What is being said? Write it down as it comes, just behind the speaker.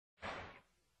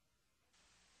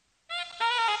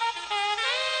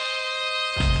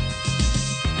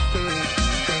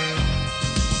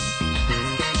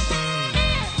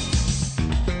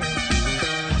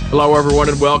Hello, everyone,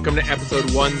 and welcome to episode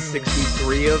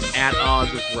 163 of At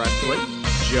Odds with Wrestling.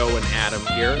 Joe and Adam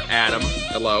here. Adam,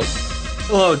 hello.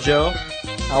 Hello, Joe.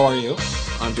 How are you?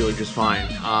 I'm doing just fine.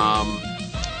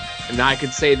 And I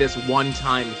could say this one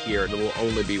time here, and it will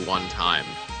only be one time.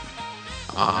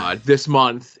 This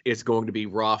month is going to be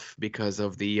rough because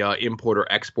of the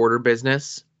importer-exporter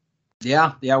business.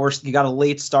 Yeah, you got a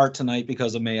late start tonight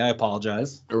because of me. I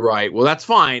apologize. Right. Well, that's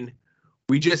fine.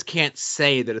 We just can't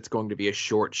say that it's going to be a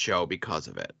short show because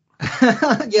of it.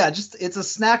 Yeah, it's a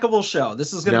snackable show.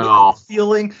 This is going to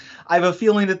be I have a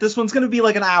feeling that this one's going to be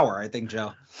like an hour, I think,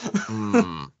 Joe.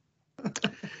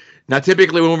 Now,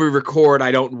 typically when we record,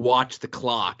 I don't watch the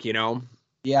clock, you know?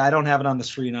 Yeah, I don't have it on the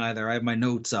screen either. I have my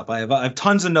notes up. I have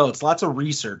tons of notes. Lots of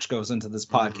research goes into this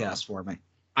podcast for me.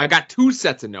 I got two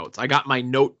sets of notes. I got my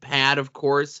notepad, of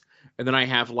course, and then I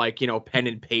have pen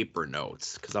and paper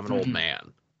notes because I'm an old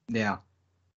man. Yeah.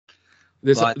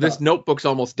 This notebook's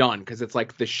almost done because it's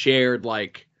like the shared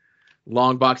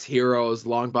Longbox Heroes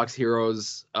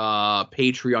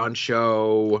Patreon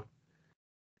show,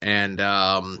 and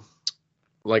I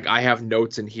have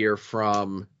notes in here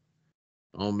from,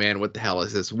 oh man, what the hell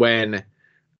is this? When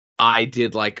I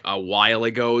did a while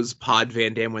ago's Pod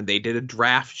Van Dam when they did a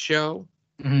draft show.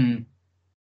 Mm-hmm.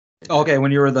 Okay,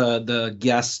 when you were the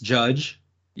guest judge.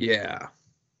 Yeah.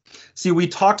 See, we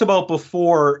talked about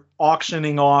before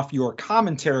auctioning off your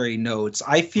commentary notes.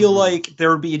 I feel like there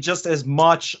would be just as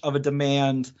much of a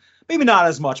demand, maybe not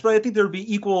as much, but I think there would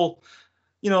be equal,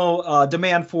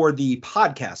 demand for the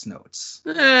podcast notes.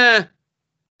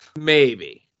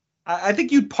 Maybe. I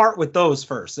think you'd part with those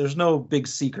first. There's no big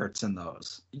secrets in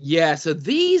those. Yeah, so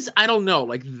these, I don't know.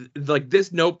 Like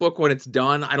this notebook, when it's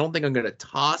done, I don't think I'm going to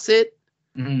toss it,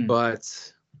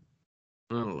 but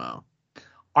I don't know.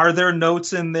 Are there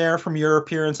notes in there from your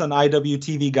appearance on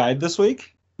IWTV Guide this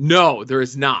week? No, there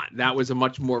is not. That was a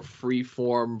much more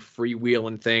free-form,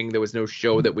 freewheeling thing. There was no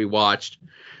show that we watched.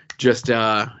 Just,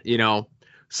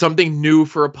 something new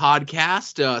for a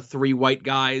podcast. Three white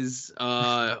guys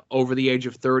over the age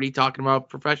of 30 talking about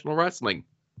professional wrestling.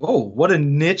 Oh, what a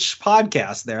niche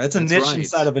podcast there. That's niche right.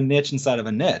 Inside of a niche inside of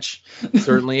a niche. It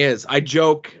certainly is. I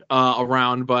joke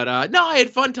around, but no, I had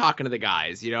fun talking to the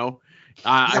guys,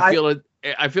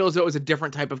 I feel as though it was a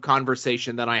different type of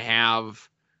conversation than I have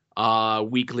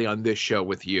weekly on this show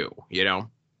with you,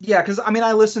 Yeah, because,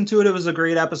 I listened to it. It was a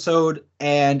great episode,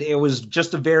 and it was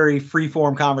just a very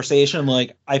free-form conversation.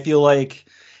 I feel like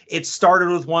it started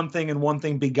with one thing, and one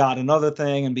thing begot another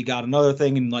thing,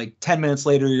 and 10 minutes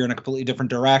later, you're in a completely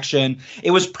different direction. It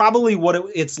was probably what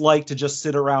it's like to just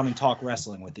sit around and talk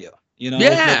wrestling with you,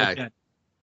 Yeah.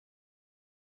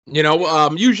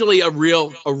 Usually a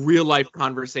real life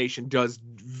conversation does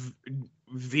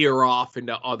veer off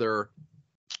into other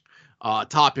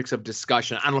topics of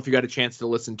discussion. I don't know if you got a chance to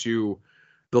listen to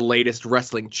the latest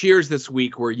Wrestling Cheers this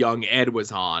week where young Ed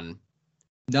was on.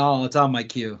 No, it's on my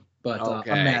queue, but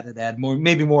okay. I'm mad at Ed.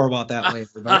 Maybe more about that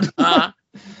later. But.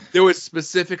 There was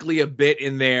specifically a bit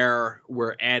in there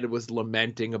where Ed was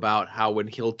lamenting about how when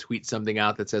he'll tweet something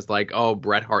out that says oh,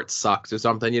 Bret Hart sucks or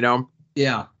something,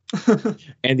 Yeah.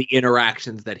 And the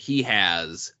interactions that he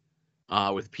has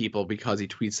with people because he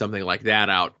tweets something like that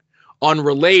out.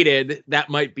 Unrelated, that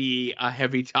might be a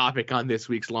heavy topic on this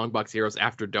week's Longbox Heroes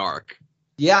After Dark.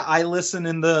 Yeah, I listen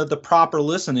in the proper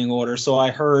listening order, so I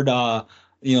heard the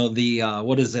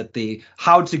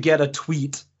how to get a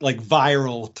tweet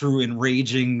viral through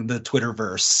enraging the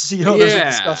Twitterverse. There's a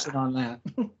discussion on that.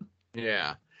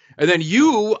 Yeah. And then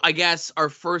you, I guess, are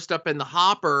first up in the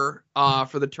hopper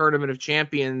for the Tournament of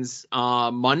Champions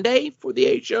Monday for the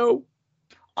A show.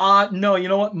 No, you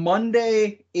know what?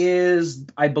 Monday is,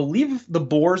 I believe, the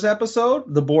Boars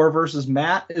episode. The Boar versus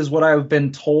Matt is what I've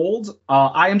been told.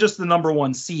 I am just the number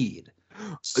one seed.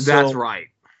 That's right.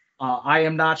 I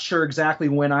am not sure exactly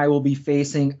when I will be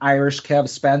facing Irish Kev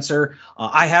Spencer.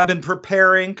 I have been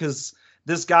preparing because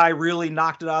this guy really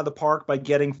knocked it out of the park by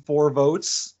getting 4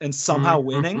 votes and somehow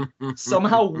winning.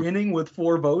 Somehow winning with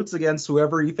 4 votes against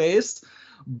whoever he faced.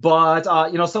 But,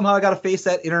 somehow I got to face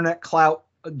that internet clout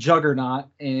juggernaut.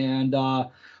 And,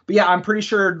 but yeah, I'm pretty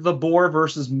sure the Boar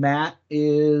versus Matt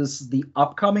is the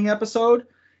upcoming episode.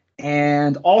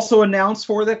 And also announced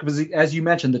for that, because as you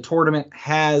mentioned,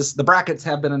 the brackets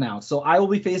have been announced. So I will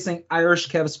be facing Irish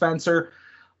Kev Spencer.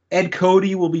 Ed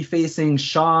Cody will be facing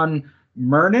Sean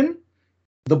Mernon.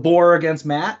 The Boar against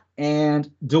Matt, and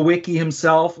DeWicki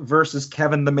himself versus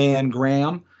Kevin the Man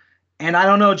Graham. And I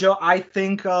don't know, Joe, I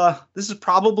think this is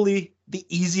probably the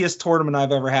easiest tournament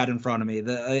I've ever had in front of me.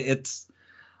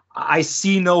 I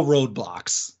see no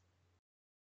roadblocks.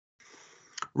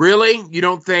 Really? You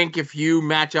don't think if you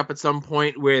match up at some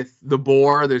point with the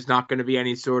Boar, there's not going to be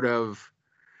any sort of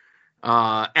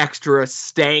extra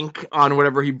stank on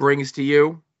whatever he brings to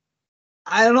you?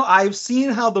 I don't know. I've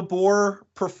seen how the Boar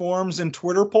performs in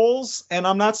Twitter polls, and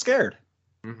I'm not scared.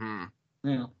 Mm-hmm.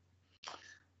 Yeah.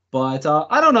 But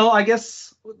I don't know. I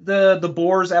guess the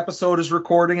Boars episode is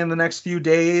recording in the next few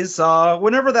days.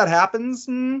 Whenever that happens,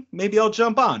 maybe I'll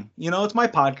jump on. It's my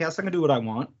podcast. I can do what I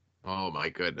want. Oh my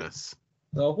goodness.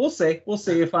 So we'll see. We'll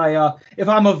see if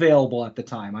I'm available at the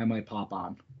time. I might pop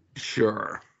on.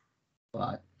 Sure.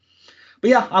 But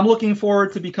yeah, I'm looking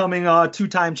forward to becoming a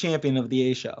 2-time champion of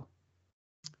the A Show.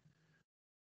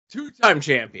 2-time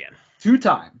champion.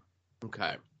 2-time.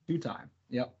 Okay. 2-time.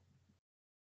 Yep.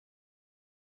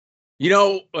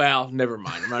 Well, never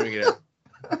mind. I'm not even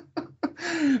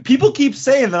gonna. People keep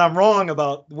saying that I'm wrong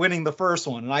about winning the first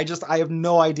one, and I have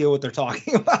no idea what they're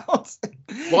talking about.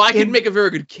 Well, I can make a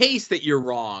very good case that you're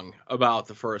wrong about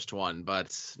the first one,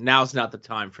 but now's not the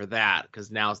time for that, because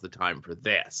now's the time for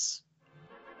this.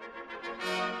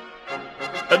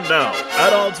 And now,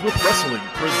 At Odds with Wrestling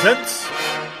presents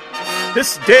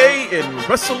This Day in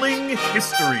Wrestling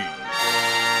History.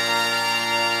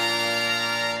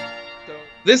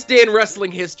 This day in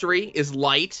wrestling history is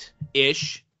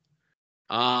light-ish.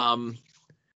 On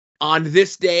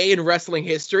this day in wrestling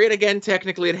history, and again,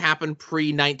 technically it happened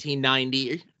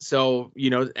pre-1990, so,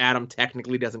 Adam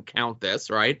technically doesn't count this,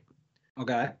 right?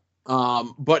 Okay.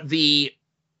 But the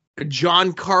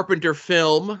John Carpenter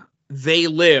film, They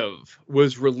Live,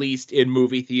 was released in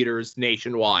movie theaters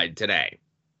nationwide today.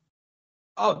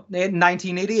 Oh, in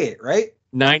 1988, right?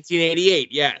 1988,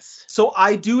 yes. So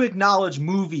I do acknowledge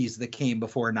movies that came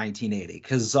before 1980,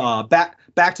 because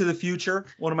Back to the Future,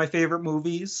 one of my favorite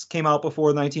movies, came out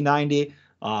before 1990.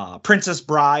 Princess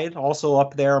Bride, also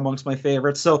up there amongst my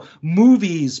favorites. So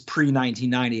movies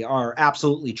pre-1990 are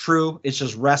absolutely true. It's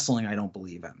just wrestling I don't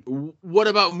believe in. What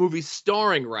about movies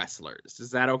starring wrestlers?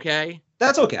 Is that okay?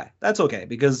 That's okay. That's okay,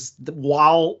 because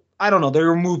while, I don't know, they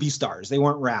were movie stars. They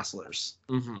weren't wrestlers.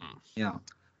 Mm-hmm. Yeah.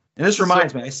 And this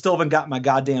reminds me, I still haven't got my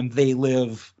goddamn They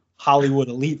Live Hollywood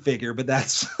Elite figure, but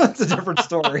that's a different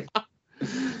story.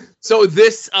 So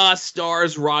this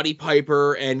stars Roddy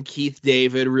Piper and Keith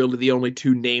David, really the only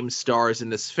two named stars in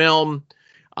this film.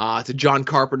 It's a John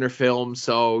Carpenter film,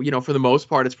 so, for the most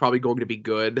part, it's probably going to be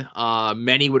good.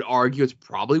 Many would argue it's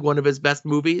probably one of his best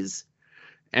movies,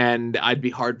 and I'd be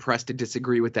hard-pressed to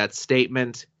disagree with that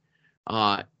statement.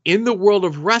 In the world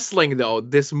of wrestling, though,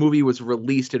 this movie was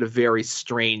released at a very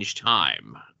strange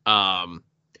time.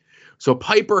 So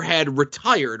Piper had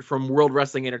retired from World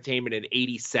Wrestling Entertainment in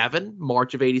 87,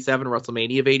 March of 87,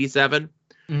 WrestleMania of 87,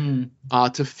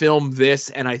 to film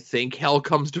this, and I think Hell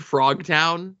Comes to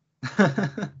Frogtown.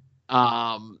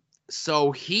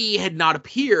 So he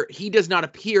does not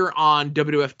appear on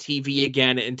WWF TV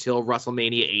again until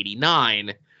WrestleMania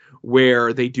 89,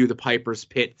 where they do the Piper's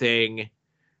Pit thing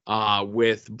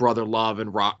with Brother Love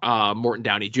and Morton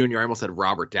Downey Jr. I almost said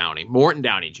Robert Downey. Morton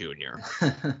Downey Jr.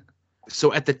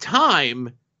 So at the time,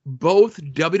 both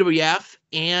WWF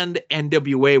and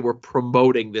NWA were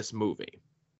promoting this movie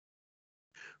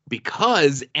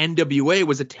because NWA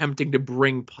was attempting to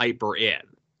bring Piper in.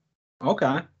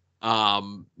 Okay.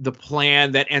 The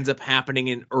plan that ends up happening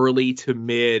in early to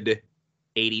mid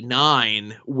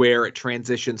 89, where it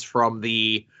transitions from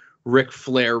the Ric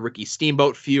Flair Ricky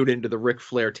Steamboat feud into the Ric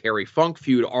Flair Terry Funk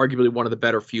feud, arguably one of the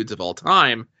better feuds of all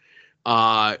time.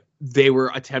 They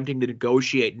were attempting to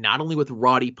negotiate not only with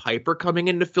Roddy Piper coming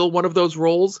in to fill one of those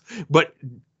roles, but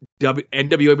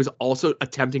NWA was also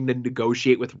attempting to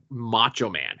negotiate with Macho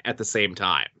Man at the same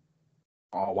time.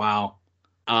 Oh, wow.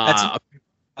 I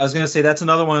was going to say, that's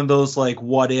another one of those, like,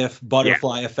 what if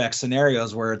butterfly effect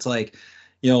scenarios where it's like,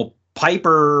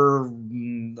 Piper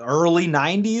early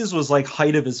 90s was like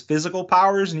height of his physical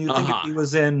powers, and you'd think if he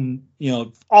was in,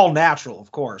 all natural, of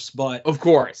course, but of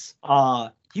course,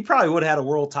 he probably would have had a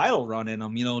world title run in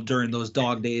him, during those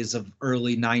dog days of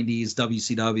early 90s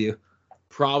WCW.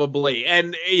 Probably.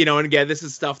 And, and again, this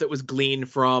is stuff that was gleaned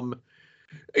from,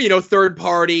 third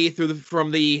party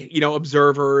from the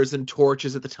observers and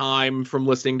torches at the time, from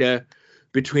listening to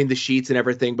Between the Sheets and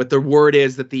everything. But the word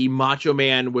is that the Macho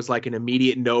Man was like an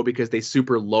immediate no because they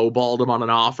super lowballed him on an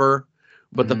offer.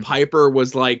 But the Piper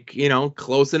was like,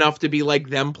 close enough to be like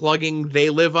them plugging They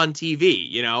Live on TV,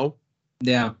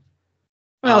 Yeah.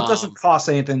 Well, it doesn't cost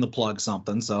anything to plug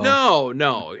something, so.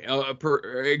 No,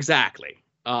 exactly.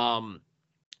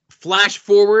 Flash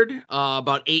forward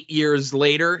about 8 years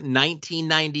later,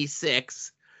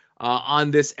 1996,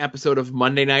 on this episode of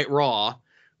Monday Night Raw,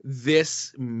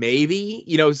 this maybe,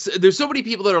 there's so many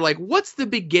people that are like, what's the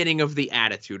beginning of the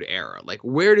Attitude Era? Like,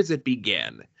 where does it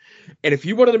begin? And if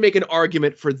you wanted to make an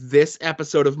argument for this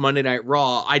episode of Monday Night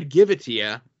Raw, I'd give it to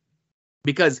you,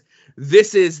 because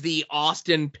this is the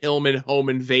Austin Pillman home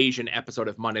invasion episode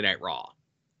of Monday Night Raw.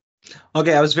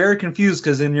 Okay, I was very confused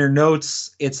because in your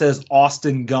notes it says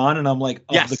Austin Gunn, and I'm like,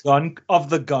 Yes.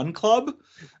 the Gun Club?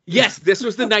 Yes, this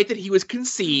was the night that he was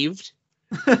conceived.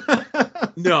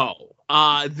 No.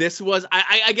 This was,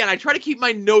 I try to keep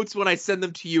my notes when I send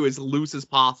them to you as loose as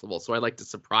possible, so I like to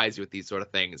surprise you with these sort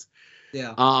of things.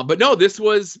 Yeah. But no, this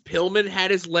was, Pillman had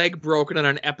his leg broken on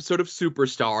an episode of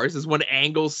Superstars. This is when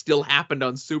angles still happened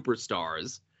on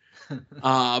Superstars,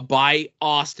 by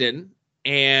Austin.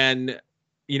 And,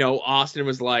 Austin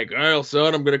was like, "Oh,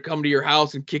 son, I'm going to come to your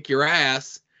house and kick your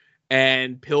ass."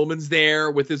 And Pillman's there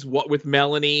with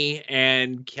Melanie,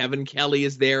 and Kevin Kelly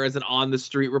is there as an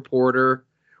on-the-street reporter,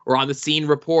 or on-the-scene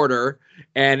reporter.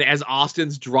 And as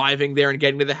Austin's driving there and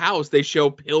getting to the house, they show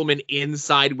Pillman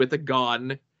inside with a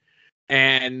gun.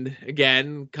 And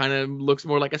again, kind of looks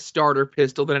more like a starter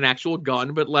pistol than an actual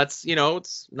gun. But it's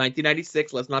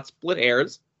 1996. Let's not split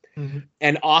hairs. Mm-hmm.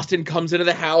 And Austin comes into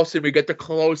the house, and we get the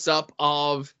close-up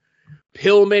of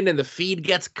Pillman, and the feed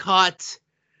gets cut.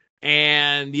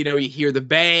 And, you hear the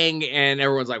bang, and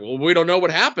everyone's like, well, we don't know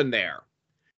what happened there.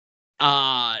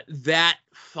 That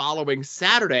following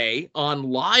Saturday on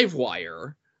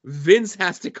Livewire, Vince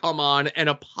has to come on and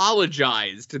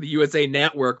apologize to the USA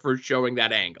Network for showing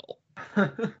that angle.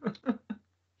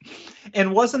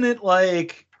 And wasn't it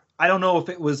like, I don't know if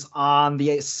it was on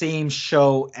the same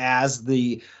show as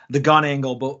the gun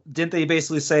angle, but didn't they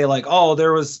basically say like, oh,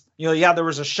 there was, there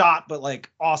was a shot, but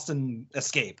like Austin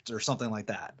escaped or something like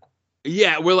that?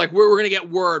 Yeah, we're like, we're going to get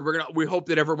word. We hope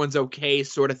that everyone's okay,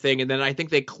 sort of thing. And then I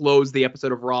think they closed the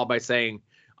episode of Raw by saying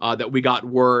that we got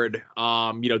word.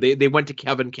 They went to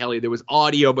Kevin Kelly. There was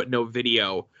audio, but no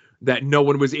video, that no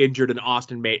one was injured, and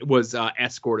Austin was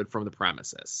escorted from the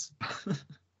premises.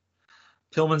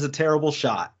 Pillman's a terrible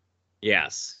shot.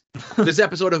 Yes. This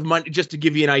episode of Monday, just to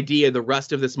give you an idea, the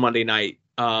rest of this Monday Night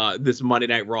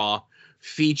Raw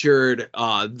featured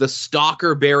the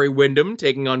Stalker Barry Windham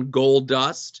taking on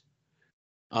Goldust.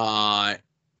 I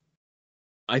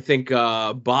think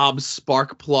Bob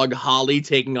Sparkplug Holly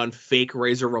taking on Fake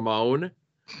Razor Ramon,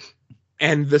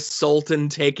 and the Sultan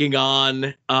taking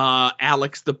on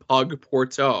Alex the Pug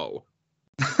Porto.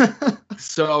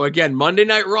 So again, Monday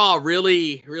Night Raw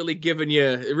really, really giving you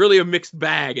really a mixed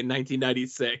bag in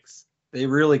 1996. They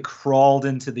really crawled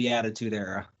into the Attitude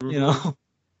Era, All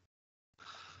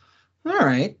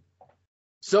right.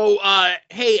 So,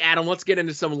 hey, Adam, let's get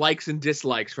into some likes and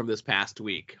dislikes from this past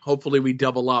week. Hopefully we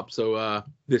double up so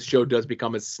this show does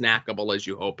become as snackable as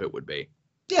you hope it would be.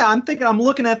 Yeah, I'm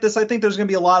looking at this. I think there's going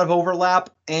to be a lot of overlap,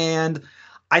 and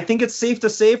I think it's safe to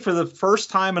say for the first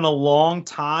time in a long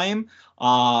time,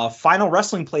 Final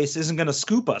Wrestling Place isn't going to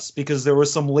scoop us, because there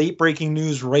was some late breaking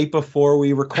news right before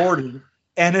we recorded,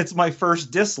 and it's my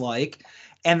first dislike,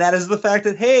 and that is the fact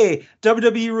that, hey,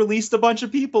 WWE released a bunch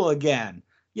of people again.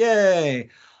 Yay.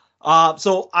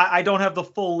 So I don't have the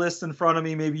full list in front of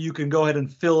me. Maybe you can go ahead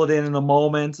and fill it in a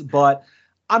moment, but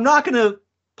I'm not going to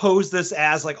pose this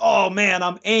as like, oh man,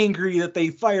 I'm angry that they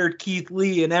fired Keith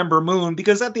Lee and Ember Moon,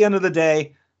 because at the end of the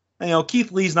day,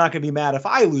 Keith Lee's not going to be mad if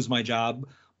I lose my job,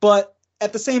 but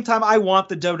at the same time, I want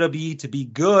the WWE to be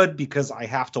good because I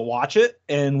have to watch it.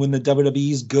 And when the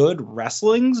WWE's good,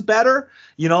 wrestling's better.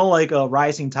 Like a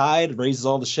rising tide raises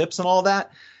all the ships and all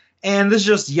that. And this is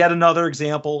just yet another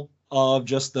example of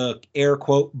just the air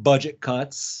quote budget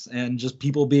cuts and just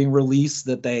people being released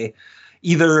that they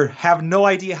either have no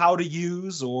idea how to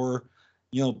use, or,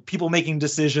 people making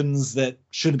decisions that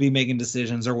shouldn't be making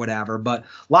decisions or whatever. But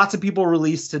lots of people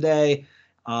released today.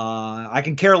 I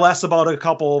can care less about a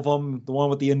couple of them. The one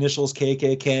with the initials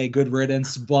KKK, good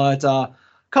riddance, but a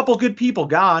couple good people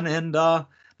gone, and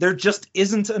there just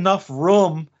isn't enough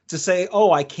room to say,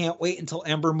 oh, I can't wait until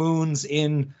Ember Moon's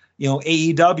in,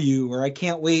 AEW, or I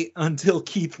can't wait until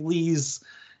Keith Lee's,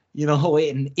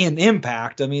 in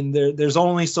Impact. I mean, there's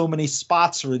only so many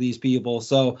spots for these people,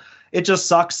 so it just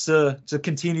sucks to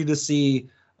continue to see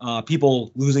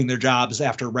people losing their jobs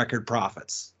after record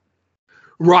profits.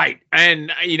 Right.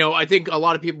 And, I think a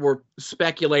lot of people were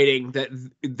speculating that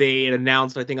they had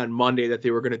announced, I think on Monday, that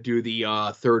they were going to do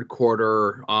the third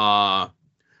quarter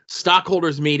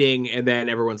stockholders meeting. And then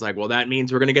everyone's like, well, that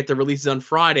means we're going to get the releases on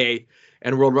Friday.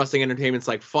 And World Wrestling Entertainment's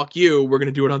like, fuck you, we're going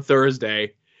to do it on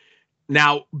Thursday.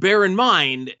 Now, bear in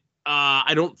mind,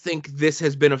 I don't think this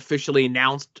has been officially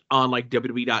announced on like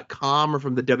WWE.com or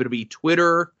from the WWE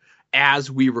Twitter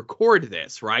as we record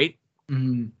this, right?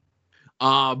 Mm-hmm.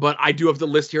 But I do have the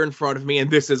list here in front of me, and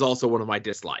this is also one of my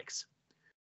dislikes.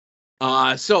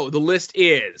 So the list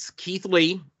is Keith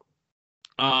Lee,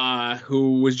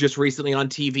 who was just recently on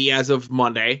TV as of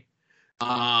Monday.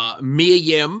 Mia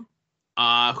Yim,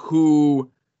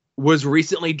 who was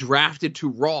recently drafted to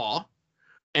Raw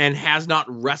and has not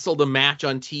wrestled a match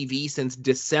on TV since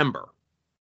December.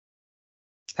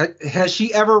 Has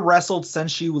she ever wrestled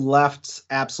since she left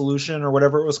Absolution or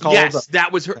whatever it was called? Yes,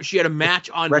 that was her. She had a match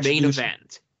on Main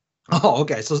Event. Oh,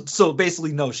 okay. So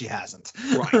basically, no, she hasn't.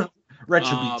 Right.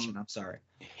 Retribution. I'm sorry.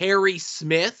 Harry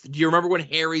Smith. Do you remember when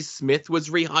Harry Smith was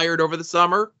rehired over the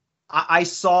summer? I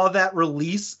saw that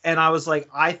release and I was like,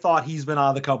 I thought he's been out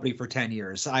of the company for 10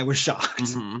 years. I was shocked.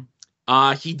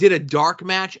 Mm-hmm. He did a dark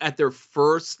match at their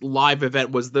first live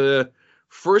event. Was the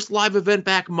first live event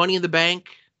back Money in the Bank?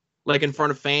 Like in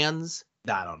front of fans?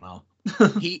 I don't know.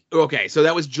 Okay, so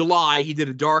that was July. He did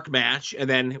a dark match and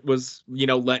then was,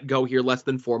 let go here less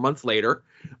than 4 months later.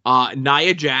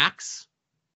 Nia Jax.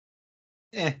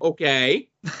 Okay.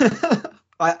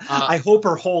 I hope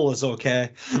her hole is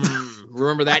okay.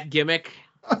 Remember that gimmick?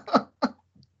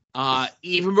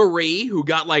 Eva Marie, who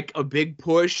got like a big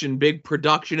push and big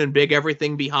production and big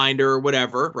everything behind her or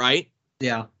whatever, right?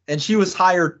 Yeah. And she was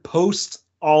hired post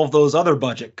all of those other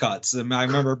budget cuts. And I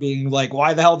remember being like,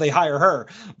 why the hell they hire her?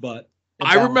 But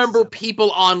I remember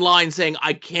people online saying,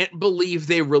 I can't believe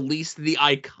they released the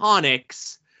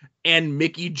Iconics and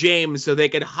Mickie James so they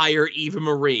could hire Eva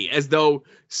Marie, as though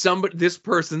this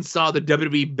person saw the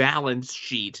WWE balance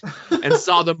sheet and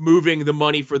saw them moving the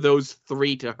money for those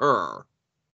three to her.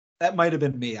 That might have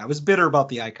been me. I was bitter about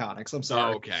the Iconics. I'm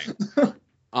sorry. Okay.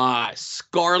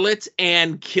 Scarlett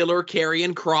and Killer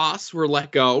Karrion Kross were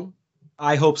let go.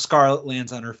 I hope Scarlett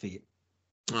lands on her feet.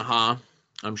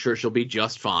 I'm sure she'll be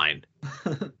just fine.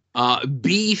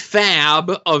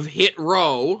 B-Fab of Hit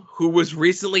Row, who was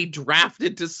recently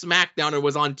drafted to SmackDown and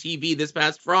was on TV this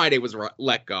past Friday, was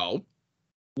let go.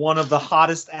 One of the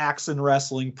hottest acts in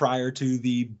wrestling prior to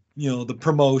the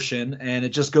promotion, and it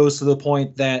just goes to the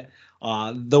point that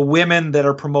the women that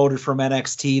are promoted from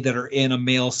NXT that are in a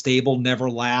male stable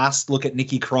never last. Look at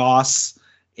Nikki Cross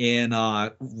in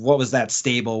what was that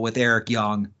stable with Eric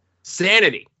Young?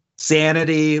 Sanity,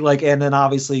 and then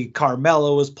obviously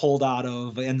Carmella was pulled out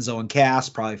of Enzo and Cass,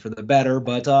 probably for the better,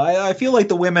 but I feel like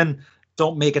the women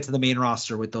don't make it to the main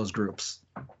roster with those groups.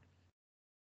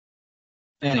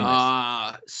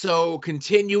 Anyways. So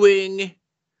continuing,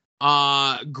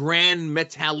 Grand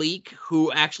Metalik,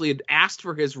 who actually had asked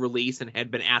for his release and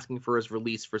had been asking for his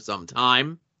release for some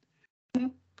time.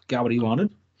 Got what he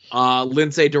wanted.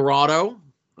 Lindsay Dorado,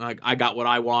 I got what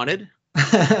I wanted.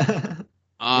 Yep.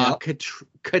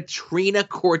 Katrina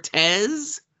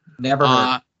Cortez. Never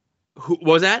heard. Who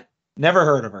was that? Never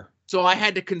heard of her. So I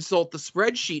had to consult the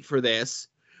spreadsheet for this.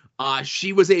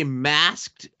 She was a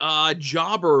masked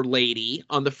jobber lady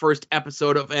on the first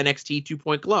episode of NXT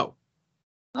 2.0 Glow.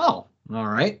 Oh, all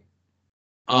right.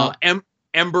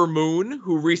 Ember Moon,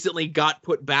 who recently got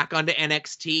put back onto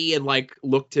NXT and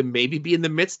looked to maybe be in the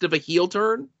midst of a heel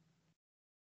turn.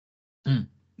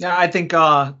 Yeah, I think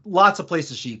lots of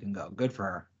places she can go. Good for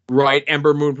her. Right.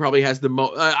 Ember Moon probably has the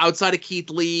most, outside of Keith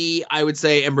Lee, I would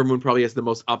say Ember Moon probably has the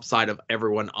most upside of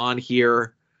everyone on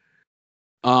here.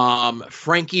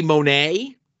 Frankie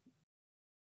Monet.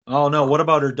 Oh, no. What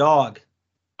about her dog?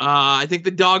 I think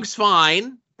the dog's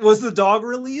fine. Was the dog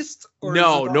released?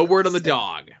 No word on the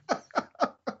dog.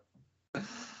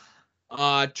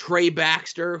 Trey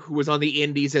Baxter, who was on the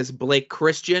Indies as Blake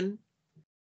Christian.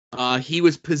 He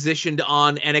was positioned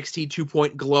on NXT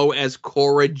 2.0 Glow as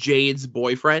Cora Jade's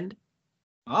boyfriend.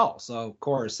 Oh, so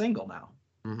Cora's single now.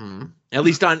 Mm-hmm. At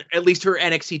least her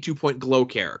NXT 2.0 Glow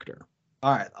character.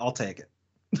 All right, I'll take it.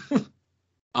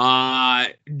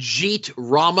 Jeet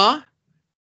Rama.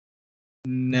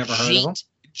 Never heard of him.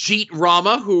 Jeet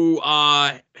Rama, who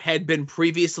had been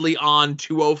previously on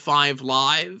 205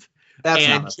 Live. That's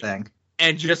not a thing.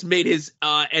 And just made his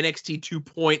NXT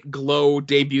 2.0 Glow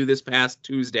debut this past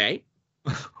Tuesday.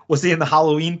 Was he in the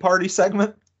Halloween party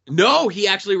segment? No, he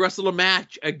actually wrestled a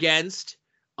match against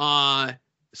Solo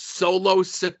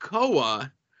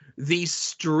Sikoa, the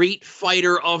Street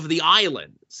Fighter of the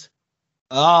Islands.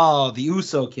 Oh, the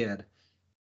Uso kid.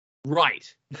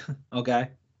 Right. Okay.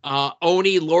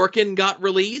 Oni Lorcan got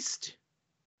released.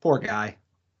 Poor guy.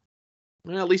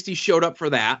 Well, at least he showed up for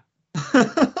that.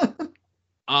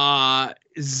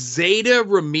 Zeta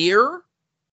Ramir.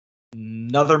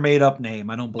 Another made-up name.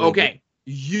 I don't believe it. Okay.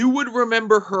 You would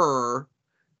remember her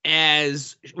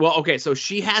as... Well, okay, so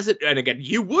she hasn't... And again,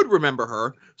 you would remember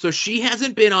her. So she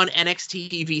hasn't been on NXT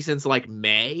TV since,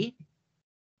 May.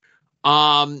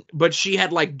 But she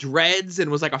had like dreads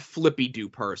and was like a flippy-do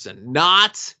person,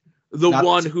 not the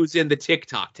one who's in the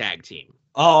TikTok tag team.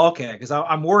 Oh, okay. Because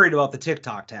I'm worried about the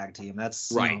TikTok tag team.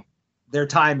 That's right. Their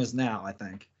time is now, I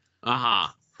think.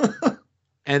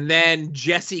 And then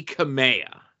Jessi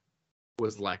Kamea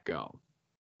was let go.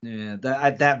 Yeah,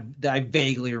 that I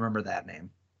vaguely remember that name.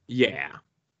 Yeah.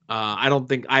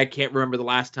 I can't remember the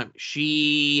last time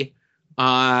she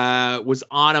was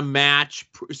on a match.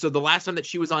 So the last time that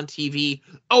she was on TV.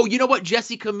 Oh, you know what?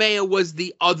 Jessi Kamea was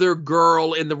the other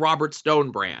girl in the Robert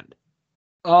Stone brand.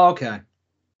 Oh, okay.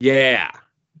 Yeah.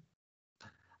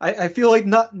 I feel like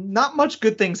not much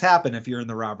good things happen if you're in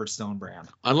the Robert Stone brand.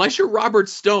 Unless you're Robert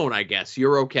Stone, I guess.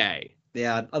 You're okay.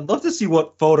 Yeah, I'd love to see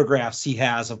what photographs he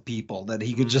has of people that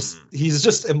he could he's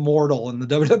just immortal in the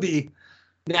WWE.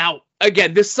 Now,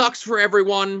 again, this sucks for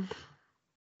everyone.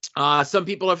 Some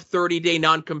people have 30-day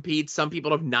non-competes. Some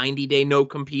people have 90-day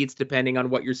no-competes, depending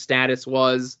on what your status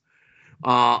was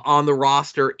on the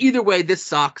roster. Either way, this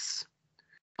sucks.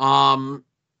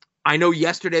 I know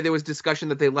yesterday there was discussion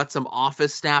that they let some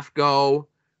office staff go.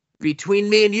 Between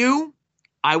me and you,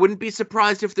 I wouldn't be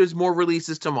surprised if there's more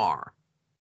releases tomorrow.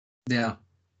 Yeah.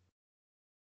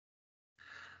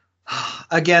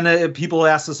 Again, people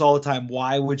ask us all the time,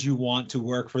 why would you want to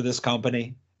work for this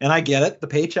company? And I get it. The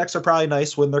paychecks are probably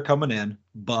nice when they're coming in.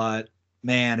 But,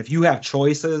 man, if you have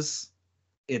choices,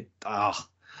 I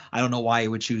don't know why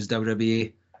you would choose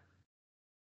WWE.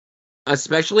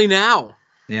 Especially now.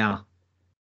 Yeah.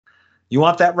 You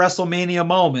want that WrestleMania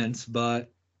moment,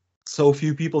 but so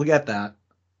few people get that.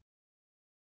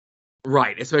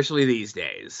 Right, especially these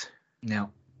days. Yeah.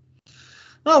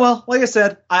 Oh, well, like I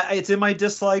said, it's in my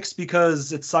dislikes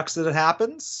because it sucks that it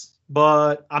happens,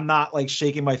 but I'm not like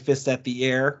shaking my fist at the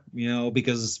air,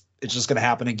 because it's just going to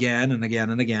happen again and again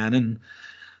and again. And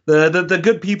the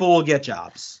good people will get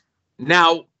jobs.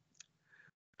 Now,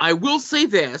 I will say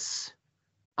this,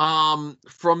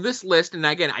 from this list, and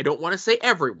again, I don't want to say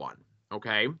everyone.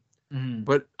 Okay. Mm-hmm.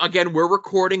 But again, we're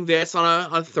recording this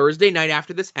on a Thursday night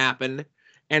after this happened,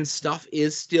 and stuff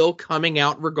is still coming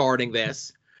out regarding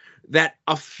this, that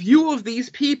a few of these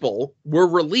people were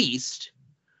released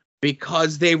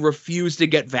because they refused to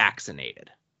get vaccinated.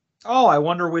 Oh, I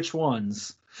wonder which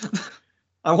ones.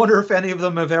 I wonder if any of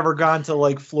them have ever gone to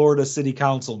like Florida City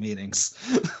Council meetings.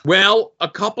 Well, a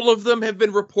couple of them have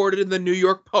been reported in the New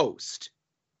York Post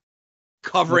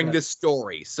covering this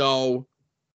story. So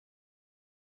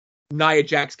Nia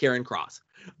Jax, Karen Cross.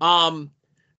 And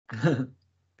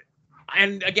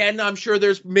again, I'm sure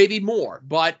there's maybe more,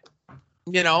 but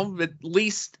at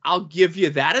least I'll give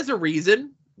you that as a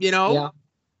reason, Yeah.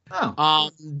 Oh.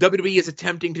 WWE is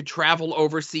attempting to travel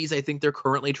overseas. I think they're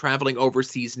currently traveling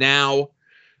overseas now.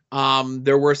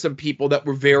 There were some people that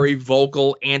were very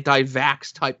vocal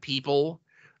anti-vax type people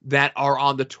that are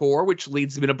on the tour, which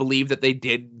leads me to believe that they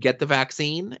did get the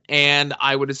vaccine. And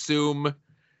I would assume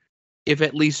if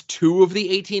at least 2 of the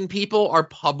 18 people are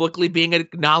publicly being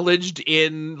acknowledged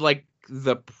in like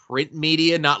the print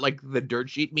media, not like the dirt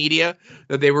sheet media,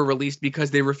 that they were released because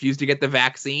they refused to get the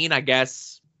vaccine, I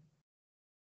guess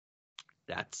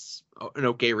that's an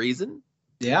okay reason.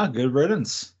 Yeah, good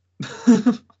riddance.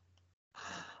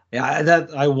 Yeah,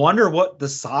 I wonder what the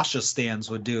Sasha stans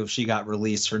would do if she got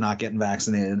released for not getting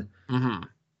vaccinated. Mm-hmm.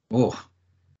 Oh,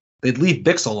 they'd leave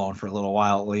Bix alone for a little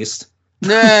while at least.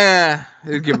 Nah,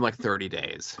 they'd give him like 30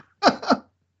 days. All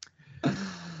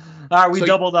right, we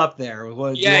doubled up there. You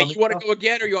want to go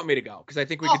again, or you want me to go? Because I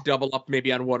think we could double up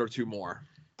maybe on 1 or 2 more.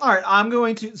 All right, I'm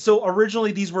going to. So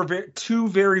originally these were 2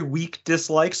 very weak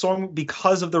dislikes. So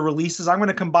because of the releases, I'm going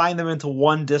to combine them into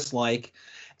 1 dislike.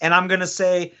 And I'm going to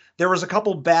say there was a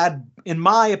couple bad, in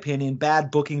my opinion, bad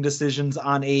booking decisions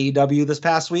on AEW this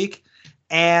past week.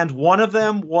 And one of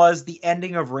them was the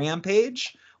ending of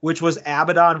Rampage, which was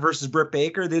Abaddon versus Britt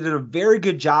Baker. They did a very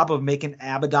good job of making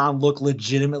Abaddon look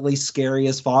legitimately scary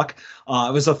as fuck.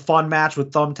 It was a fun match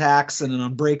with thumbtacks and an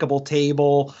unbreakable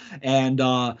table and,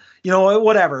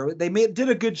 whatever. They did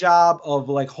a good job of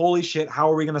like, holy shit,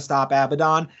 how are we going to stop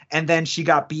Abaddon? And then she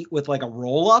got beat with like a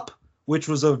roll-up, which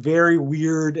was a very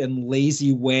weird and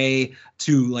lazy way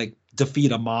to like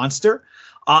defeat a monster.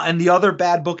 And the other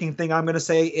bad booking thing I'm going to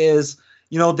say is,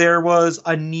 there was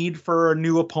a need for a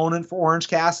new opponent for Orange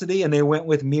Cassidy, and they went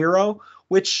with Miro,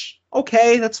 which,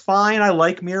 okay, that's fine. I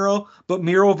like Miro, but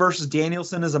Miro versus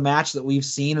Danielson is a match that we've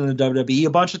seen in the WWE a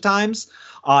bunch of times.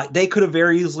 They could have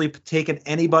very easily taken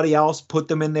anybody else, put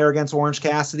them in there against Orange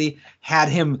Cassidy, had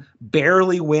him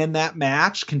barely win that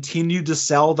match, continued to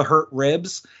sell the hurt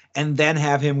ribs, and then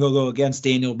have him go against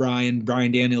Bryan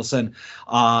Danielson.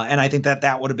 And I think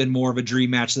that would have been more of a dream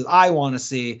match that I want to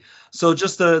see. So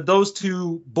just those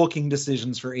two booking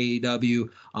decisions for AEW,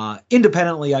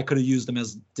 independently, I could have used them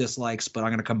as dislikes, but I'm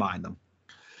going to combine them.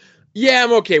 Yeah,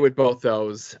 I'm okay with both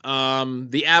those.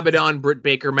 The Abaddon Britt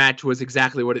Baker match was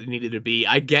exactly what it needed to be.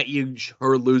 I get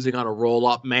her losing on a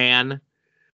roll-up, man.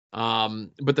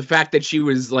 But the fact that she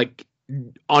was like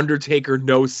Undertaker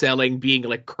no-selling, being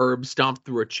like curb stomped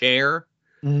through a chair,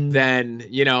 then,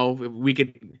 you know, we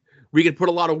could put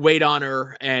a lot of weight on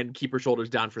her and keep her shoulders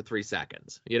down for 3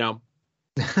 seconds, you know?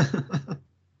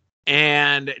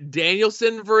 And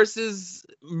Danielson versus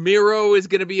Miro is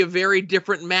going to be a very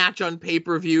different match on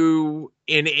pay-per-view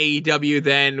in AEW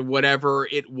than whatever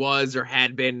it was or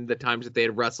had been the times that they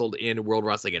had wrestled in World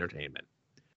Wrestling Entertainment.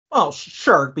 Well,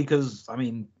 sure, because, I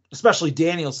mean, especially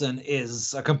Danielson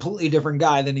is a completely different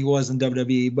guy than he was in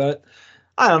WWE, but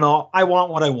I don't know. I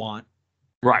want what I want.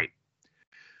 Right.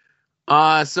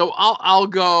 So I'll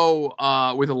go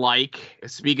with a like.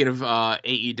 Speaking of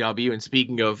AEW and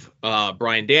speaking of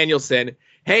Bryan Danielson,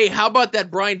 hey, how about that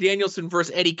Bryan Danielson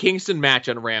versus Eddie Kingston match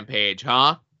on Rampage,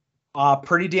 huh?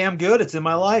 Pretty damn good. It's in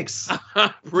my likes.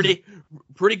 pretty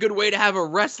good way to have a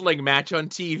wrestling match on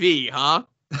TV, huh?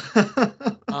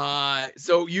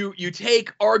 So you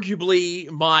take arguably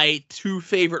my two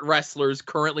favorite wrestlers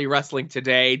currently wrestling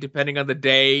today, depending on the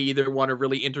day. Either one are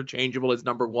really interchangeable as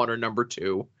number 1 or number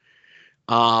 2.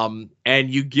 And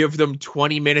you give them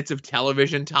 20 minutes of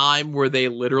television time where they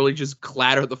literally just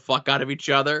clatter the fuck out of each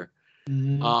other.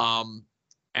 Mm-hmm.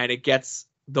 And it gets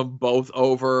them both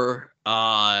over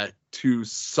to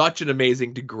such an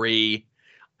amazing degree.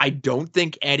 I don't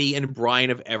think Eddie and Bryan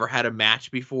have ever had a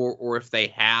match before, or if they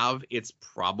have, it's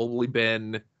probably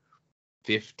been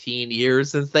 15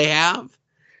 years since they have.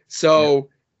 So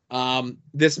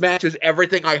this match is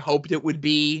everything I hoped it would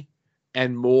be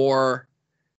and more.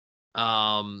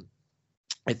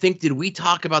 I think, did we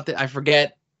talk about that? I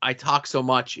forget. I talk so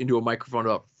much into a microphone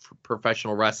about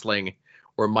professional wrestling,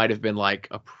 or it might have been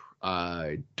like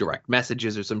a direct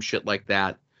messages or some shit like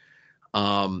that.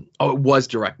 It was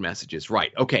direct messages.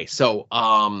 Right. Okay. So,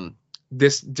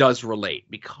 this does relate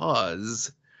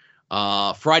because,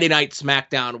 Friday Night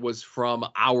SmackDown was from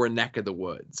our neck of the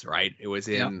woods, right? It was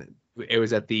it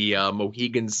was at the,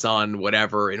 Mohegan Sun,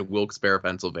 whatever, in Wilkes-Barre,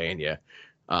 Pennsylvania.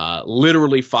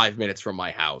 Literally 5 minutes from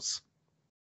my house.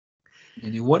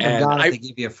 And you wouldn't have gone if they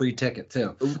gave you a free ticket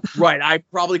too. Right. I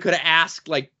probably could have asked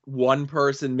like one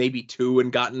person, maybe 2,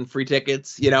 and gotten free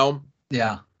tickets, you know?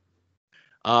 Yeah.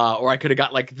 Or I could have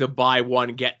got like the buy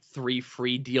 1, get 3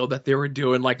 free deal that they were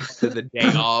doing like the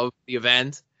day of the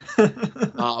event.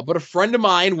 But a friend of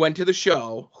mine went to the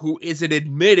show who is an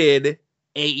admitted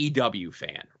AEW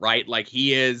fan, right? Like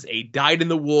he is a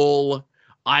dyed-in-the-wool,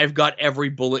 I've got every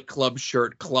Bullet Club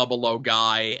shirt, Club-a-Lo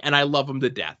guy, and I love him to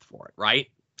death for it, right?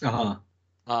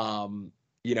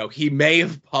 You know, he may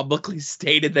have publicly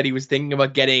stated that he was thinking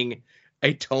about getting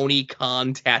a Tony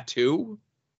Khan tattoo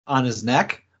on his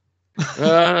neck.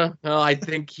 Well, I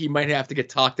think he might have to get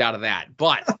talked out of that.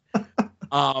 But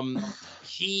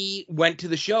he went to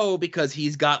the show because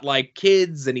he's got like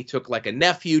kids, and he took like a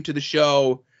nephew to the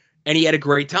show, and he had a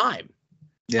great time.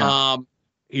 Yeah.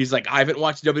 He's like, I haven't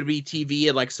watched WWE TV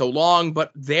in like so long,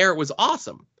 but there it was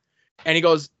awesome. And he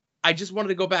goes, I just wanted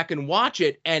to go back and watch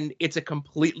it. And it's a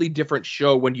completely different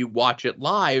show when you watch it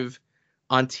live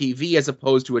on TV as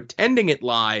opposed to attending it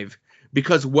live,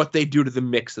 because what they do to the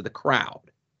mix of the crowd.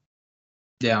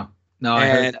 Yeah. No, I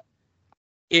heard that.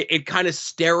 It kind of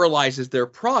sterilizes their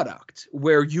product,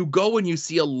 where you go and you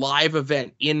see a live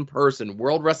event in person,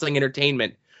 World Wrestling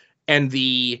Entertainment, and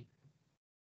the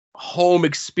home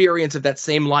experience of that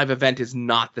same live event is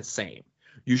not the same.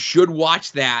 You should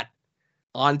watch that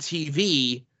on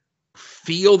TV,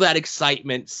 feel that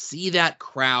excitement, see that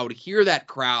crowd, hear that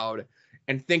crowd,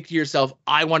 and think to yourself,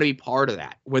 I want to be part of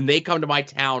that. When they come to my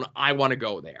town, I want to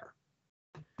go there.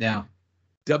 Yeah.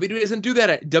 WWE doesn't do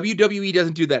that. WWE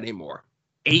doesn't do that anymore.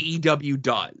 AEW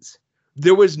does.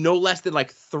 There was no less than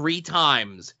like 3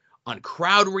 times on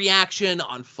crowd reaction,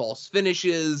 on false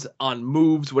finishes, on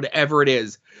moves, whatever it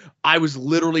is. I was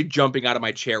literally jumping out of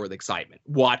my chair with excitement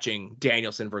watching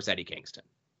Danielson versus Eddie Kingston.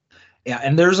 Yeah,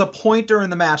 and there's a point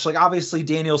during the match, like obviously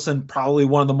Danielson, probably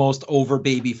one of the most over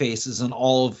baby faces in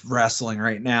all of wrestling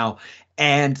right now.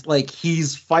 And like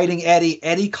he's fighting Eddie.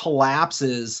 Eddie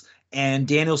collapses and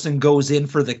Danielson goes in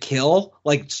for the kill,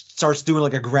 like starts doing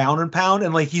like a ground and pound,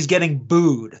 and like he's getting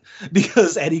booed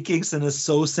because Eddie Kingston is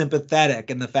so sympathetic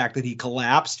and the fact that he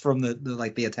collapsed from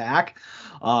the attack.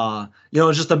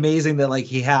 It's just amazing that like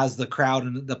he has the crowd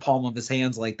in the palm of his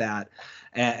hands like that.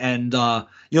 And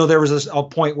there was a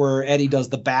point where Eddie does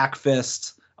the back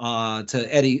fist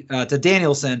to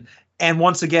Danielson, and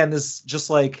once again, this just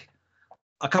like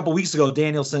a couple weeks ago,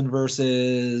 Danielson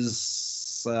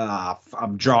versus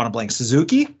I'm drawing a blank.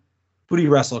 Suzuki? Who did he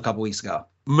wrestle a couple weeks ago?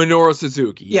 Minoru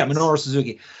Suzuki. Yeah, yes. Minoru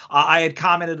Suzuki. I had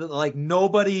commented that like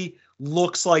nobody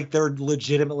looks like they're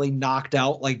legitimately knocked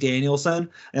out like Danielson,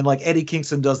 and like Eddie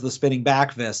Kingston does the spinning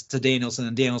back fist to Danielson,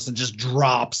 and Danielson just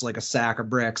drops like a sack of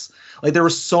bricks. Like there were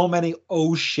so many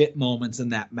oh shit moments in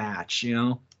that match,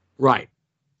 Right.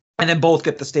 And then both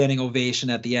get the standing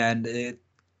ovation at the end. It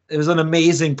was an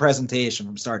amazing presentation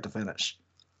from start to finish.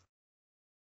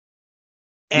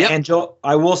 And Joe,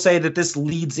 I will say that this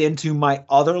leads into my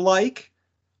other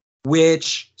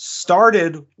which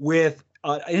started with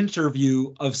an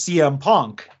interview of CM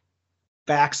Punk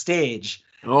backstage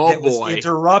was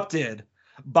interrupted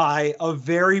by a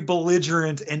very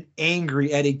belligerent and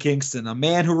angry Eddie Kingston, a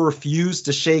man who refused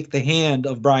to shake the hand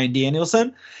of Bryan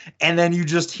Danielson. And then you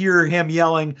just hear him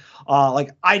yelling,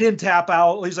 I didn't tap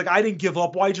out. He's like, I didn't give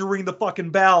up. Why'd you ring the fucking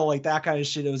bell? Like that kind of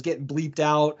shit. It was getting bleeped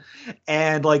out.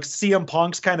 And like CM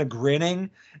Punk's kind of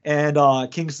grinning. And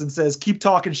Kingston says, keep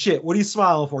talking shit. What are you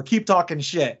smiling for? Keep talking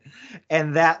shit.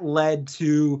 And that led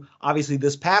to, obviously,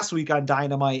 this past week on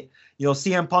Dynamite,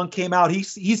 CM Punk came out.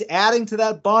 He's adding to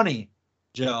that bunny,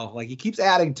 Joe. Like he keeps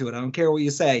adding to it. I don't care what you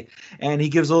say. And he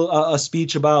gives a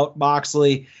speech about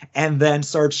Moxley and then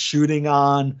starts shooting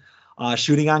on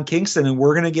Kingston. And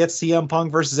we're going to get CM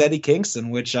Punk versus Eddie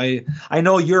Kingston, which I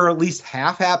know you're at least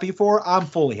half happy for. I'm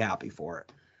fully happy for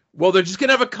it. Well, they're just going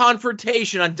to have a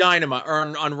confrontation on Dynamite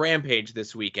or on Rampage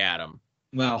this week, Adam.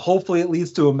 Well, hopefully it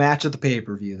leads to a match at the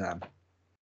pay-per-view then.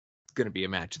 It's going to be a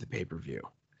match at the pay-per-view.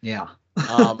 Yeah.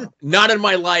 Not in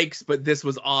my likes, but this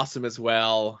was awesome as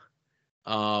well.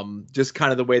 Just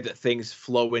kind of the way that things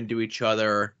flow into each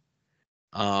other.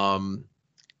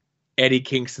 Eddie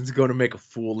Kingston's going to make a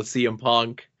fool of CM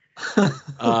Punk.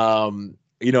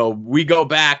 We go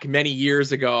back many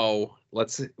years ago.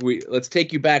 Let's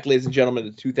take you back, ladies and gentlemen,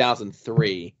 to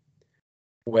 2003,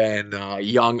 when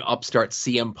young upstart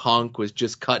CM Punk was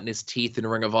just cutting his teeth in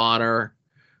Ring of Honor.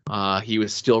 He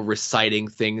was still reciting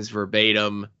things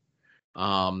verbatim.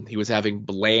 He was having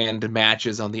bland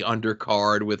matches on the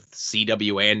undercard with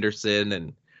C.W. Anderson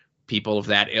and people of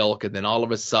that ilk, and then all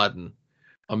of a sudden,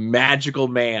 a magical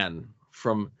man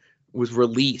was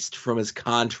released from his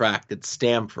contract at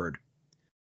Stamford.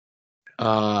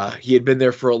 He had been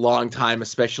there for a long time,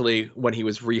 especially when he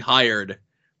was rehired.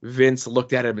 Vince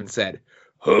looked at him and said,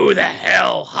 "Who the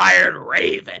hell hired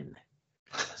Raven?"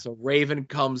 So Raven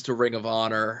comes to Ring of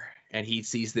Honor, and he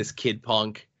sees this kid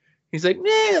Punk. He's like,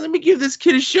 "Yeah, let me give this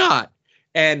kid a shot."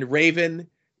 And Raven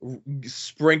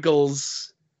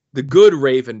sprinkles the good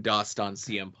Raven dust on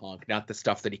CM Punk, not the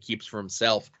stuff that he keeps for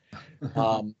himself,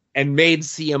 and made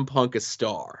CM Punk a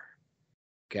star.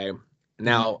 Okay.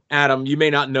 Now, Adam, you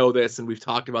may not know this, and we've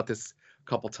talked about this a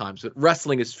couple times, but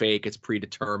wrestling is fake. It's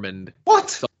predetermined. What?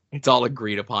 So it's all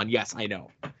agreed upon. Yes, I know.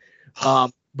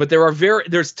 But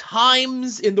there's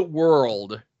times in the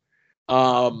world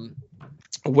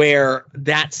where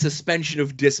that suspension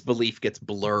of disbelief gets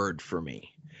blurred for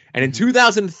me. And in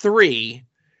 2003,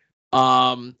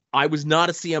 I was not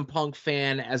a CM Punk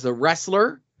fan as a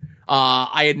wrestler.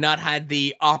 I had not had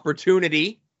the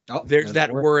opportunity. There's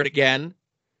that word again.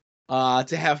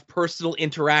 To have personal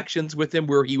interactions with him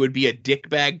where he would be a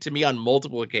dickbag to me on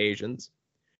multiple occasions.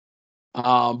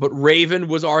 But Raven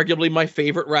was arguably my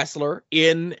favorite wrestler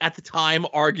at the time,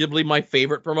 arguably my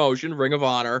favorite promotion, Ring of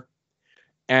Honor.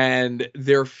 And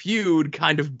their feud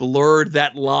kind of blurred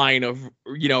that line of,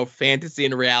 fantasy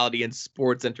and reality and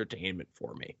sports entertainment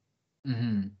for me.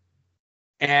 Mm-hmm.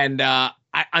 And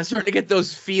I'm starting to get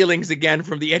those feelings again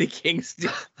from the Eddie Kingston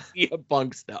CM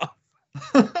Punk stuff.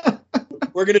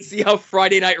 We're going to see how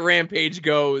Friday Night Rampage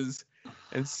goes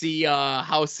and see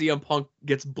how CM Punk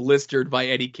gets blistered by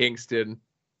Eddie Kingston,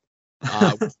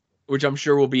 which I'm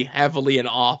sure will be heavily and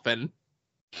often.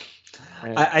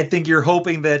 I think you're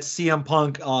hoping that CM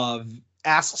Punk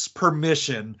asks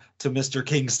permission to Mr.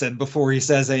 Kingston before he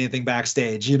says anything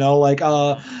backstage.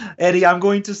 Eddie, I'm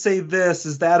going to say this.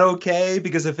 Is that okay?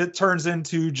 Because if it turns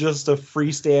into just a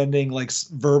freestanding,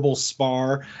 verbal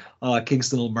spar,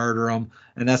 Kingston will murder him.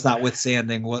 And that's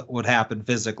notwithstanding what would happen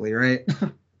physically, right?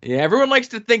 Yeah, everyone likes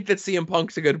to think that CM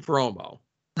Punk's a good promo.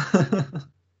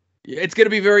 It's going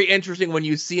to be very interesting when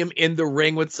you see him in the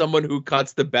ring with someone who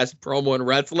cuts the best promo in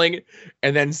wrestling,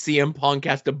 and then CM Punk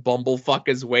has to bumblefuck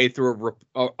his way through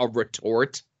a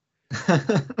retort.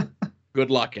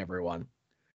 Good luck, everyone.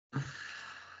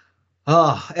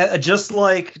 Just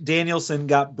like Danielson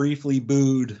got briefly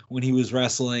booed when he was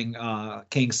wrestling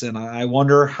Kingston, I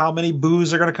wonder how many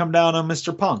boos are going to come down on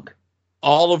Mr. Punk.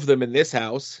 All of them in this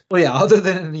house. Well, yeah, other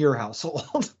than in your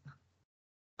household.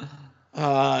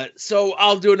 So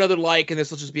I'll do another like, and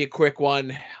this will just be a quick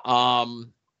one. While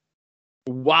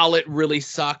it really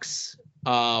sucks,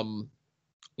 obviously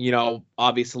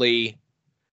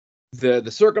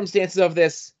the circumstances of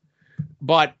this,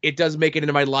 but it does make it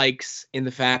into my likes in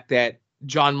the fact that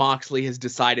Jon Moxley has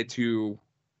decided to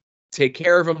take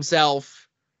care of himself.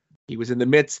 He was in the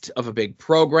midst of a big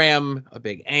program, a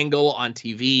big angle on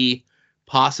TV,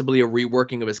 possibly a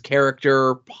reworking of his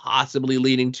character, possibly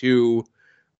leading to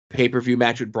pay-per-view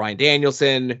match with Bryan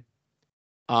Danielson.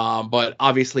 But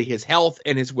obviously his health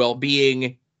and his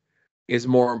well-being is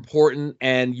more important,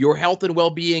 and your health and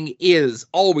well-being is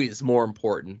always more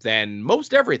important than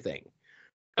most everything.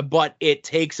 But it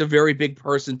takes a very big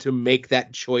person to make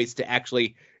that choice to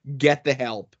actually get the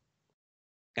help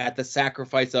at the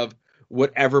sacrifice of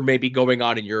whatever may be going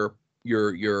on in your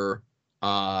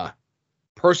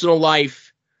personal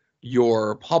life,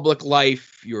 your public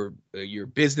life, your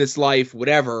business life,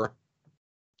 whatever,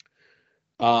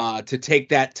 to take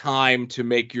that time to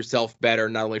make yourself better,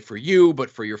 not only for you,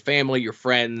 but for your family, your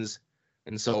friends,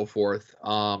 and so forth.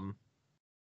 A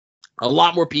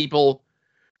lot more people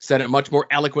said it much more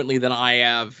eloquently than I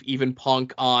have. Even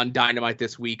Punk on Dynamite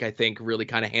this week, I think, really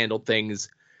kind of handled things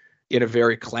in a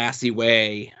very classy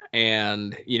way.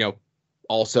 And,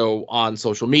 also on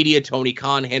social media, Tony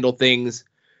Khan handled things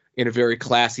in a very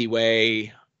classy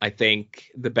way. I think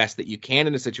the best that you can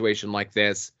in a situation like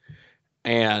this.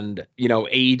 And,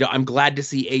 AEW, I'm glad to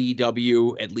see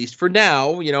AEW, at least for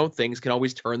now, things can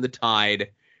always turn the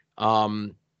tide.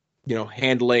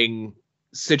 Handling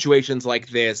situations like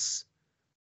this,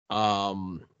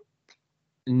 not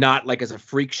like as a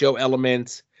freak show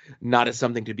element, not as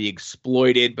something to be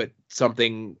exploited, but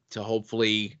something to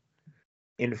hopefully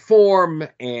inform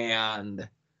and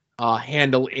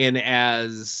handle in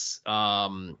as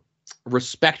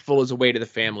respectful as a way to the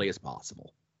family as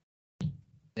possible.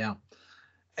 Yeah.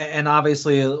 And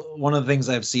obviously, one of the things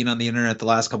I've seen on the internet the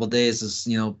last couple of days is,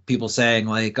 people saying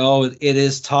like, oh, it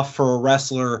is tough for a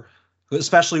wrestler,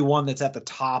 especially one that's at the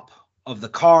top of the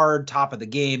card, top of the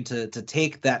game, to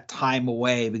take that time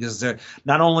away, because they're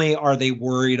not only are they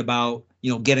worried about,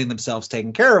 getting themselves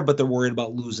taken care of, but they're worried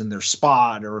about losing their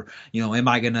spot, or,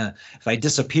 if I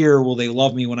disappear, will they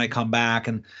love me when I come back?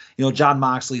 And, Jon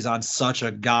Moxley's on such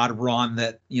a God run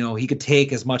that, he could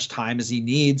take as much time as he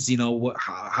needs,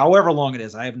 however long it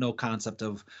is. I have no concept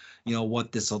of,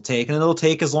 what this will take, and it'll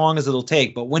take as long as it'll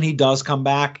take. But when he does come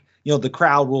back, the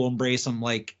crowd will embrace him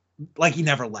like he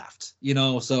never left,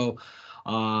 so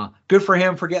good for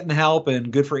him for getting the help,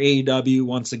 and good for AEW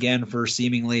once again for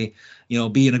seemingly,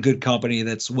 being a good company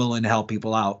that's willing to help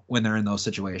people out when they're in those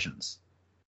situations.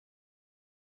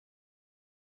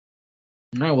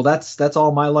 All right, well, that's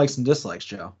all my likes and dislikes,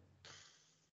 Joe.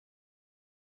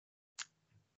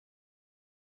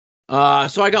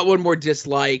 So I got one more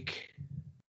dislike.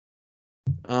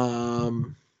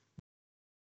 Again,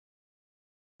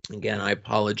 I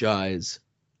apologize.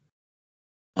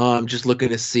 I'm just looking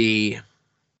to see.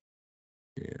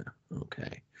 Yeah,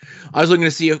 okay. I was looking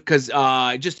to see because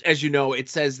just as you know, it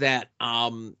says that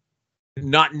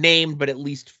not named, but at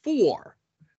least 4.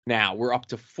 Now we're up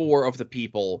to 4 of the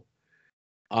people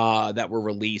that were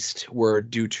released were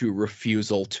due to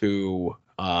refusal to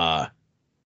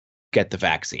get the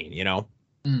vaccine.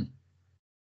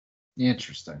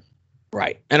 Interesting.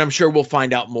 Right, and I'm sure we'll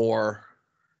find out more.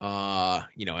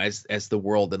 As the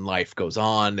world and life goes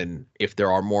on, and if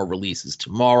there are more releases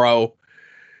tomorrow.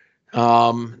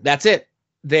 That's it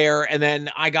there. And then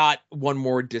I got one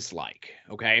more dislike.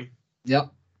 Okay.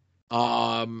 Yep.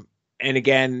 And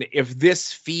again, if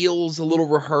this feels a little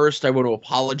rehearsed, I want to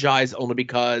apologize, only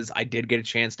because I did get a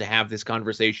chance to have this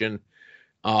conversation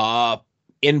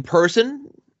in person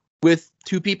with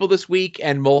 2 people this week,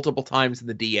 and multiple times in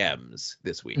the DMs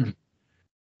this week. Mm-hmm.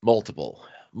 Multiple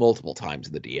times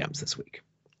in the DMs this week.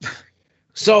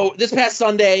 So this past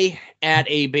Sunday at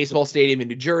a baseball stadium in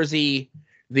New Jersey,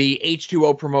 the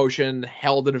H2O promotion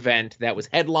held an event that was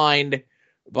headlined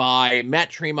by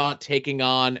Matt Tremont taking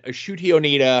on Shuhei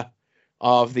Onita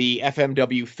of the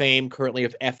FMW fame, currently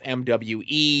of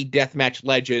FMWE, deathmatch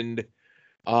legend,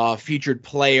 featured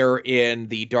player in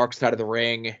the Dark Side of the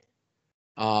Ring,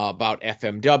 about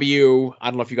FMW. I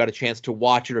don't know if you got a chance to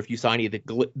watch it or if you saw any of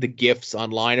the GIFs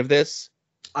online of this.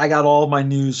 I got all my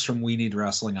news from We Need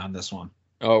Wrestling on this one.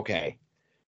 Okay.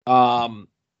 So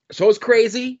it's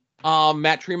crazy.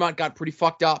 Matt Tremont got pretty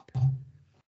fucked up.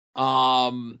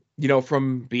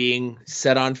 From being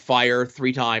set on fire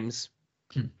 3 times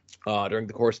during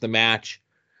the course of the match.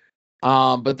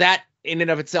 But that in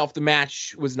and of itself, the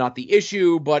match was not the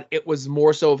issue, but it was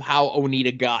more so of how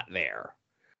Onita got there.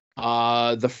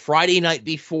 The Friday night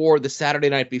before, the Saturday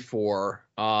night before,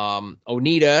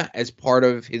 Onita, as part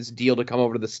of his deal to come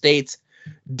over to the States,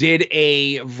 did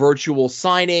a virtual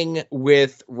signing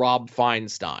with Rob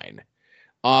Feinstein.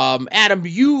 Adam,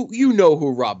 you know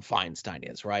who Rob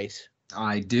Feinstein is, right?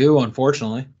 I do,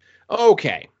 unfortunately.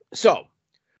 Okay, so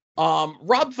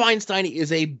Rob Feinstein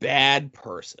is a bad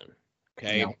person.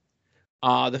 Okay,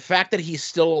 no. The fact that he's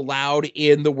still allowed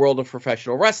in the world of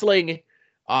professional wrestling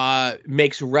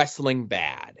makes wrestling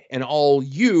bad, and all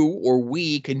you or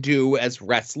we can do as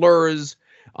wrestlers,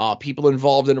 people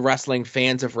involved in wrestling,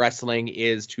 fans of wrestling,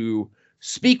 is to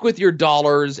speak with your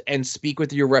dollars and speak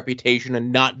with your reputation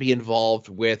and not be involved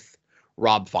with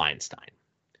Rob Feinstein.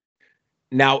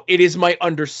 Now, it is my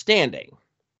understanding,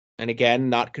 and again,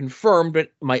 not confirmed,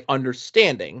 but my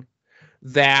understanding,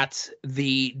 that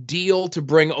the deal to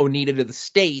bring Onita to the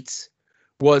States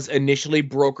was initially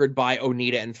brokered by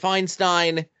Onita and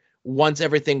Feinstein. Once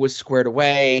everything was squared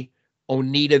away,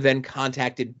 Onita then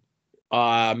contacted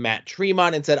Matt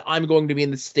Tremont and said, I'm going to be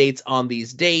in the States on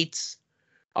these dates.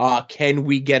 Can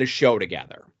we get a show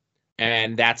together?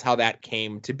 And that's how that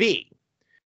came to be.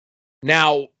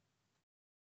 Now,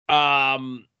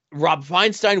 Rob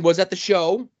Feinstein was at the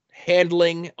show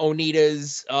handling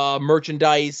Onita's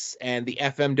merchandise and the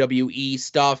FMWE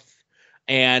stuff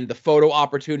and the photo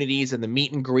opportunities and the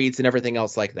meet and greets and everything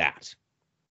else like that.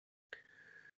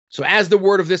 So as the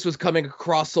word of this was coming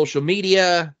across social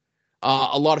media,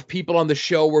 a lot of people on the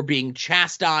show were being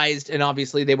chastised, and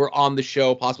obviously they were on the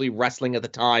show, possibly wrestling at the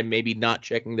time, maybe not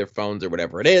checking their phones or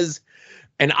whatever it is.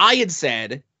 And I had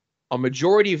said, a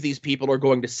majority of these people are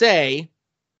going to say,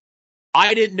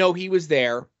 I didn't know he was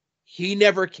there. He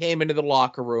never came into the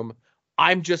locker room.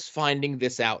 I'm just finding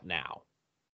this out now.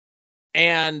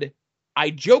 And I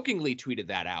jokingly tweeted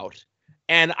that out.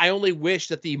 And I only wish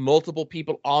that the multiple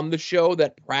people on the show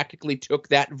that practically took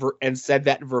that and said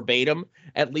that verbatim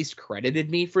at least credited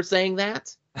me for saying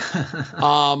that.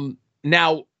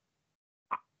 Now,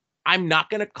 I'm not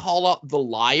going to call out the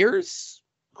liars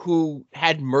who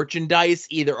had merchandise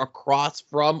either across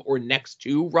from or next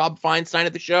to Rob Feinstein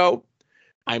at the show.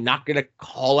 I'm not going to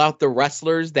call out the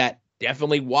wrestlers that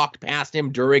definitely walked past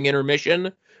him during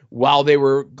intermission while they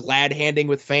were glad-handing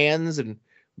with fans and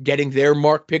getting their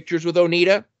marked pictures with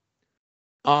Onita.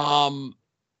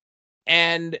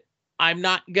 And I'm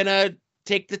not going to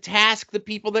take to task the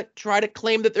people that try to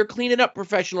claim that they're cleaning up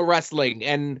professional wrestling.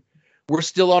 And we're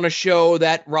still on a show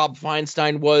that Rob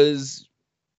Feinstein was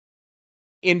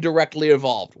indirectly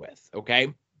involved with,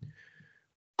 okay?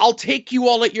 I'll take you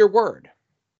all at your word.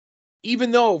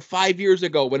 Even though 5 years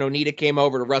ago when Onita came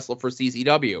over to wrestle for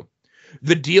CZW,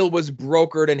 the deal was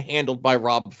brokered and handled by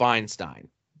Rob Feinstein.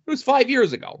 It was 5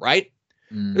 years ago, right?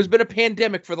 There's been a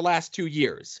pandemic for the last 2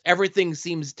 years.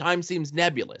 Time seems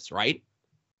nebulous, right?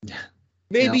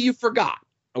 Maybe you forgot,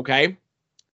 okay?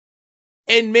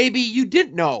 And maybe you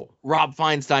didn't know Rob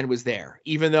Feinstein was there,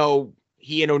 even though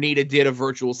he and Onita did a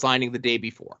virtual signing the day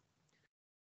before.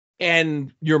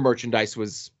 And your merchandise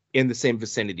was in the same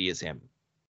vicinity as him.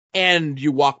 And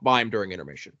you walked by him during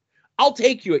intermission. I'll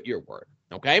take you at your word,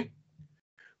 okay?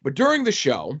 But during the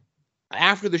show,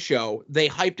 after the show, they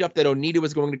hyped up that Onita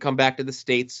was going to come back to the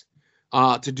States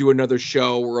to do another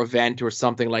show or event or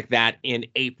something like that in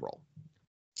April,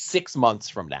 6 months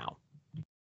from now.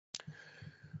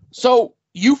 So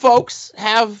you folks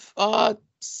have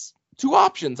 2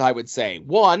 options, I would say.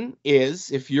 One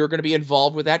is, if you're going to be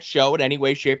involved with that show in any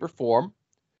way, shape, or form,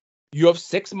 you have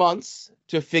 6 months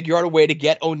to figure out a way to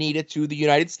get Onita to the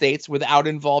United States without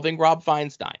involving Rob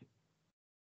Feinstein.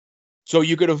 So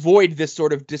you could avoid this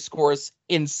sort of discourse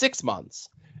in 6 months.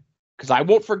 Because I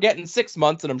won't forget in 6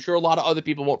 months, and I'm sure a lot of other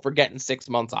people won't forget in 6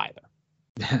 months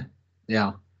either.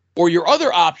 Yeah. Or your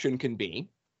other option can be,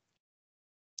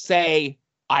 say,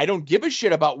 I don't give a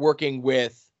shit about working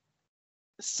with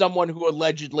someone who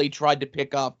allegedly tried to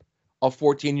pick up a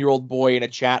 14-year-old boy in a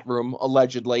chat room,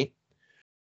 allegedly.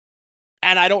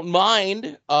 And I don't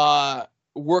mind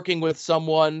working with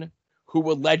someone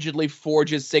who allegedly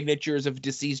forges signatures of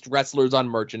deceased wrestlers on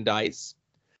merchandise.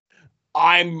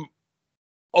 I'm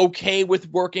okay with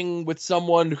working with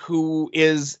someone who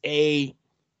is a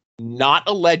not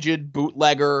alleged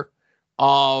bootlegger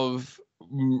of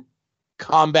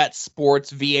combat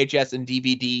sports VHS and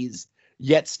DVDs,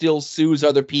 yet still sues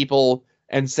other people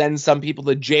and sends some people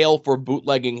to jail for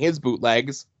bootlegging his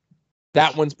bootlegs.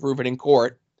 That one's proven in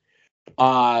court.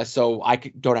 So I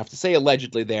don't have to say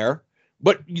allegedly there.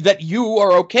 But that you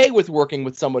are okay with working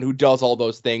with someone who does all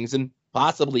those things and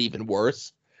possibly even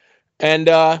worse. And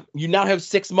you now have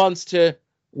 6 months to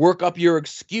work up your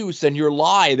excuse and your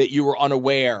lie that you were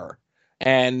unaware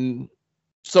and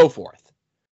so forth.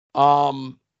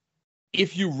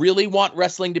 If you really want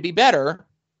wrestling to be better,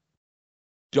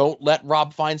 don't let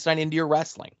Rob Feinstein into your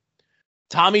wrestling.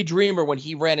 Tommy Dreamer, when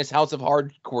he ran his House of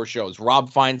Hardcore shows,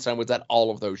 Rob Feinstein was at all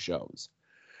of those shows.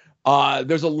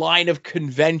 There's a line of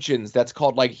conventions that's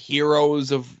called like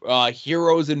Heroes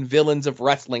and Villains of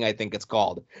Wrestling, I think it's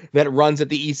called, that runs at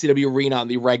the ECW arena on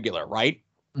the regular, right?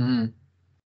 Mm-hmm.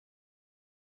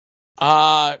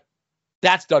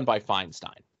 That's done by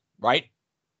Feinstein, right?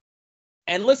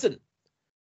 And listen,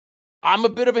 I'm a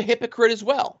bit of a hypocrite as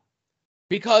well,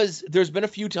 because there's been a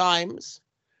few times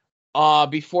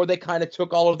before they kind of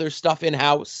took all of their stuff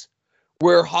in-house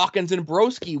where Hawkins and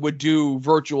Broski would do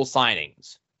virtual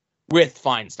signings with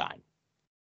Feinstein.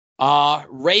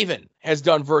 Raven has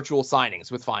done virtual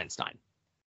signings with Feinstein.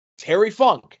 Terry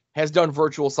Funk has done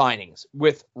virtual signings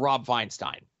with Rob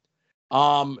Feinstein.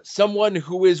 Someone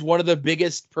who is one of the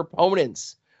biggest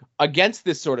proponents against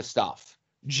this sort of stuff,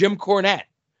 Jim Cornette,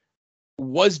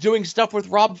 was doing stuff with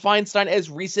Rob Feinstein as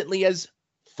recently as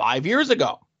 5 years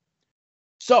ago.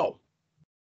 So,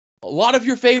 a lot of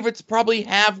your favorites probably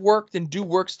have worked and do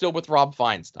work still with Rob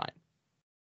Feinstein.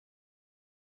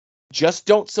 Just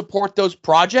don't support those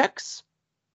projects.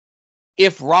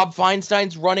 If Rob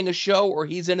Feinstein's running a show or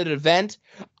he's in an event,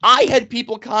 I had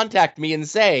people contact me and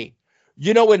say,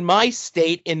 you know, in my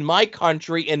state, in my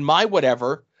country, in my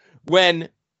whatever, when,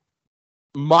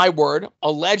 my word,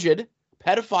 alleged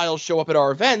pedophiles show up at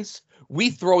our events, we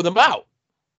throw them out.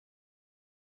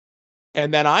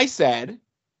 And then I said,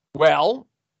 well,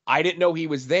 I didn't know he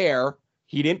was there.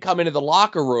 He didn't come into the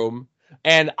locker room,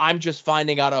 and I'm just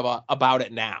finding out about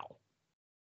it now.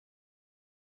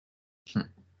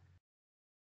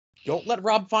 Don't let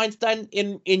Rob Feinstein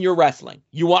in your wrestling.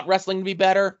 You want wrestling to be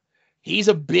better? He's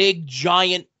a big,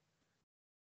 giant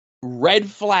red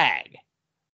flag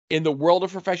in the world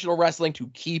of professional wrestling to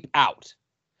keep out.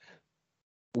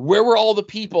 Where were all the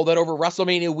people that over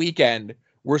WrestleMania weekend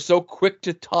were so quick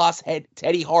to toss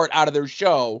Teddy Hart out of their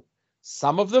show?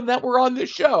 Some of them that were on this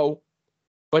show,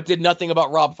 but did nothing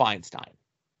about Rob Feinstein.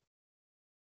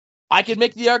 I could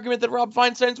make the argument that Rob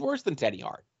Feinstein's worse than Teddy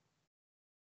Hart,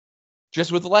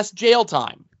 just with less jail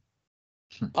time.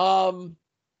 And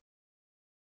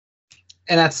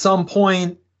at some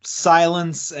point,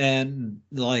 silence and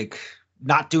like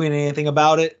not doing anything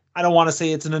about it. I don't want to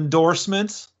say it's an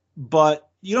endorsement, but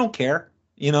you don't care,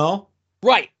 you know?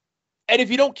 Right. And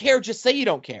if you don't care, just say you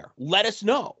don't care. Let us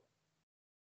know.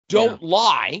 Don't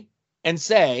lie and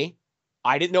say,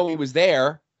 I didn't know he was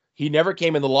there. He never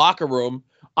came in the locker room.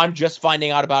 I'm just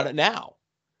finding out about it now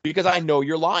because I know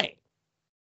you're lying.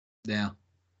 Yeah.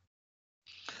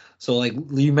 So like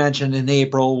you mentioned, in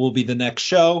April will be the next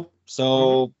show.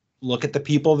 So look at the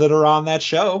people that are on that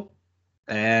show,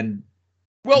 and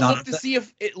look to see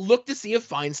if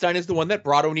Feinstein is the one that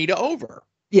brought Onita over.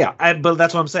 Yeah, but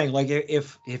that's what I'm saying. Like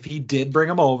if he did bring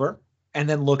him over, and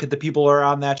then look at the people who are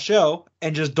on that show,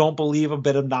 and just don't believe a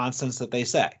bit of nonsense that they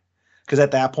say, because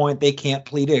at that point they can't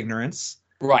plead ignorance,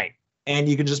 right? And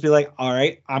you can just be like, all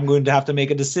right, I'm going to have to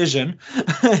make a decision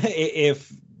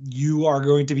if you are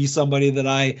going to be somebody that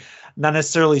I not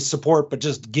necessarily support, but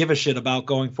just give a shit about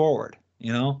going forward,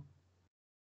 you know?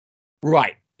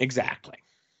 Right, exactly.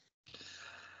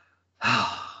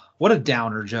 What a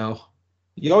downer, Joe.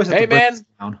 You always have to break us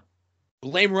down.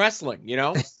 Blame wrestling, you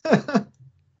know?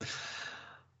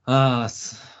 All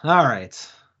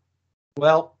right.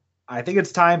 Well, I think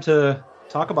it's time to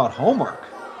talk about homework.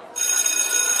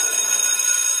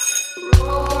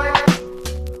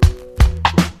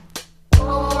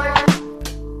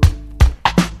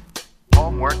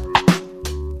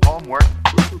 Homework.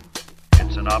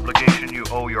 It's an obligation you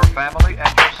owe your family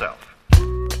and yourself.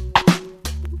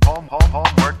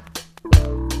 Homework.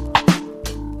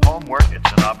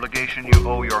 It's an obligation you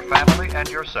owe your family and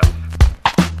yourself.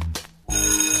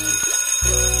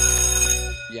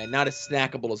 Yeah, not as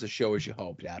snackable as a show as you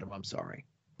hoped, Adam. I'm sorry.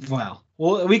 Well,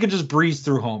 we can just breeze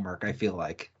through homework, I feel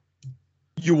like.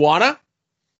 You wanna?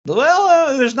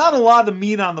 Well, there's not a lot of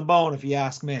meat on the bone, if you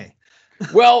ask me.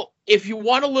 Well, if you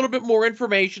want a little bit more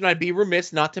information, I'd be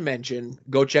remiss not to mention,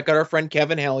 go check out our friend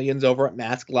Kevin Hellions over at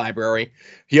Mask Library.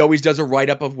 He always does a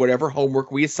write-up of whatever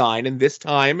homework we assign, and this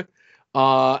time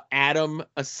Adam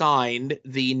assigned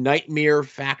the Nightmare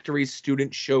Factory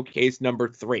Student Showcase number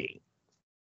 3.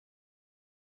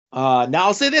 Now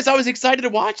I'll say this, I was excited to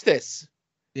watch this.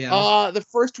 Yeah. The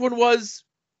first one was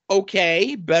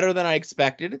okay, better than I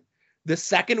expected. The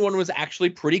second one was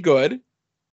actually pretty good.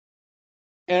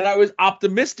 And I was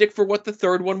optimistic for what the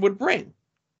third one would bring.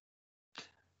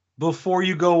 Before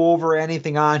you go over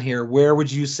anything on here, where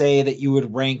would you say that you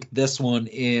would rank this one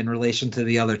in relation to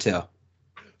the other two?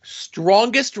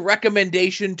 Strongest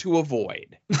recommendation to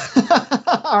avoid.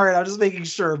 All right, I'm just making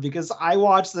sure because I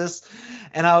watched this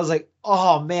and I was like,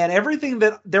 oh man,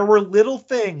 there were little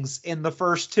things in the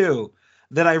first two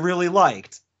that I really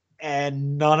liked,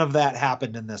 and none of that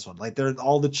happened in this one. Like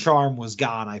all the charm was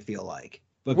gone, I feel like.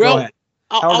 But well, go ahead.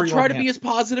 I'll try to be as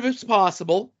positive as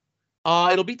possible.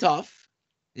 It'll be tough.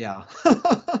 Yeah.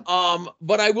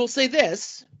 But I will say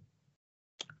this.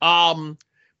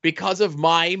 Because of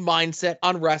my mindset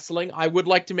on wrestling, I would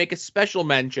like to make a special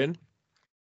mention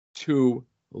to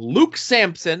Luke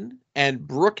Sampson and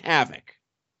Brooke Havoc.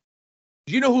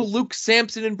 Do you know who Luke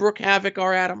Sampson and Brooke Havoc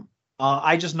are, Adam?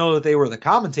 I just know that they were the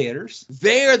commentators.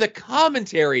 They are the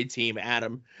commentary team,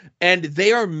 Adam. And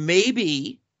they are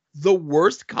maybe the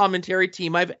worst commentary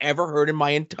team I've ever heard in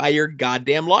my entire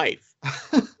goddamn life.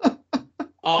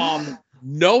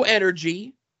 No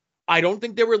energy. I don't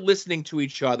think they were listening to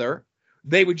each other.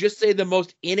 They would just say the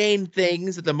most inane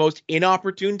things at the most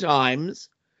inopportune times.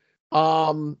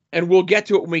 And we'll get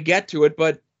to it when we get to it,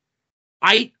 but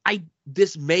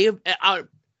this may have,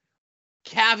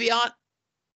 caveat,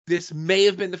 this may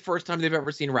have been the first time they've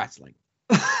ever seen wrestling.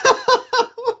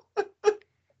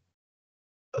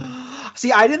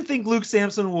 See, I didn't think Luke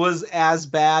Sampson was as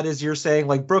bad as you're saying.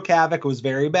 Like, Brooke Havoc was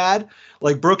very bad.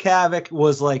 Like, Brooke Havoc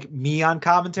was like me on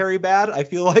commentary bad, I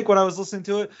feel like, when I was listening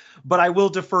to it. But I will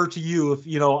defer to you if,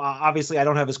 obviously I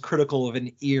don't have as critical of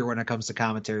an ear when it comes to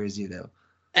commentary as you do.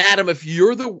 Adam, if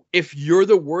you're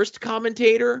the worst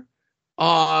commentator,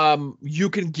 you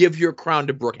can give your crown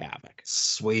to Brooke Havoc.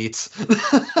 Sweet.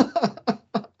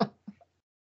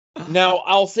 Now,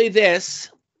 I'll say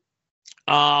this.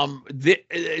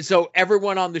 So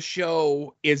everyone on the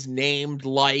show is named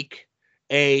like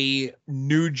a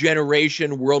new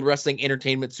generation World Wrestling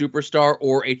Entertainment superstar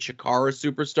or a Chikara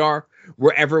superstar,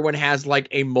 where everyone has like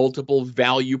a multiple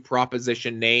value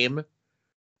proposition name.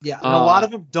 Yeah, and a lot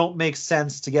of them don't make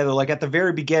sense together. Like at the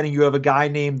very beginning, you have a guy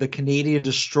named the Canadian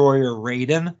Destroyer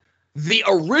Raiden. The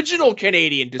original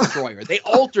Canadian Destroyer. They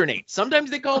alternate. Sometimes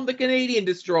they call him the Canadian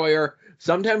Destroyer.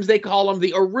 Sometimes they call him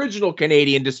the original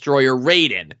Canadian Destroyer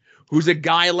Raiden, who's a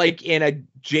guy like in a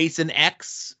Jason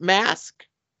X mask.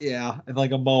 Yeah, and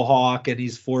like a mohawk, and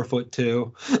he's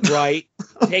 4'2". Right.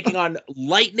 Taking on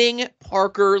Lightning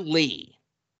Parker Lee.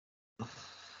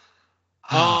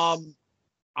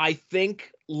 I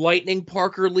think Lightning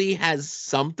Parker Lee has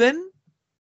something.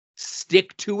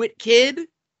 Stick to it, kid.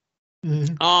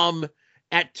 Mm-hmm.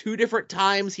 At 2 different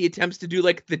times, he attempts to do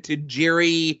like the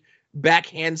Tajiri back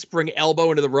handspring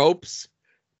elbow into the ropes.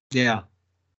 Yeah.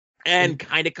 And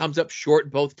kind of comes up short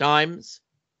both times.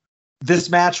 This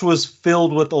match was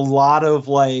filled with a lot of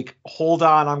like, hold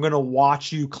on, I'm going to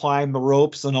watch you climb the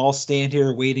ropes and I'll stand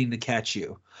here waiting to catch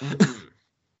you.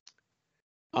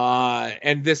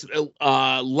 And this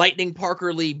Lightning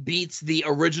Parker Lee beats the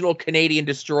original Canadian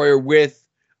Destroyer with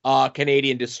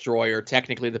Canadian Destroyer,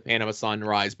 technically the Panama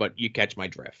Sunrise, but you catch my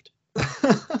drift.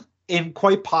 And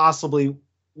quite possibly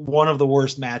one of the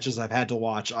worst matches I've had to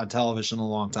watch on television in a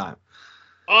long time.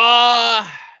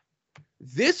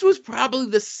 This was probably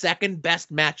the second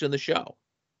best match on the show.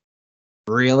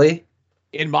 Really?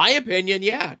 In my opinion,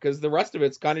 yeah, because the rest of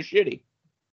it's kind of shitty.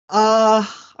 All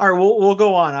right, we'll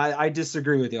go on. I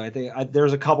disagree with you. I think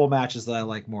there's a couple matches that I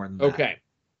like more than that. Okay.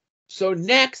 So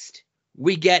next,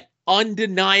 we get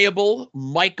undeniable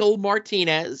Michael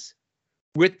Martinez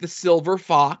with the Silver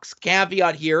Fox.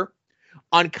 Caveat here.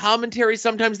 On commentary,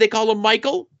 sometimes they call him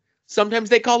Michael. Sometimes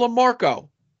they call him Marco.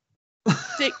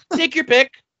 Take your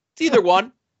pick. It's either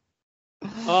one.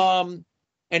 And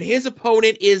his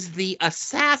opponent is the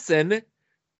Assassin,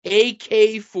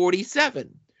 AK-47.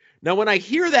 Now, when I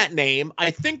hear that name,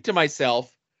 I think to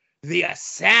myself, the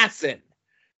Assassin,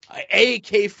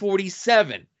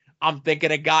 AK-47. I'm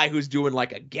thinking a guy who's doing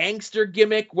like a gangster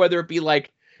gimmick, whether it be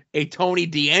like a Tony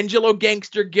D'Angelo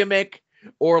gangster gimmick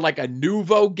or like a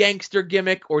Nouveau gangster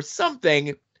gimmick or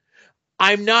something.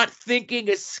 I'm not thinking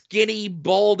a skinny,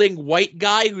 balding white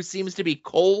guy who seems to be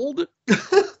cold.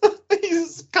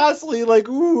 He's constantly like,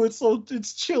 ooh,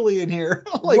 it's chilly in here.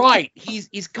 Like, right.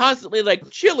 He's constantly like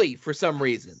chilly for some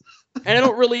reason. And I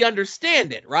don't really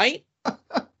understand it, right?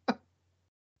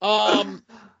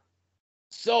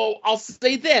 So I'll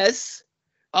say this.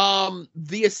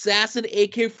 The Assassin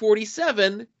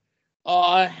AK-47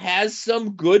 has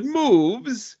some good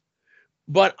moves,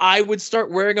 but I would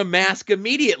start wearing a mask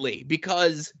immediately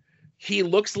because he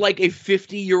looks like a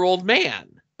 50-year-old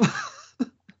man.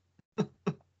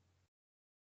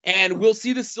 And we'll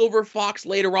see the Silver Fox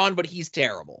later on, but he's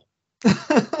terrible.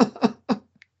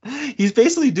 He's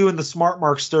basically doing the Smart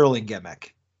Mark Sterling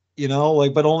gimmick,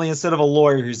 but only instead of a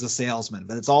lawyer, he's a salesman.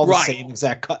 But it's all the same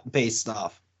exact cut and paste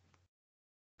stuff.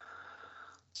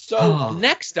 So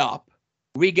next up,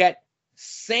 we get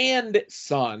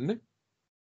Sandson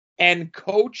and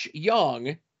Coach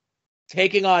Young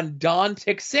taking on Don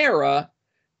Tixera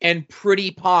and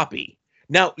Pretty Poppy.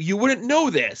 Now, you wouldn't know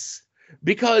this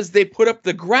because they put up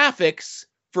the graphics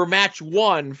for match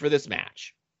 1 for this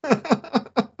match.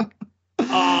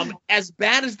 As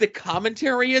bad as the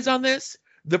commentary is on this,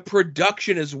 the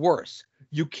production is worse.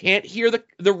 You can't hear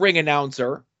the ring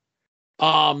announcer.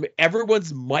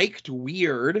 Everyone's mic'd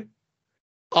weird.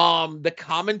 The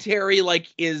commentary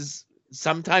is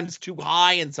sometimes too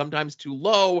high and sometimes too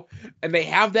low, and they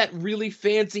have that really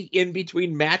fancy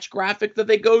in-between match graphic that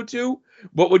they go to,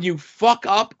 but when you fuck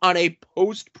up on a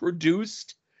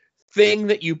post-produced thing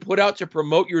that you put out to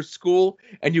promote your school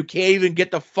and you can't even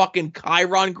get the fucking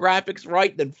Chiron graphics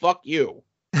right, then fuck you.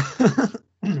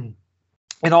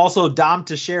 And also Dom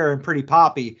Teixeira and Pretty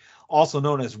Poppy, also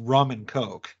known as Rum and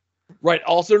Coke. Right,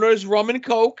 also known as Rum and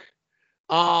Coke.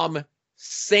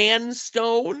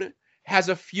 Sandstone has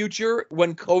a future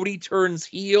when Cody turns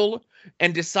heel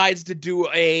and decides to do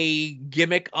a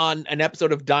gimmick on an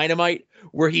episode of Dynamite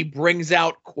where he brings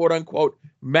out, quote unquote,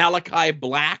 Malachi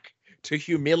Black to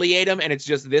humiliate him, and it's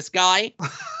just this guy.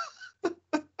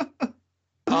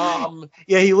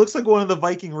 Yeah, he looks like one of the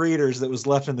Viking Raiders that was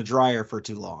left in the dryer for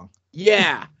too long.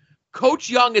 Yeah. Coach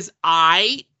Young is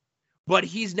but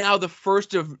he's now the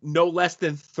first of no less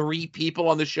than 3 people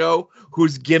on the show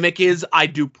whose gimmick is I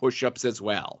do push-ups as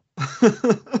well.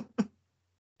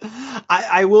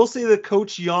 I will say that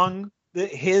Coach Young,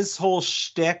 his whole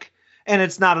shtick, and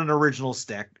it's not an original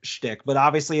shtick, but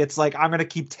obviously it's like I'm going to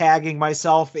keep tagging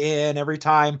myself in every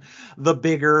time the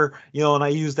bigger, and I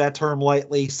use that term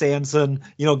lightly, Sanson,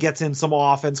 gets in some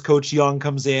offense. Coach Young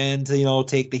comes in to,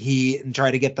 take the heat and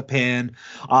try to get the pin.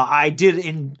 I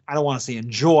don't want to say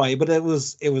enjoy, but it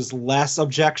was less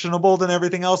objectionable than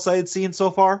everything else I had seen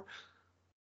so far.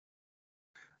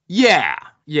 Yeah.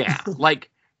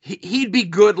 He'd be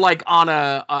good on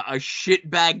a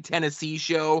shitbag Tennessee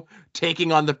show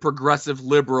taking on the Progressive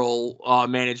Liberal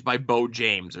managed by Bo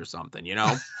James or something,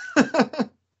 Yeah.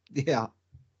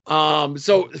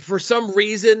 So for some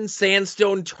reason,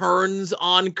 Sandstone turns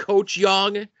on Coach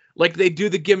Young. They do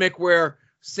the gimmick where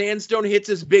Sandstone hits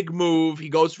his big move. He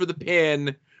goes for the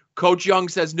pin. Coach Young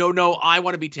says, no, I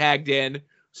want to be tagged in.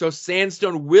 So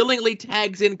Sandstone willingly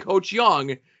tags in Coach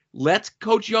Young, lets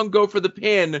Coach Young go for the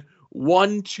pin.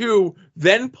 1, 2,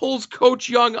 then pulls Coach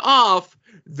Young off.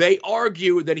 They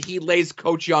argue that he lays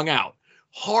Coach Young out.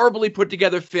 Horribly put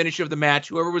together finish of the match.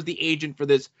 Whoever was the agent for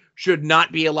this should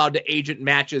not be allowed to agent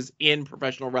matches in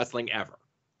professional wrestling ever.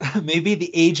 Maybe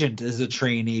the agent is a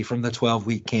trainee from the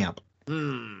 12-week camp.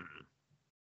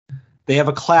 They have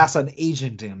a class on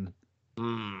agenting.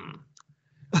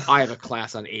 I have a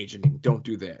class on agenting. Don't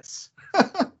do this.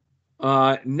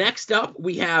 Next up,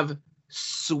 we have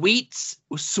Sweet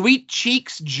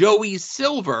Cheeks Joey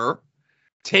Silver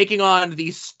taking on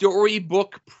the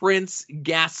Storybook Prince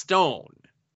Gaston.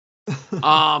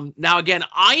 Now again,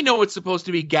 I know it's supposed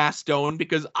to be Gaston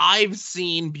because I've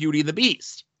seen Beauty and the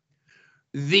Beast.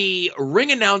 The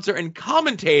ring announcer and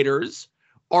commentators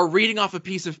are reading off a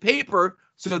piece of paper,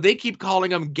 so they keep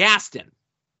calling him Gaston.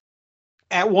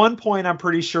 At one point, I'm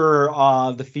pretty sure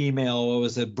the female,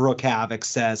 Brooke Havoc,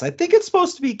 says, I think it's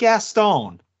supposed to be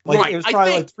Gaston. Right. It was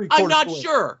probably 3/4 I'm not split.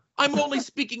 sure. I'm only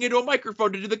speaking into a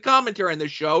microphone to do the commentary on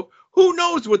this show. Who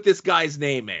knows what this guy's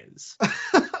name is?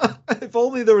 If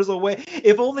only there was a way.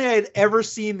 If only I had ever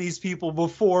seen these people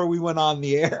before we went on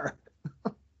the air.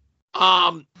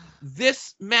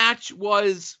 This match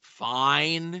was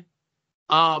fine.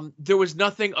 There was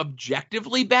nothing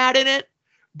objectively bad in it,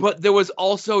 but there was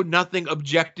also nothing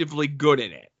objectively good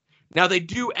in it. Now, they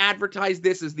do advertise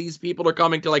this as these people are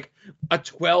coming to a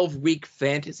 12-week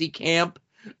fantasy camp,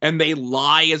 and they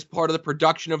lie as part of the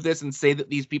production of this and say that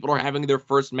these people are having their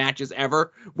first matches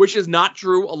ever, which is not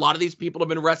true. A lot of these people have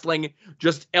been wrestling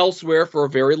just elsewhere for a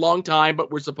very long time, but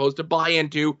we're supposed to buy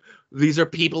into. These are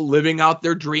people living out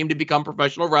their dream to become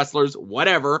professional wrestlers,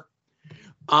 whatever.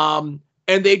 And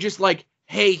they just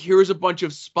hey, here's a bunch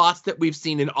of spots that we've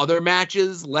seen in other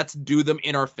matches. Let's do them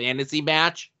in our fantasy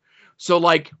match. So,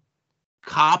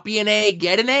 copy an A,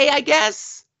 get an A, I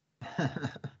guess.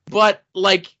 But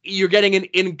like you're getting an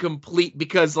incomplete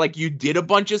because like you did a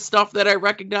bunch of stuff that I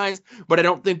recognize, but I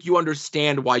don't think you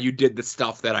understand why you did the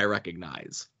stuff that I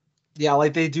recognize. Yeah,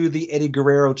 like they do the Eddie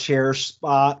Guerrero chair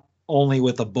spot only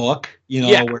with a book,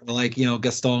 where like,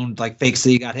 Gaston like fakes that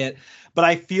he got hit. But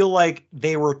I feel like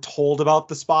they were told about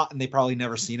the spot and they probably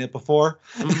never seen it before,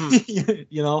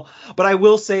 But I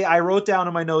will say I wrote down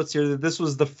in my notes here that this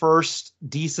was the first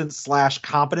decent /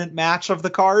 competent match of the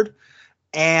card.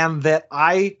 And that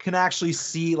I can actually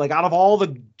see, like, out of all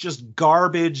the just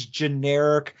garbage,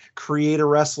 generic creator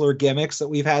wrestler gimmicks that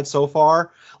we've had so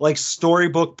far, like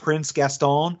Storybook Prince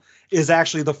Gaston is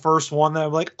actually the first one that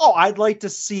I'm like, oh, I'd like to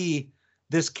see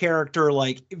this character,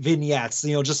 like, vignettes,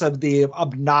 just of the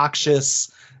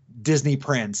obnoxious Disney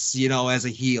prince, as a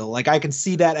heel. Like, I can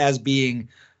see that as being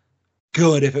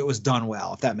good if it was done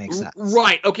well, if that makes sense.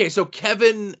 Right. Okay. So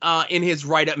Kevin, in his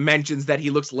write-up, mentions that he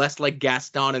looks less like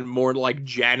Gaston and more like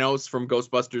Janos from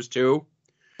Ghostbusters 2.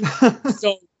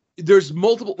 So there's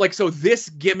multiple, like, so this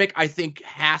gimmick I think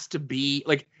has to be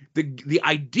like the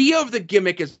idea of the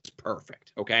gimmick is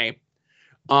perfect. Okay.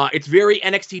 It's very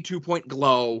NXT 2.0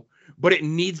 glow, but it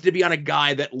needs to be on a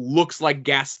guy that looks like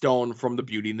Gaston from the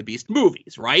Beauty and the Beast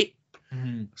movies, right?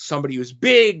 Mm-hmm. Somebody who's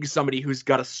big, somebody who's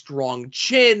got a strong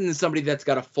chin, somebody that's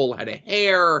got a full head of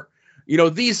hair.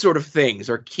 These sort of things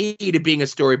are key to being a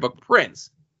storybook prince.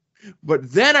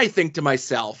 But then I think to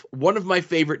myself, one of my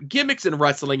favorite gimmicks in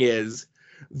wrestling is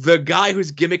the guy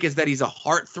whose gimmick is that he's a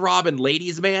heartthrob and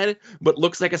ladies' man, but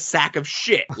looks like a sack of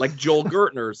shit, like Joel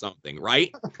Gertner or something,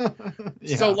 right?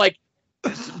 Yeah. So, like,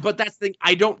 but that's the thing.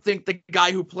 I don't think the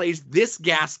guy who plays this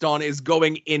Gaston is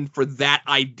going in for that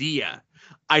idea.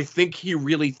 I think he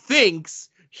really thinks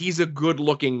he's a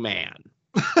good-looking man.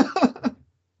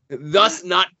 Thus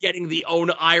not getting the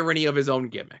own irony of his own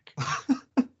gimmick.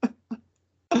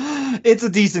 It's a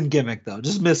decent gimmick, though.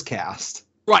 Just miscast.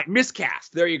 Right,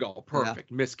 miscast. There you go.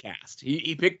 Perfect. Yeah. Miscast.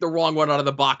 He picked the wrong one out of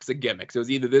the box of gimmicks. It was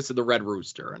either this or the Red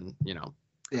Rooster, and,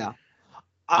 Yeah.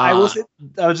 I was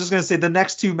just going to say the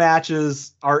next two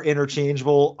matches are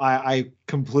interchangeable. I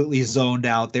completely zoned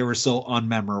out. They were so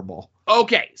unmemorable.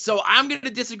 Okay, so I'm going to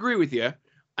disagree with you,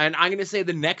 and I'm going to say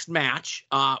the next match,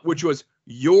 which was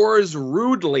yours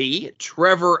rudely,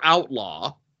 Trevor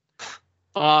Outlaw,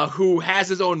 who has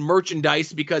his own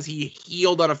merchandise because he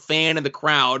healed on a fan in the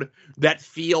crowd, that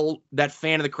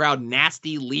fan in the crowd,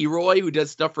 Nasty Leroy, who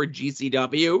does stuff for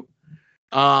GCW.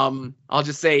 I'll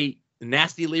just say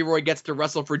Nasty Leroy gets to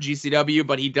wrestle for GCW,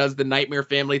 but he does the Nightmare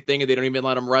Family thing, and they don't even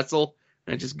let him wrestle.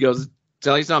 And it just goes,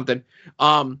 tell you something.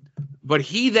 But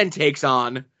he then takes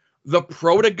on the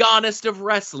protagonist of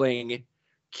wrestling,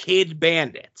 Kid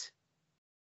Bandit.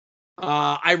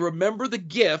 I remember the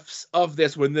GIFs of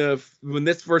this when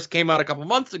this first came out a couple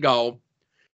months ago,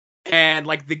 and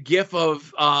like the GIF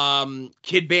of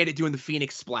Kid Bandit doing the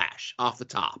Phoenix Splash off the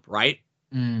top, right?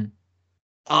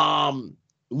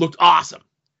 Looked awesome.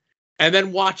 And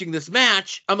then watching this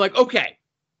match, I'm like, okay,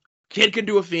 Kid can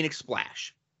do a Phoenix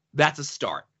Splash. That's a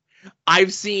start.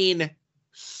 I've seen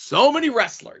so many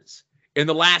wrestlers in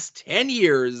the last 10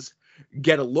 years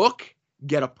get a look,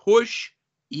 get a push,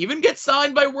 even get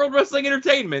signed by World Wrestling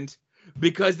Entertainment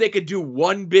because they could do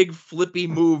one big flippy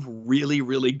move really,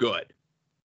 really good.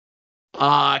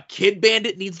 Kid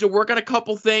Bandit needs to work on a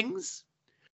couple things.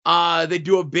 They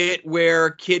do a bit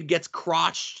where Kid gets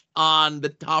crotched on the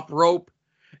top rope,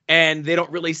 and they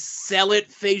don't really sell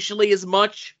it facially as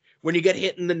much. When you get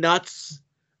hit in the nuts,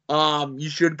 you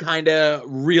should kind of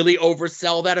really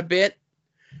oversell that a bit,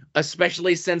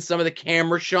 especially since some of the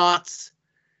camera shots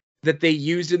that they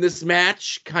used in this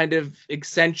match kind of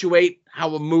accentuate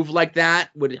how a move like that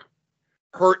would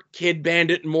hurt Kid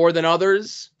Bandit more than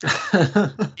others,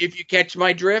 if you catch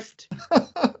my drift.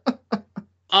 But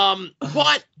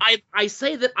I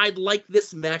say that I like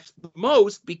this match the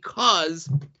most because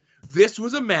this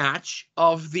was a match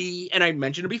of and I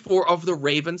mentioned it before, of the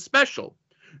Raven special.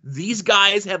 These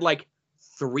guys had like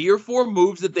 3 or 4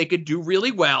 moves that they could do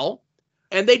really well,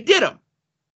 and they did them.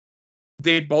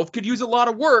 They both could use a lot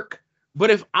of work, but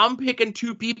if I'm picking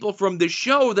 2 people from the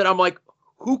show that I'm like,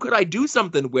 who could I do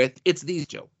something with? It's these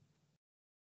 2.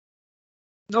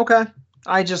 Okay.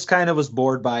 I just kind of was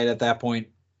bored by it at that point.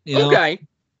 Okay.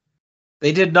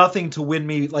 They did nothing to win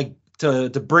me, like, to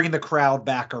bring the crowd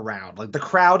back around. Like, the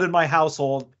crowd in my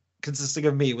household, consisting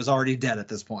of me, was already dead at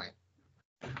this point.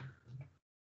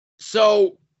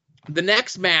 So, the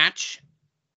next match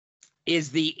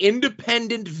is the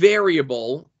independent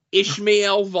variable,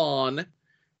 Ishmael Vaughn,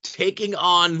 taking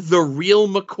on the real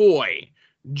McCoy,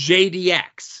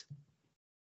 JDX.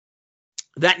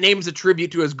 That name's a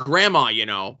tribute to his grandma,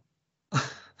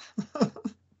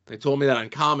 They told me that on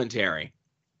commentary.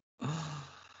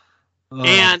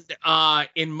 And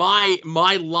in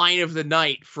my line of the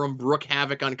night from Brooke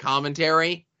Havoc on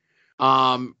commentary,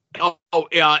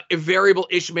 Variable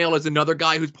Ishmael is another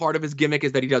guy whose part of his gimmick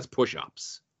is that he does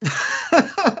push-ups.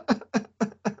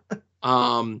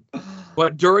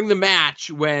 But during the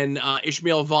match, when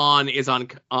Ishmael Vaughn is on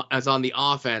the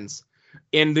offense,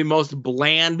 in the most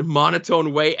bland,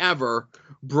 monotone way ever,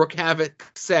 Brooke Havoc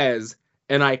says,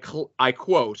 and I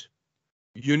quote,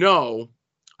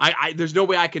 there's no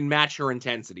way I can match her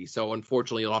intensity, so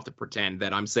unfortunately you'll have to pretend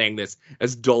that I'm saying this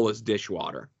as dull as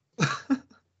dishwater.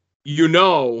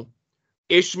 Ishmael's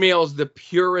the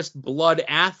purest blood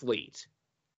athlete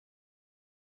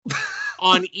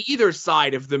on either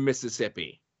side of the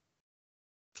Mississippi.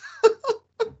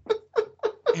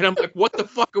 And I'm like, what the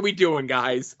fuck are we doing,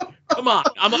 guys? Come on.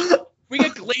 We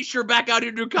get Glacier back out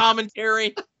here to do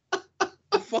commentary.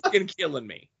 You're fucking killing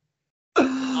me.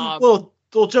 Well,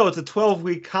 Joe, it's a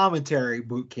 12-week commentary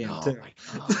boot camp, too. My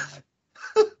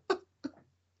God.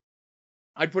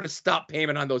 I'd put a stop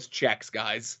payment on those checks,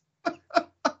 guys.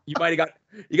 You might have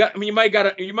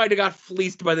got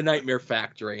fleeced by the Nightmare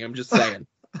Factory. I'm just saying.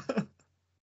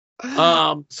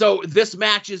 So this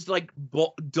match is like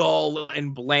dull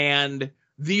and bland.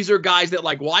 These are guys that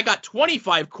I got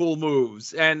 25 cool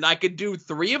moves and I could do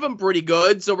 3 of them pretty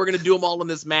good. So we're going to do them all in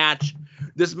this match.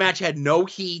 This match had no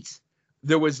heat.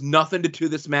 There was nothing to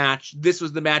this match. This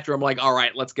was the match where I'm like, all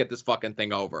right, let's get this fucking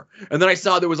thing over. And then I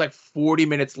saw there was 40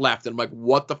 minutes left. And I'm like,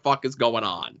 what the fuck is going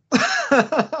on?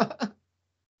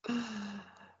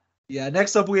 Yeah,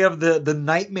 next up we have the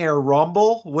Nightmare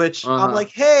Rumble, which I'm like,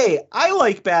 hey, I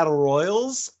like Battle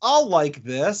Royals. I'll like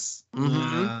this.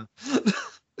 Mm-hmm.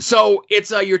 So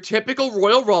it's your typical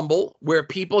Royal Rumble where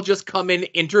people just come in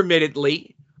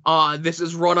intermittently. This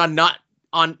is run on not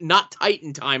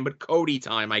Titan time, but Cody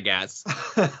time, I guess.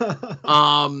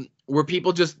 Where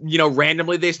people just,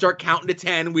 randomly they start counting to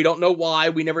 10. We don't know why.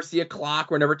 We never see a clock.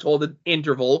 We're never told an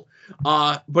interval.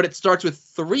 But it starts with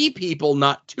 3 people,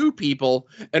 not 2 people.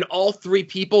 And all 3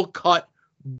 people cut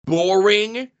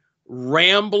boring,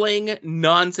 rambling,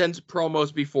 nonsense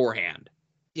promos beforehand.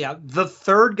 Yeah, the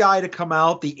third guy to come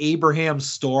out, the Abraham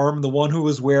Storm, the one who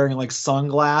was wearing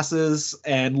sunglasses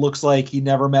and looks like he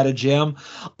never met a gym.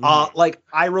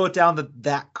 I wrote down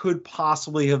that could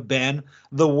possibly have been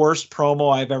the worst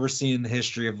promo I've ever seen in the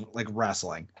history of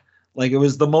wrestling. It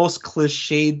was the most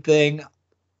cliched thing.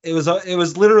 It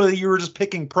was literally, you were just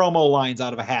picking promo lines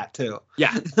out of a hat too.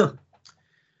 Yeah.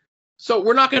 So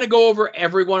we're not going to go over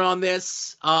everyone on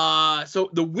this. So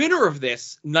the winner of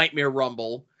this Nightmare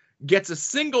Rumble gets a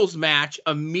singles match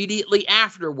immediately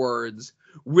afterwards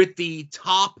with the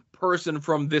top person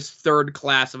from this third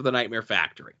class of the Nightmare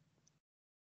Factory.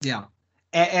 Yeah.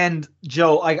 And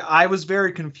Joe, I was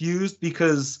very confused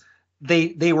because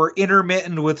they were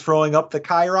intermittent with throwing up the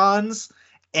chyrons.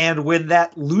 And when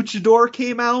that luchador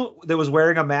came out that was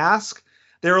wearing a mask,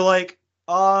 they were like,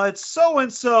 it's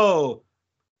so-and-so,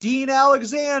 Dean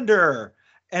Alexander.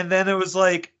 And then it was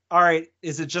like, all right,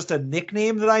 is it just a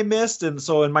nickname that I missed? And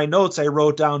so in my notes, I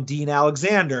wrote down Dean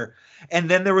Alexander. And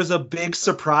then there was a big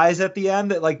surprise at the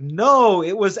end that no,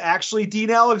 it was actually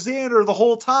Dean Alexander the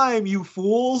whole time, you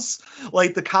fools.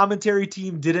 The commentary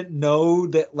team didn't know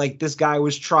that this guy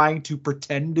was trying to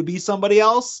pretend to be somebody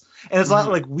else. And it's not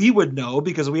like we would know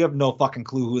because we have no fucking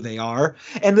clue who they are.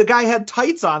 And the guy had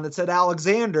tights on that said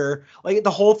Alexander. The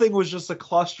whole thing was just a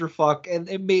clusterfuck and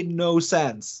it made no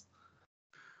sense.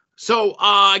 So,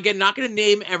 again, not going to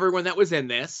name everyone that was in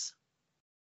this.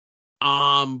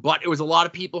 But it was a lot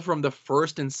of people from the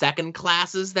first and second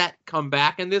classes that come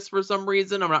back in this for some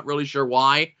reason. I'm not really sure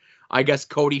why. I guess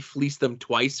Cody fleeced them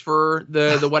twice for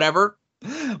the whatever.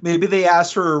 Maybe they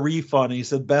asked for a refund. He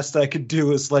said, best I could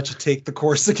do is let you take the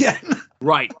course again.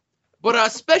 Right. But a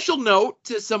special note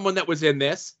to someone that was in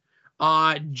this,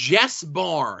 Jess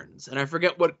Barnes. And I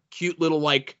forget what cute little,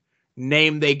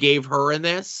 name they gave her in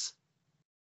this.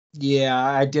 Yeah,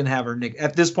 I didn't have her nick.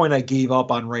 At this point, I gave up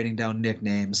on writing down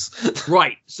nicknames.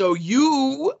 Right. So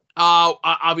you,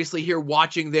 obviously here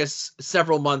watching this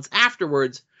several months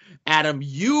afterwards, Adam,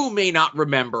 you may not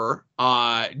remember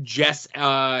Jess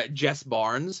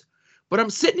Barnes, but I'm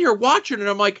sitting here watching and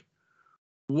I'm like,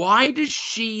 why does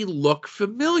she look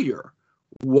familiar?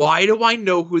 Why do I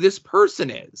know who this person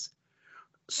is?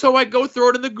 So I go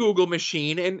throw it in the Google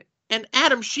machine and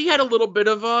Adam, she had a little bit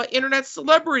of internet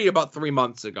celebrity about 3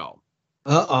 months ago.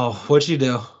 Uh-oh, what'd she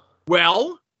do?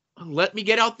 Well, let me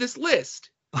get out this list.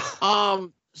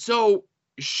 So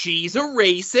she's a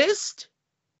racist.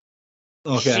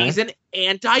 Okay. She's an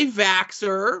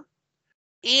anti-vaxxer.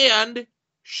 And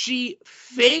she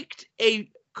faked a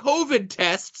COVID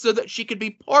test so that she could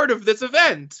be part of this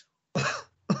event.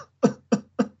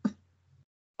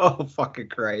 Oh, fucking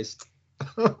Christ.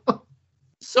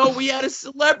 So we had a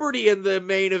celebrity in the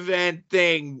main event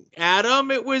thing,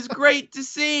 Adam. It was great to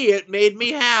see. It made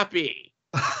me happy.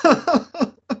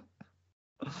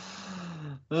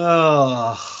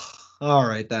 Oh, all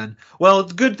right then. Well,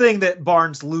 it's a good thing that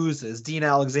Barnes loses. Dean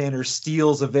Alexander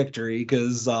steals a victory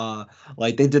because,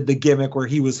 like, they did the gimmick where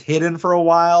he was hidden for a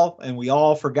while and we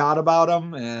all forgot about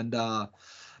him. And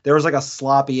there was like a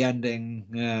sloppy ending.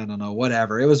 I don't know,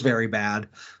 whatever. It was very bad.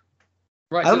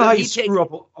 Right. I don't know how you screw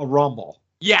up a Rumble.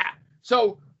 Yeah.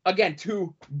 So, again,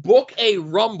 to book a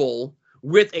Rumble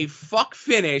with a fuck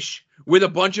finish with a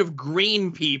bunch of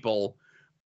green people,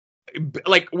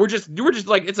 like, we're just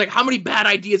like, it's like, how many bad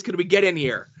ideas could we get in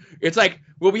here? It's like,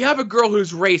 well, we have a girl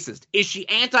who's racist. Is she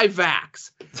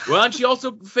anti-vax? Well, and she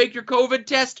also faked your COVID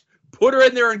test? Put her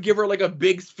in there and give her, like, a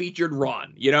big featured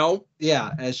run, you know?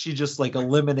 Yeah, as she just, like,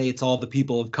 eliminates all the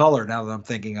people of color now that I'm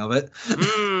thinking of it.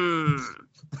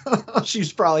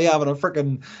 She's probably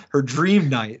having her dream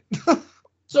night.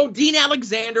 So Dean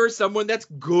Alexander is someone that's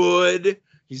good.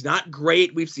 He's not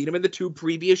great. We've seen him in the 2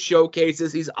 previous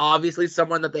showcases. He's obviously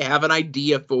someone that they have an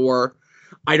idea for.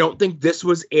 I don't think this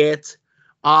was it.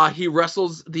 He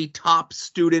wrestles the top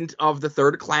student of the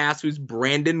 3rd class, who's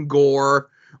Brandon Gore,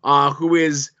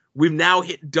 we've now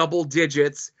hit double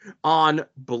digits on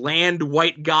bland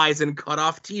white guys in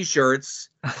cutoff t-shirts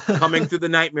coming through the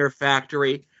Nightmare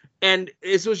Factory. And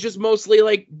this was just mostly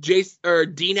like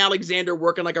Dean Alexander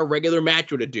working like a regular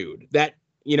match with a dude that,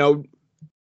 you know,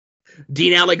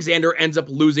 Dean Alexander ends up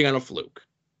losing on a fluke.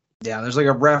 Yeah, there's like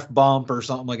a ref bump or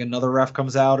something, like another ref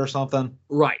comes out or something.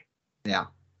 Right. Yeah.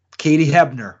 Katie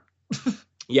Hebner.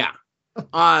 Yeah.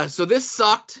 So this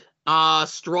sucked.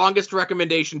 Strongest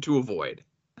recommendation to avoid.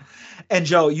 And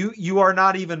Joe, you are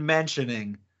not even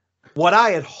mentioning what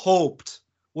I had hoped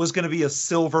was going to be a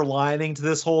silver lining to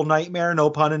this whole nightmare, no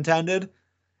pun intended,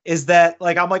 is that,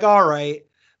 like, I'm like, all right,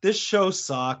 this show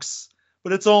sucks,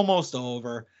 but it's almost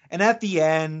over. And at the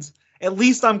end, at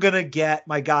least I'm going to get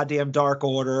my goddamn Dark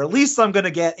Order. At least I'm going to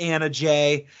get Anna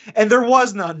Jay. And there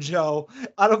was none, Joe.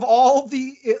 Out of all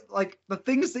the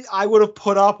things that I would have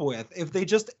put up with, if they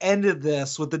just ended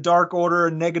this with the Dark Order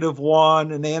and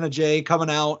 -1 and Anna Jay coming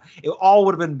out, it all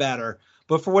would have been better.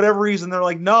 But for whatever reason, they're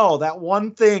like, no, that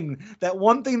one thing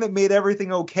that made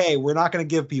everything okay, we're not going to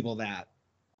give people that.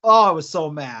 Oh, I was so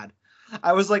mad.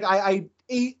 I was like, I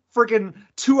ate freaking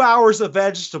 2 hours of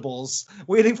vegetables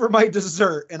waiting for my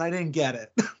dessert, and I didn't get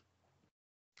it.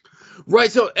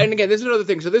 Right. So, and again, this is another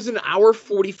thing. So this is an hour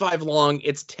 45 long.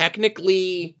 It's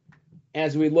technically,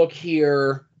 as we look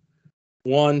here,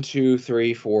 1, 2,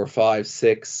 3, 4, 5,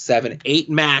 6, 7, 8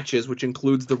 matches, which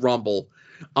includes the Rumble.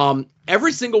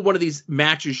 Every single one of these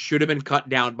matches should have been cut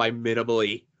down by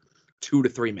minimally 2 to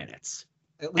 3 minutes.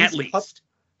 At least.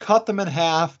 Cut them in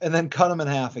half and then cut them in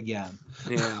half again.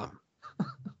 Yeah.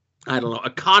 I don't know.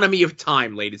 Economy of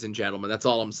time, ladies and gentlemen. That's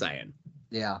all I'm saying.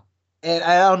 Yeah. And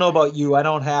I don't know about you. I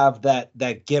don't have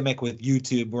that gimmick with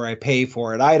YouTube where I pay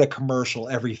for it. I had a commercial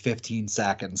every 15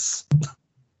 seconds.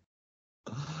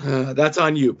 That's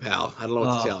on you, pal. I don't know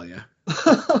what to tell you.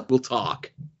 We'll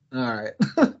talk. All right.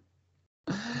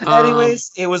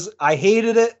 Anyways, I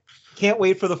hated it. Can't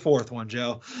wait for the 4th one,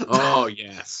 Joe. Oh,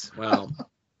 yes. Well.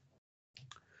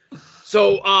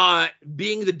 So,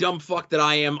 being the dumb fuck that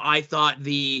I am, I thought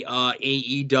the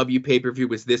AEW pay-per-view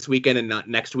was this weekend and not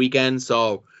next weekend,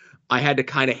 so I had to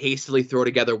kind of hastily throw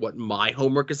together what my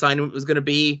homework assignment was going to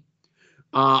be.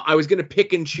 I was going to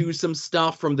pick and choose some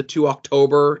stuff from the 2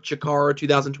 October Chikara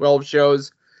 2012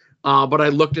 shows, but I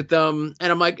looked at them,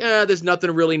 and I'm like, there's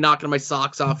nothing really knocking my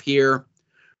socks off here.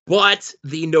 But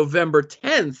the November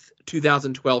 10th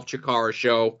 2012 Chikara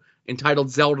show,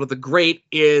 entitled Zelda the Great,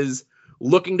 is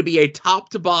looking to be a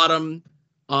top-to-bottom,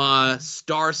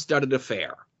 star-studded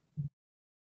affair.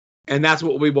 And that's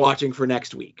what we'll be watching for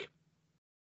next week.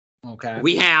 Okay.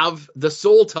 We have the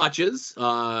Soul Touches,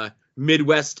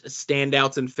 Midwest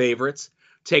standouts and favorites,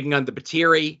 taking on the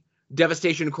Patiri,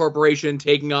 Devastation Corporation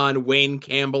taking on Wayne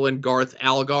Campbell and Garth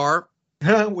Algar.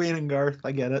 Wayne and Garth,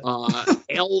 I get it.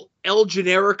 El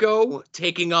Generico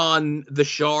taking on the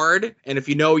Shard, and if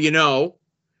you know, you know.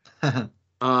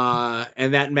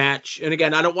 And that match, and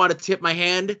again, I don't want to tip my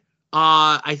hand.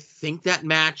 I think that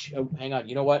match. Oh, hang on,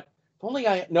 you know what?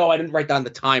 I didn't write down the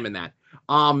time in that.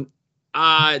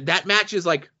 That match is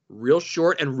like real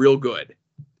short and real good.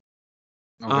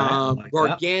 Okay,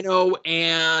 Gargano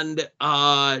and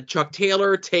Chuck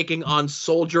Taylor taking on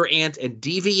Soldier Ant and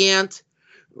Deviant.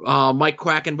 Mike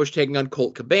Quackenbush taking on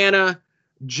Colt Cabana.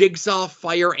 Jigsaw,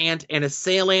 Fire Ant, and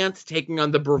Assailant taking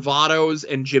on the Bravados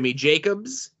and Jimmy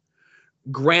Jacobs.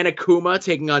 Gran Akuma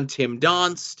taking on Tim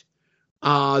Donst.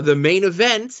 The main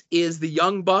event is the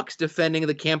Young Bucks defending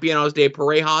the Campeonatos de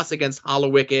Parejas against Hollow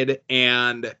Wicked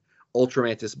and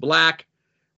Ultramantis Black.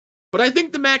 But I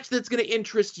think the match that's going to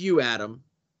interest you, Adam,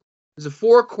 is a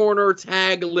 4-corner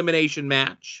tag elimination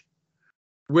match,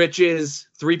 which is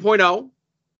 3.0,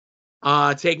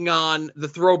 taking on the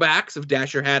throwbacks of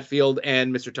Dasher Hatfield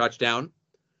and Mr. Touchdown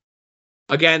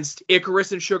against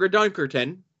Icarus and Sugar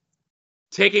Dunkerton,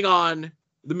 taking on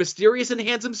the Mysterious and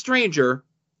Handsome Stranger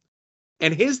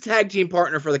and his tag team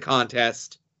partner for the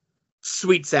contest,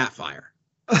 Sweet Sapphire.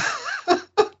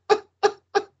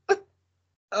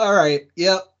 All right.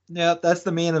 Yep. That's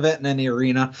the main event in any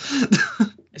arena.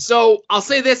 So I'll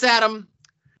say this, Adam.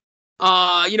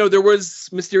 There was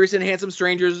Mysterious and Handsome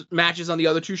Strangers matches on the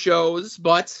other 2 shows,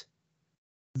 but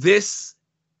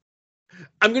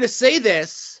I'm going to say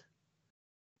this,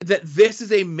 that this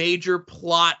is a major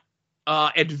plot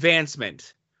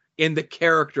advancement in the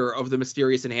character of the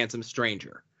Mysterious and Handsome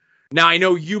Stranger. Now, I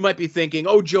know you might be thinking,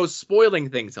 oh, Joe's spoiling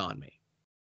things on me.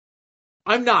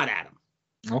 I'm not, Adam.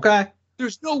 Okay.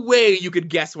 There's no way you could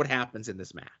guess what happens in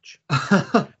this match.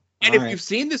 And if you've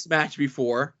seen this match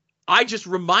before, I just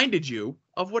reminded you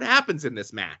of what happens in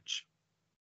this match.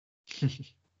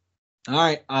 All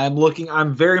right.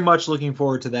 I'm very much looking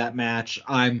forward to that match.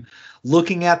 I'm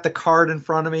looking at the card in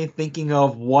front of me, thinking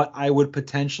of what I would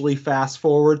potentially fast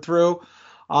forward through.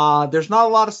 There's not a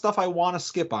lot of stuff I want to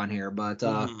skip on here, but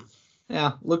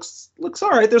yeah, looks all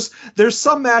right. There's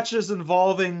some matches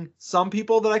involving some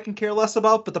people that I can care less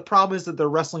about, but the problem is that they're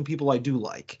wrestling people I do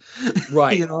like.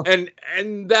 Right.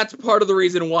 And that's part of the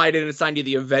reason why I didn't assign you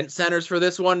the event centers for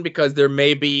this one, because there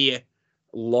may be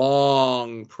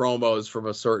long promos from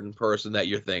a certain person that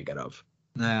you're thinking of.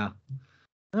 Yeah.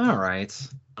 All right.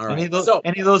 Any of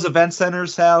those event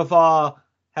centers have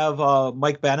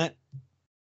Mike Bennett?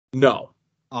 No.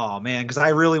 Oh man, because I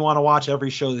really want to watch every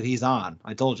show that he's on.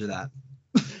 I told you that.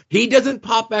 He doesn't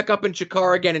pop back up in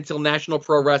Chikara again until National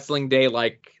Pro Wrestling Day,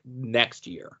 like next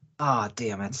year. Ah,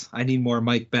 damn it! I need more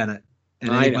Mike Bennett,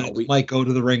 and I anybody know. might go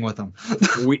to the ring with him.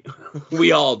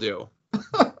 we all do.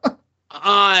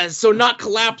 So not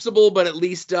collapsible, but at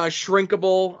least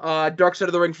shrinkable. Dark Side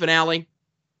of the Ring finale.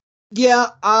 Yeah,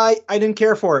 I didn't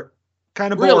care for it.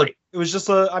 Kind of bored. Really? It was just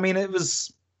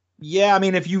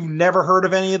if you've never heard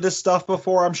of any of this stuff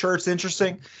before, I'm sure it's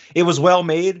interesting. It was well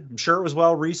made. I'm sure it was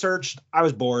well researched. I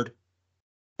was bored.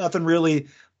 Nothing really.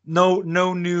 No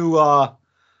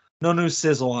new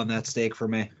sizzle on that steak for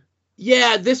me.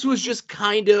 Yeah, this was just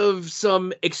kind of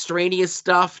some extraneous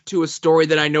stuff to a story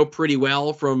that I know pretty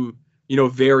well from,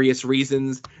 various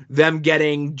reasons. Them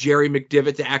getting Jerry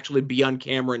McDevitt to actually be on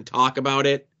camera and talk about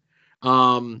it.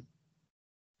 I'll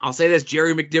say this,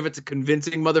 Jerry McDevitt's a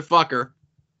convincing motherfucker.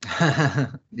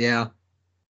 Yeah.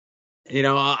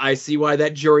 I see why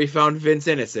that jury found Vince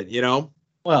innocent,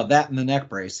 Well, that and the neck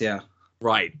brace, yeah.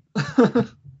 Right.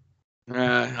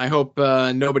 I hope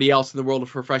nobody else in the world of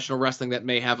professional wrestling that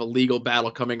may have a legal battle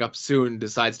coming up soon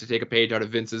decides to take a page out of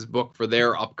Vince's book for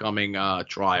their upcoming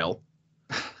trial.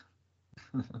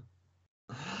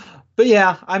 But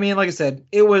yeah, like I said,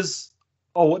 it was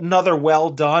another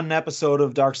well-done episode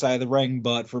of Dark Side of the Ring,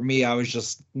 but for me, I was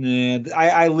just,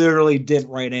 I literally didn't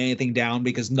write anything down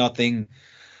because I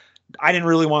didn't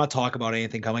really want to talk about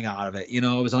anything coming out of it.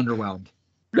 I was underwhelmed.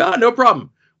 No problem.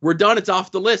 We're done. It's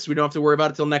off the list. We don't have to worry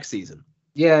about it till next season.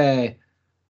 Yay.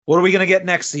 What are we going to get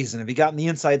next season? Have you gotten the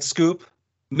inside scoop?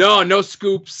 No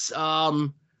scoops.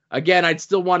 Again, I'd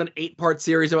still want an 8-part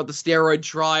series about the steroid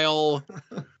trial.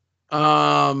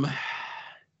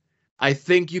 I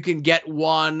think you can get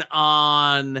one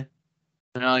on,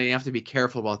 you have to be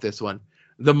careful about this one,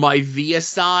 the Maivia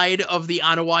side of the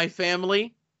Anoa'i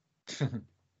family.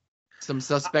 Some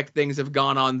suspect things have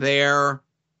gone on there.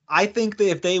 I think that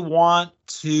if they want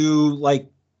to,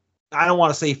 I don't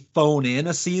want to say phone in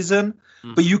a season,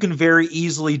 but you can very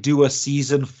easily do a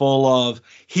season full of,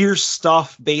 here's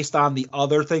stuff based on the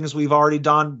other things we've already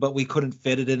done, but we couldn't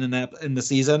fit it in the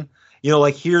season.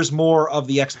 Here's more of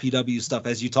the XPW stuff,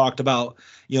 as you talked about,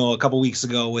 a couple weeks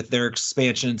ago with their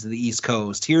expansion to the East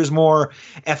Coast. Here's more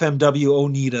FMW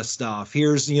Onita stuff.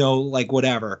 Here's,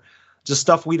 whatever. Just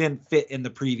stuff we didn't fit in the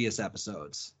previous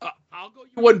episodes. I'll go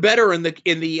you one better in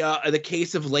the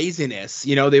case of laziness.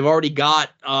 They've already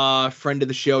got friend of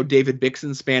the show, David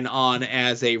Bixenspan, on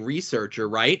as a researcher,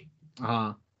 right?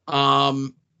 Uh-huh.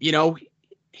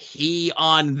 He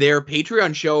on their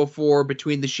Patreon show for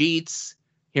Between the Sheets,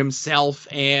 himself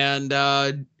and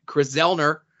Chris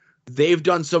Zellner, they've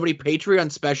done so many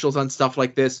Patreon specials on stuff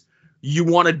like this. You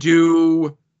want to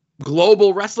do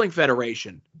Global Wrestling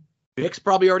Federation. Bix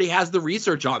probably already has the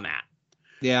research on that.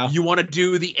 Yeah. You want to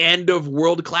do the end of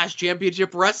World Class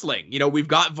Championship Wrestling. You know, we've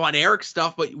got Von Erich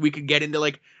stuff, but we could get into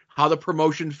like how the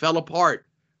promotion fell apart.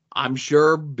 I'm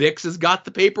sure Bix has got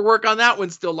the paperwork on that one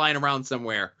still lying around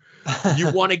somewhere.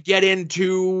 You want to get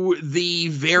into the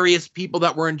various people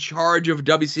that were in charge of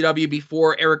WCW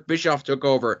before Eric Bischoff took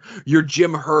over. Your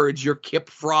Jim Hurds, your Kip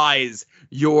Fries,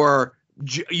 your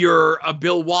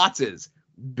Bill Wattses.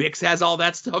 Bix has all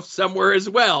that stuff somewhere as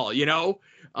well, you know?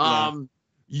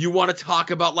 You want to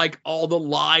talk about like all the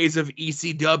lies of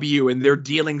ECW and their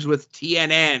dealings with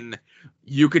TNN.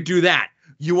 You could do that.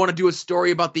 You want to do a story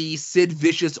about the Sid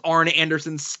Vicious Arn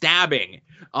Anderson stabbing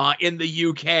in the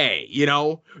UK, you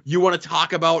know? You want to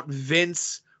talk about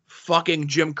Vince fucking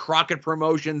Jim Crockett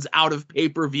Promotions out of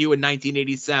pay-per-view in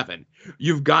 1987.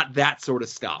 You've got that sort of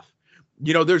stuff.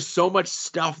 You know, there's so much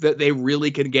stuff that they really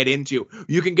can get into.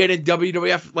 You can get in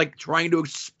WWF like trying to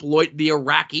exploit the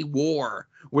Iraqi war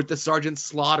with the Sergeant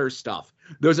Slaughter stuff.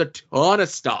 There's a ton of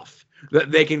stuff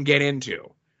that they can get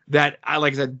into that,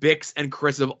 like I said, Bix and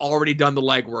Chris have already done the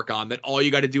legwork on, that all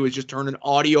you got to do is just turn an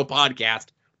audio podcast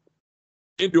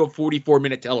into a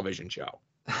 44-minute television show.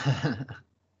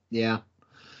 Yeah.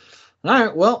 All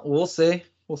right, well, we'll see.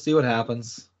 We'll see what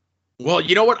happens. Well,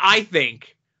 you know what I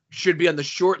think should be on the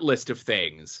short list of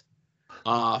things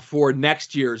for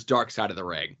next year's Dark Side of the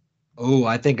Ring? Oh,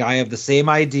 I think I have the same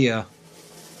idea.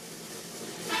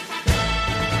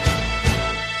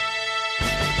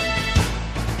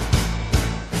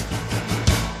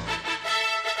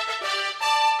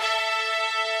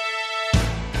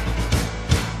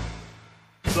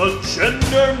 The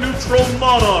gender-neutral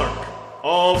monarch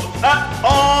of At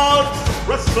Odds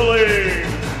Wrestling.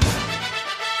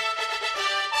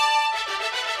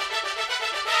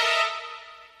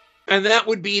 And that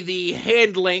would be the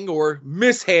handling or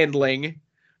mishandling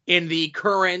in the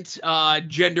current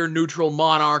gender-neutral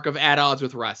monarch of At Odds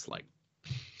with Wrestling.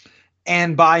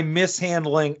 And by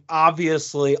mishandling,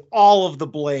 obviously, all of the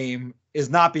blame is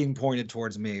not being pointed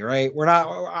towards me, right?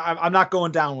 I'm not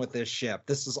going down with this ship.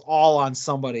 This is all on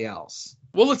somebody else.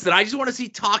 Well, listen, I just want to see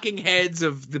talking heads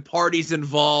of the parties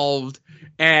involved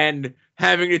and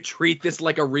having to treat this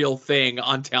like a real thing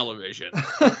on television.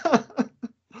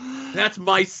 That's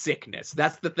my sickness.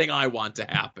 That's the thing I want to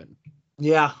happen.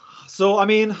 Yeah. So, I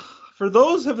mean, for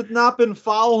those who have not been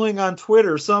following on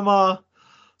Twitter, some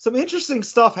interesting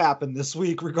stuff happened this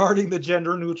week regarding the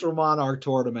Gender Neutral Monarch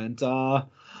tournament.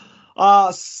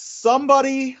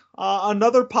 Somebody,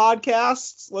 another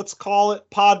podcast, let's call it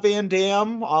Pod Van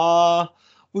Dam.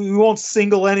 We won't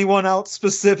single anyone out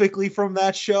specifically from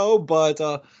that show,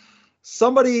 but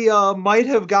somebody might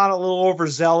have gotten a little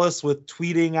overzealous with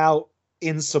tweeting out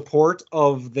in support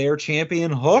of their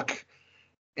champion Hook.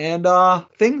 And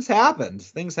things happened.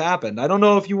 I don't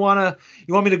know if you want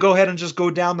me to go ahead and just go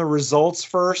down the results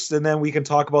first, and then we can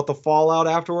talk about the fallout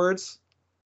afterwards.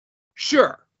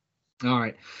 Sure. All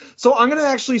right. So I'm going to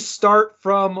actually start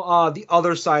from the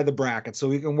other side of the bracket so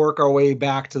we can work our way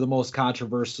back to the most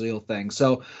controversial thing.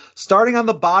 So starting on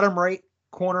the bottom right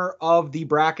corner of the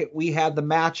bracket, we had the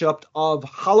matchup of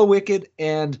Hallowicked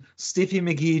and Stiffy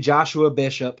McGee, Joshua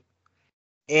Bishop.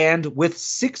 And with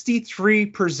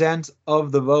 63%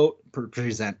 of the vote,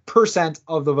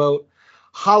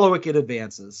 Hallowicked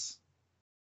advances.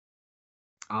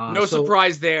 No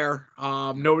surprise there.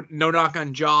 No knock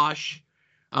on Josh.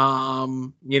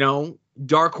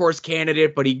 Dark horse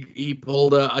candidate, but he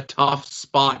pulled a tough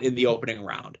spot in the opening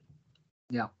round.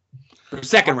 Yeah. Or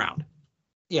second round.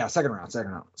 Yeah, second round.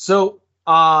 So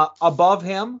above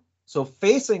him, so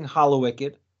facing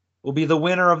Hallowicked, will be the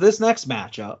winner of this next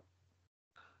matchup.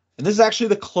 And this is actually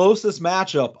the closest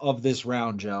matchup of this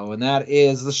round, Joe, and that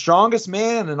is the strongest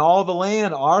man in all the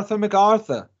land, Arthur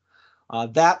MacArthur.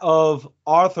 That of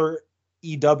Arthur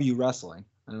EW Wrestling.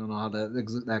 I don't know how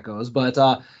that goes,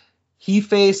 but he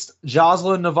faced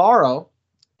Jocelyn Navarro,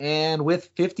 and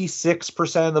with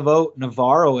 56% of the vote,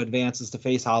 Navarro advances to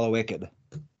face Hallowicked.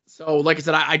 So, like I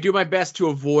said, I do my best to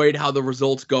avoid how the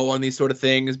results go on these sort of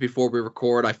things before we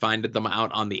record. I find them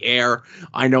out on the air.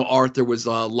 I know Arthur was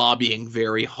lobbying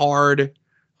very hard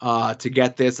to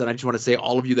get this, and I just want to say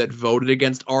all of you that voted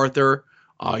against Arthur,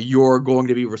 you're going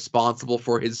to be responsible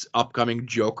for his upcoming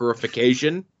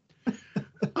Jokerification.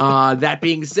 That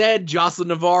being said, Jocelyn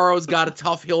Navarro's got a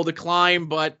tough hill to climb,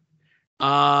 but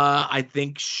I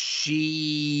think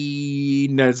she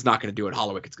is not going to do it.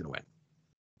 Hallowicked's going to win.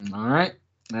 All right.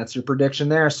 That's your prediction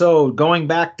there. So going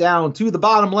back down to the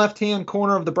bottom left-hand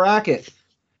corner of the bracket,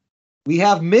 we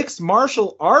have Mixed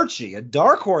Martial Archie, a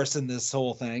dark horse in this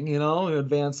whole thing,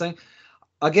 advancing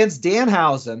against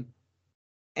Danhausen.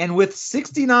 And with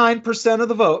 69% of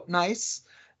the vote, nice,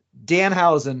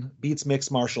 Danhausen beats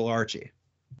Mixed Martial Archie.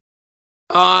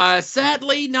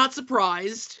 Sadly, not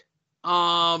surprised.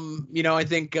 I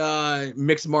think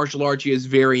Mixed Martial Archie is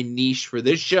very niche for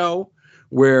this show,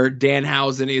 where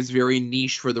Danhausen is very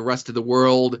niche for the rest of the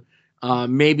world.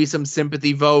 Maybe some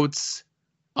sympathy votes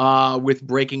with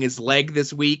breaking his leg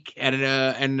this week at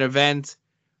an event.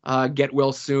 Get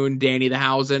well soon, Danny the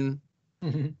Hausen.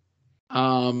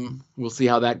 We'll see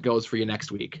how that goes for you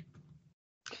next week.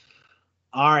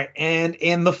 All right, and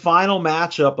in the final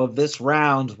matchup of this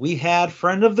round, we had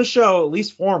friend of the show, at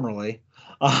least formerly.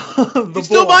 He's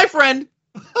still my friend.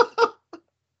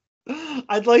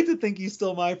 I'd like to think he's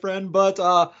still my friend, but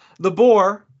the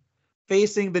Boar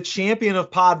facing the champion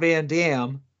of Pod Van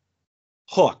Dam,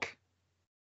 Hook.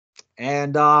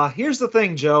 And here's the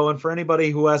thing, Joe, and for anybody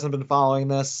who hasn't been following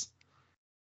this,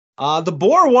 the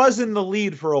Boar was in the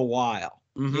lead for a while.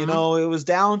 Mm-hmm. It was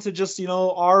down to just,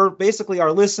 our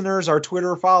listeners, our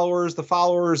Twitter followers, the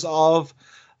followers of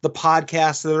the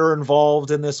podcast that are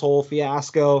involved in this whole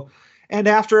fiasco. And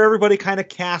after everybody kind of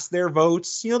cast their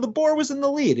votes, the Boar was in the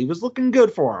lead. He was looking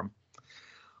good for him.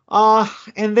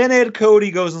 And then Ed Cody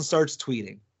goes and starts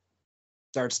tweeting.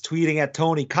 Starts tweeting at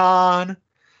Tony Khan.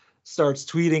 Starts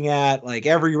tweeting at like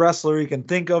every wrestler he can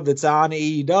think of that's on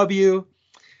AEW.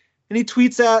 And he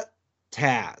tweets at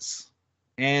Taz.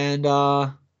 And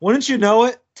wouldn't you know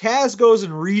it, Taz goes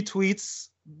and retweets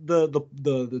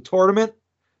the tournament,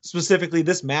 specifically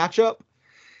this matchup.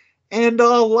 And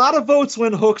a lot of votes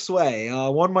went Hook's way.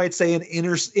 One might say an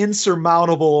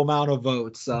insurmountable amount of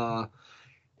votes. And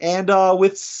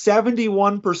with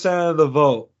 71% of the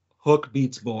vote, Hook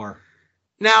beats Boar.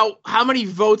 Now, how many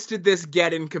votes did this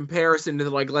get in comparison to,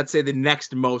 let's say, the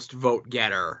next most vote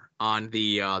getter on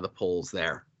the polls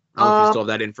there? I don't know if you still have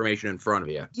that information in front of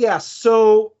you. Yeah,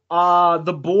 so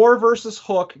the Boar versus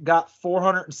Hook got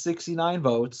 469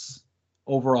 votes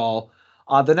overall.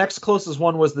 The next closest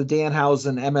one was the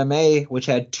Danhausen MMA, which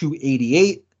had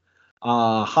 288.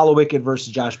 Hollow Wicked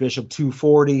versus Josh Bishop,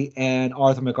 240. And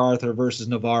Arthur MacArthur versus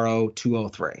Navarro,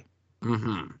 203.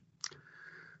 Mm-hmm.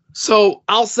 So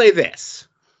I'll say this.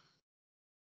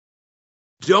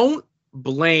 You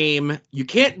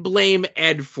can't blame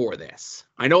Ed for this.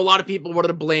 I know a lot of people wanted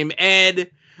to blame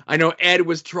Ed. I know Ed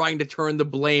was trying to turn the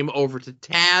blame over to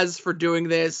Taz for doing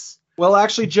this. Well,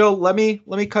 actually, Joe, let me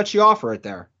cut you off right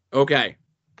there. Okay.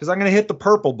 Because I'm going to hit the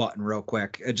purple button real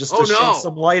quick just to shed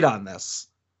some light on this.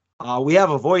 We have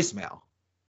a voicemail.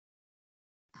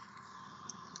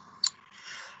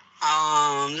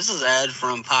 This is Ed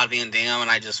from Pod Van Dam,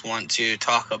 and I just want to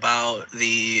talk about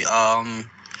the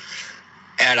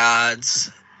At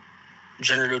Odds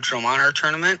Gender Neutral Monarch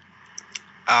Tournament.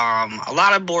 A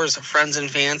lot of Boar's friends and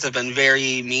fans have been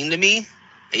very mean to me,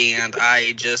 and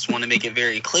I just want to make it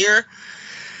very clear.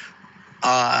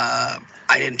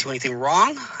 I didn't do anything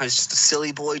wrong. I was just a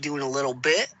silly boy doing a little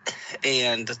bit,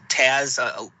 and Taz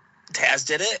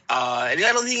did it. And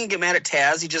I don't think you can get mad at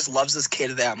Taz. He just loves his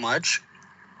kid that much.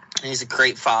 And he's a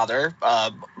great father.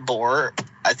 Boar,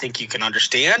 I think you can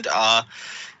understand.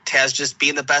 Taz just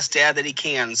being the best dad that he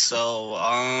can. So,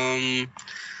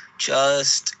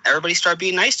 just everybody start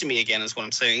being nice to me again is what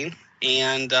I'm saying.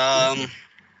 And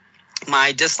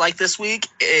my dislike this week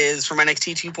is from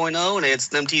NXT 2.0, and it's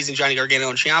them teasing Johnny Gargano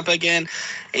and Ciampa again.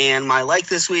 And my like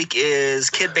this week is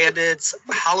Kid Bandit's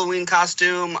Halloween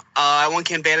costume. I want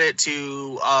Kid Bandit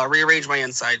to rearrange my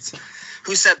insides.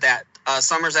 Who said that?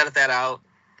 Summers, edit that out.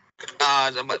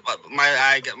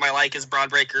 My like is Braun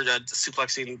Breaker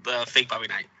suplexing the fake Bobby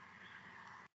Knight.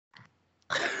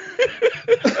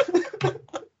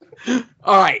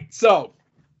 All right, so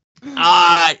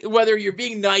whether you're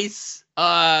being nice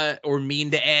or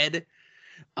mean to Ed,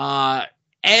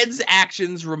 Ed's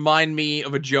actions remind me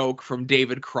of a joke from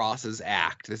David Cross's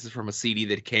act. This is from a CD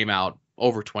that came out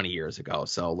over 20 years ago,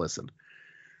 so listen.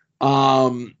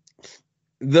 The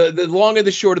long and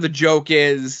the short of the joke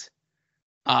is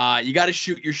you got to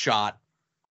shoot your shot.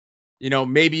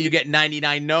 Maybe you get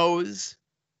 99 no's,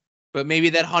 but maybe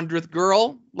that 100th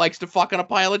girl likes to fuck on a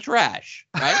pile of trash,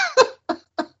 right?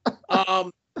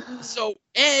 So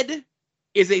Ed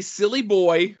is a silly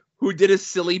boy who did a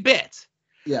silly bit.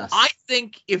 Yes. I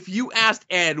think if you asked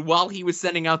Ed while he was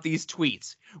sending out these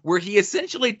tweets, where he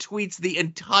essentially tweets the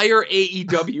entire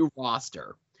AEW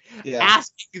roster,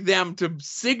 asking them to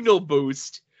signal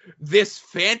boost this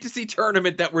fantasy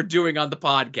tournament that we're doing on the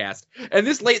podcast. And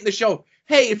this late in the show,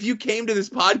 hey, if you came to this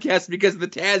podcast because of the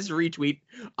Taz retweet,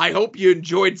 I hope you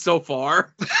enjoyed so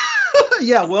far.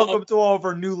 Yeah, welcome to all of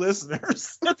our new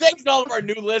listeners. Thanks to all of our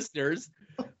new listeners.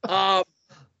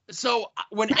 So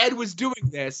when Ed was doing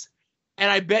this,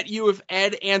 And I bet you if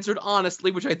Ed answered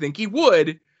honestly, which I think he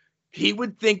would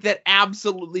think that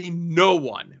absolutely no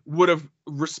one would have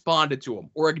responded to him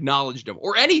or acknowledged him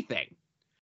or anything.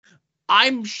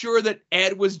 I'm sure that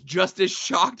Ed was just as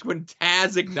shocked when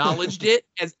Taz acknowledged it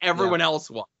as everyone else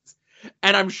was.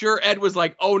 And I'm sure Ed was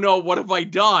like, oh no, what have I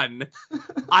done?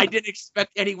 I didn't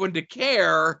expect anyone to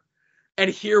care. And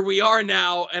here we are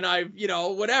now. And I've,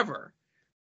 whatever.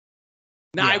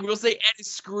 Now, I will say Ed has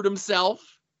screwed himself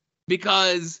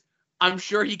because I'm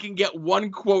sure he can get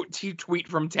one quote tweet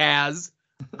from Taz.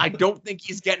 I don't think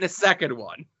he's getting a second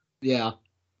one. Yeah.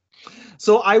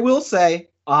 So I will say,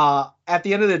 at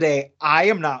the end of the day, I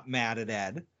am not mad at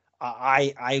Ed.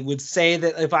 I would say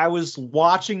that if I was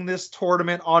watching this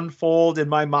tournament unfold in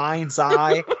my mind's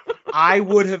eye, I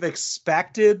would have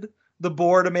expected the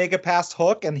board to make it past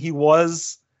Hook, and he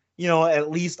was,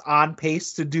 at least on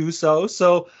pace to do so.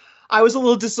 So I was a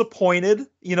little disappointed,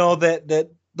 that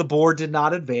the board did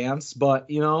not advance, but,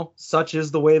 such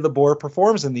is the way the board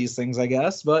performs in these things, I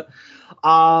guess. But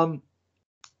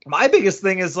my biggest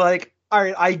thing is like, all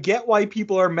right, I get why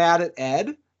people are mad at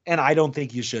Ed, and I don't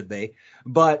think you should be.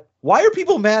 But why are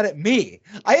people mad at me?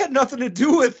 I had nothing to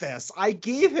do with this. I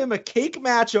gave him a cake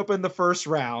matchup in the first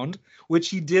round, which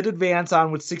he did advance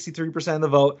on with 63% of the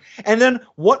vote. And then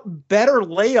what better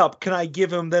layup can I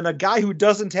give him than a guy who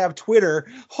doesn't have Twitter,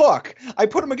 Hook? I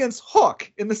put him against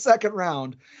Hook in the second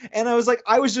round. And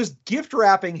I was just gift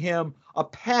wrapping him a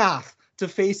path to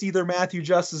face either Matthew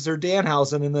Justice or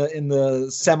Danhausen in the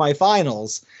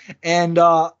semifinals. And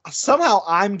somehow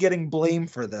I'm getting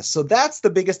blamed for this. So that's the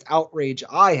biggest outrage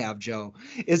I have, Joe,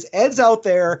 is Ed's out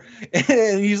there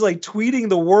and he's like tweeting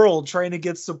the world trying to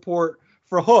get support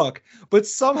for Hook. But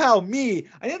somehow I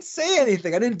didn't say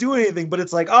anything. I didn't do anything. But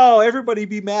it's like, oh, everybody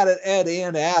be mad at Ed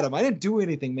and Adam. I didn't do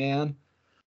anything, man.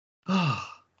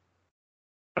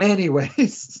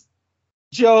 Anyways,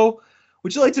 Joe,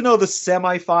 would you like to know the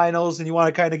semifinals and you want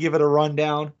to kind of give it a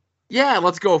rundown? Yeah,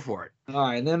 let's go for it. All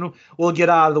right, and then we'll get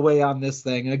out of the way on this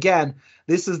thing. And again,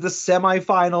 this is the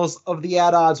semifinals of the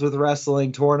At Odds with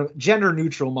Wrestling tournament,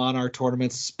 gender-neutral Monarch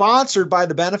tournament, sponsored by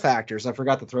the Benefactors. I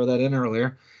forgot to throw that in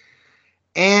earlier.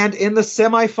 And in the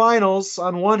semifinals,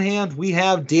 on one hand, we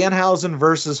have Danhausen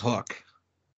versus Hook.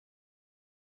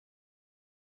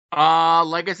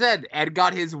 Like I said, Ed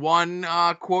got his one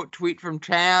quote tweet from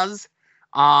Taz.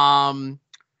 I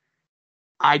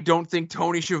don't think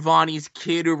Tony Schiavone's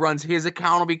kid who runs his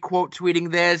account will be quote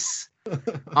tweeting this.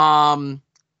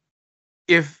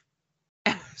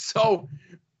 So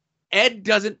Ed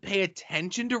doesn't pay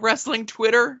attention to wrestling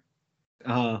Twitter.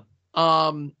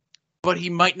 But he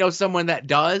might know someone that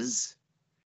does.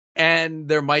 And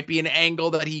there might be an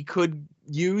angle that he could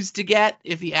use to get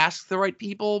if he asks the right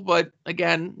people. But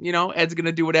again, Ed's going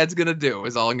to do what Ed's going to do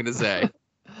is all I'm going to say.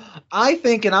 I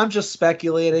think, and I'm just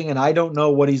speculating, and I don't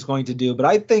know what he's going to do, but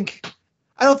I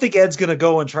don't think Ed's going to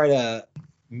go and try to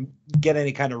get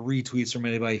any kind of retweets from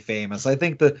anybody famous. I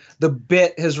think the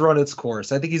bit has run its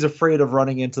course. I think he's afraid of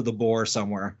running into the boar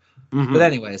somewhere. Mm-hmm. But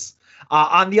anyways,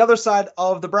 on the other side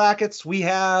of the brackets, we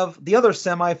have the other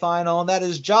semifinal, and that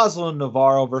is Jocelyn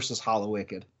Navarro versus Hollow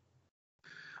Wicked.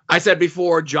 I said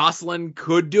before, Jocelyn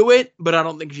could do it, but I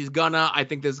don't think she's gonna. I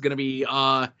think this is gonna be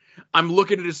I'm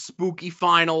looking at a spooky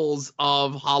finals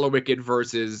of Hollow Wicked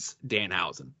versus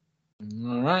Danhausen.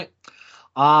 All right.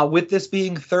 With this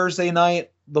being Thursday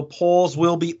night, the polls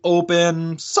will be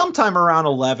open sometime around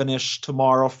 11-ish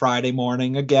tomorrow, Friday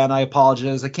morning. Again, I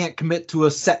apologize. I can't commit to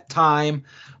a set time,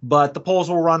 but the polls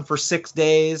will run for 6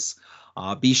 days.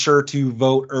 Be sure to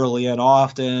vote early and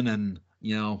often, and,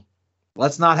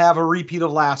 let's not have a repeat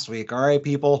of last week. All right,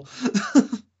 people?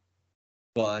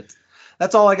 But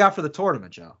that's all I got for the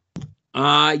tournament, Joe.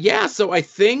 So I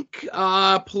think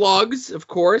plugs, of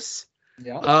course.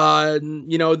 Yeah.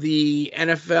 The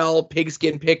NFL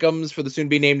Pigskin Pick'ems for the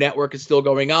soon-to-be-named network is still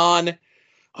going on.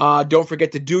 Don't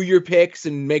forget to do your picks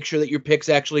and make sure that your picks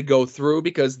actually go through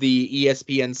because the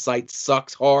ESPN site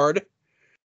sucks hard.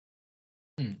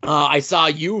 I saw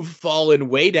you've fallen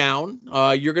way down.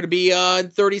 You're going to be in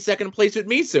 32nd place with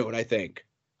me soon, I think.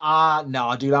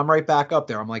 No, dude, I'm right back up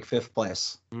there. I'm like 5th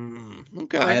place.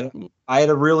 Okay. I had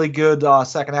a really good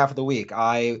second half of the week.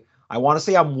 I want to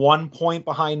say I'm 1 point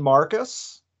behind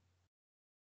Marcus.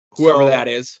 Whoever that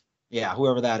is. Yeah,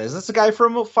 whoever that is. It's a guy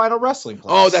from Final Wrestling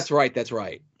Place. Oh, that's right. That's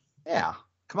right. Yeah.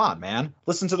 Come on, man.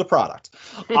 Listen to the product.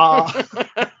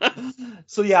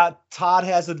 So, yeah, Todd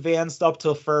has advanced up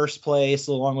to first place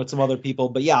along with some other people.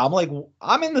 But, yeah,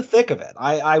 I'm in the thick of it.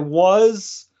 I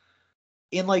was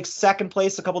in, second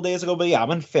place a couple days ago. But, yeah,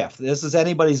 I'm in 5th. This is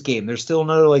anybody's game. There's still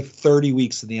another, 30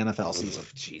 weeks in the NFL season.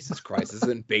 Jesus Christ. This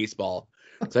isn't baseball.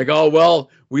 It's like, oh, well,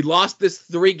 we lost this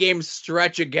 3-game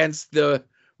stretch against the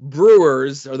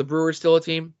Brewers. Are the Brewers still a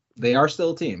team? They are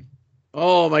still a team.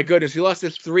 Oh, my goodness. We lost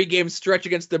this 3-game stretch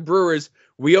against the Brewers.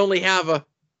 We only have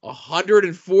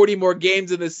 140 more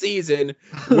games in the season.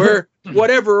 Where,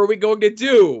 whatever are we going to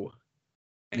do?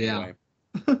 Anyway,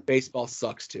 baseball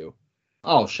sucks, too.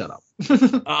 Oh, shut up.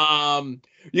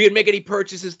 You can make any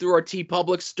purchases through our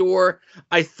TeePublic store.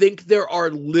 I think there are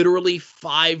literally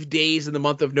 5 days in the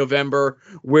month of November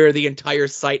where the entire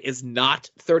site is not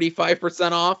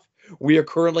 35% off. We are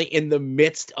currently in the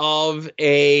midst of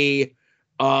a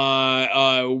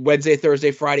Wednesday,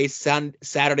 Thursday, Friday,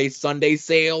 Saturday, Sunday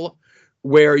sale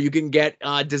where you can get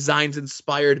designs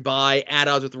inspired by At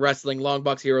Odds with Wrestling, Long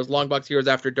Box Heroes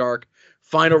After Dark,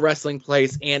 Final Wrestling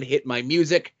Place, and Hit My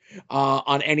Music.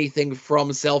 On anything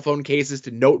from cell phone cases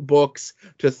to notebooks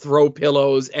to throw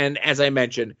pillows. And as I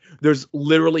mentioned, there's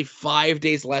literally 5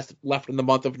 days left in the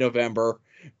month of November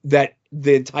that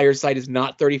the entire site is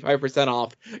not 35%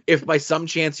 off. If by some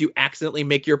chance you accidentally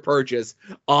make your purchase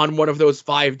on one of those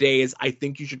 5 days, I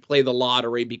think you should play the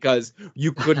lottery because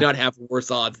you could not have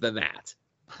worse odds than that.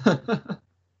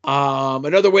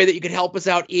 Another way that you can help us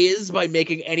out is by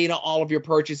making any and all of your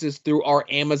purchases through our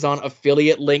Amazon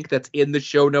affiliate link that's in the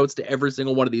show notes to every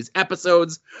single one of these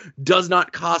episodes. Does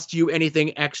not cost you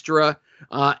anything extra.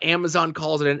 Amazon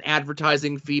calls it an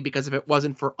advertising fee because if it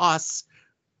wasn't for us,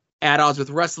 At Odds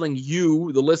with Wrestling,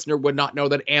 you, the listener, would not know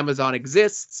that Amazon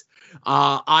exists.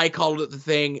 I called it the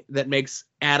thing that makes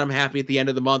Adam happy at the end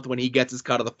of the month when he gets his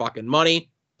cut of the fucking money.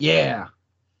 Yeah.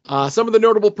 Some of the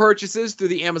notable purchases through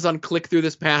the Amazon click-through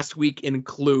this past week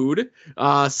include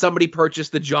somebody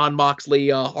purchased the Jon Moxley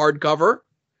hardcover.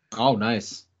 Oh,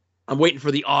 nice. I'm waiting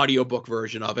for the audiobook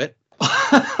version of it.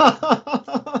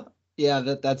 Yeah,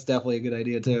 that's definitely a good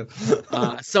idea, too.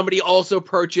 Somebody also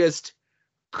purchased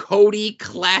Cody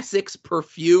Classics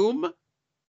perfume.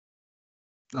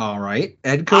 All right.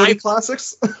 Ed Cody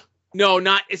Classics? No,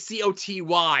 not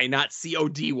COTY, not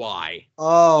CODY.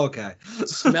 Oh, okay.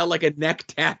 Smell like a neck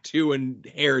tattoo and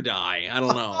hair dye. I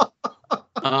don't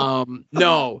know.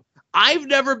 No, I've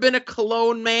never been a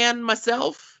cologne man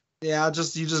myself. Yeah,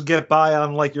 you just get by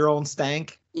on like your own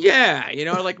stank. Yeah,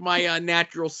 I like my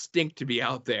natural stink to be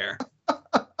out there.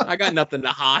 I got nothing to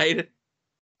hide.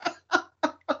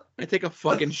 I take a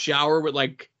fucking shower with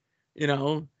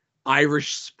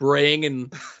Irish Spring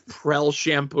and Prel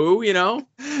shampoo,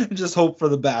 Just hope for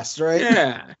the best, right?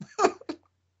 Yeah.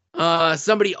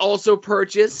 Somebody also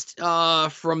purchased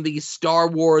from the Star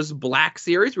Wars Black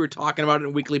Series. We were talking about it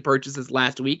in weekly purchases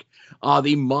last week.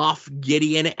 The Moff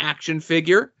Gideon action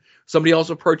figure. Somebody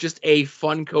also purchased a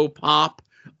Funko Pop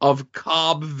of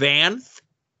Cobb Vanth.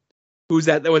 Who's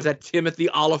that? That was that Timothy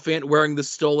Oliphant wearing the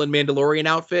stolen Mandalorian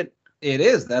outfit. It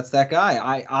is. That's that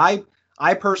guy.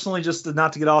 I personally, just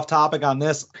not to get off topic on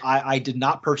this, I did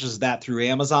not purchase that through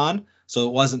Amazon, so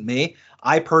it wasn't me.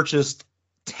 I purchased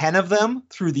 10 of them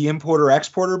through the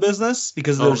importer-exporter business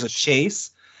because there's a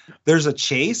chase. There's a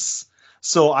chase,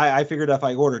 so I figured if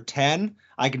I order 10,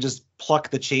 I can just pluck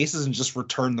the chases and just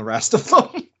return the rest of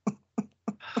them.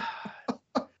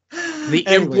 The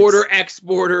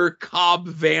importer-exporter Cobb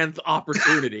Vanth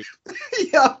opportunity.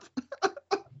 Yep.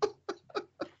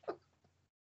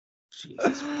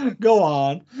 Jesus. Go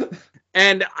on.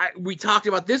 And we talked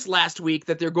about this last week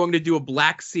that they're going to do a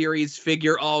Black Series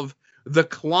figure of the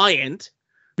Client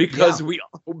because we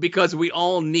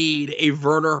all need a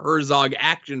Werner Herzog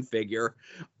action figure.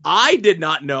 I did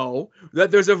not know that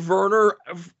there's a Werner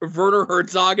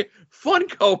Herzog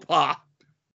Funko Pop.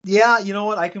 Yeah, you know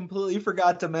what? I completely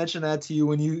forgot to mention that to you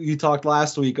when you talked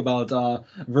last week about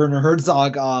Werner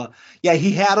Herzog. Yeah,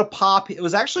 he had a pop. It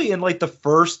was actually in like the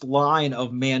first line of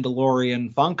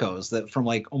Mandalorian Funkos that from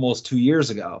like almost 2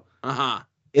 years ago. Uh-huh.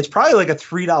 It's probably like a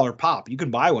 $3 pop. You can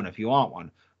buy one if you want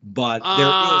one. But there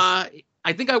is.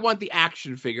 I think I want the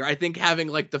action figure. I think having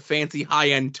like the fancy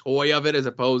high-end toy of it as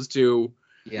opposed to,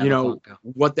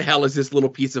 what the hell is this little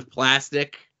piece of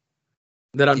plastic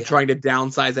that I'm trying to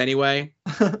downsize anyway.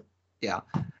 Yeah.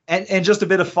 And just a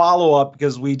bit of follow-up,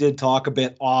 because we did talk a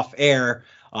bit off air.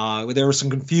 There was some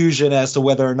confusion as to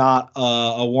whether or not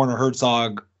a Werner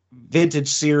Herzog Vintage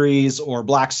Series or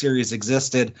Black Series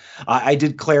existed. I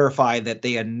did clarify that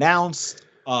they announced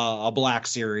a Black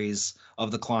Series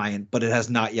of the Client, but it has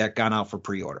not yet gone out for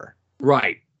pre-order.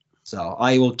 Right. So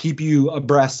I will keep you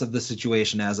abreast of the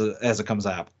situation as it comes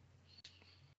out.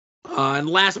 And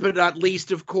last but not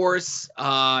least, of course,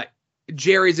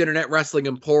 Jerry's Internet Wrestling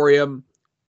Emporium,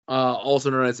 also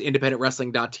known as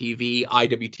independentwrestling.tv,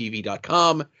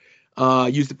 iwtv.com.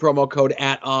 Use the promo code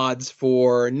 @odds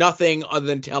for nothing other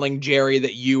than telling Jerry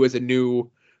that you, as a new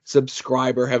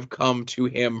subscriber have come to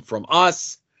him from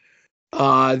us.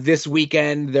 This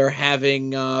weekend, they're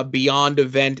having a Beyond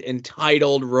event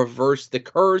entitled Reverse the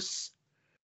Curse.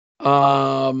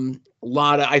 A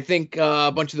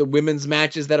bunch of the women's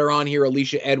matches that are on here: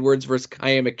 Alicia Edwards versus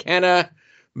Kaya McKenna,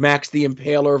 Max the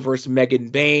Impaler versus Megan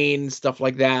Bain, stuff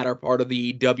like that are part of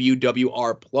the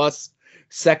WWR Plus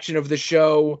section of the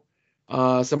show.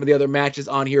 Some of the other matches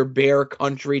on here: Bear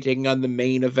Country taking on the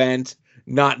main event.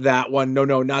 Not that one. No,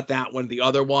 not that one. The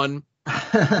other one.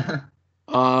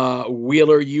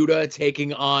 Wheeler Yuta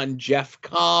taking on Jeff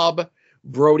Cobb.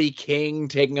 Brody King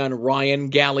taking on Ryan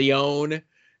Gallione.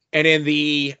 And in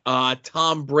the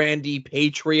Tom Brandy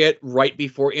Patriot right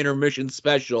before intermission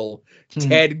special,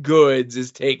 Ted Goods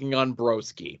is taking on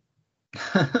Broski.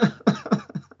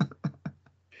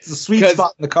 It's a sweet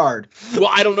spot in the card. Well,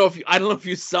 I don't know if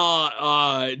you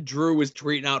saw Drew was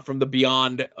tweeting out from the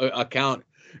Beyond account.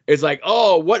 It's like,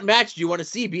 oh, what match do you want to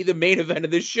see be the main event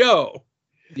of this show?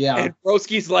 Yeah. And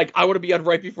Broski's like, I want to be on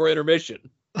right before intermission.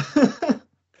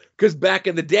 Because back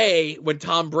in the day, when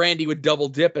Tom Brandy would double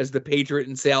dip as the Patriot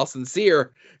and Sal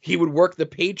Sincere, he would work the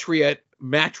Patriot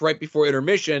match right before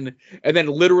intermission and then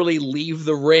literally leave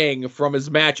the ring from his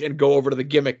match and go over to the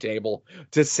gimmick table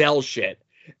to sell shit.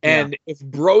 And if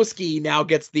Broski now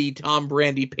gets the Tom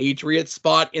Brandy Patriot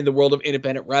spot in the world of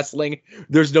independent wrestling,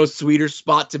 there's no sweeter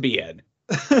spot to be in.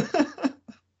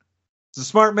 It's a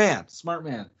smart man. Smart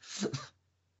man.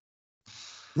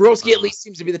 Broski at least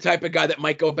seems to be the type of guy that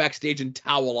might go backstage and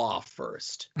towel off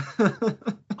first.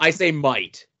 I say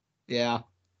might. Yeah.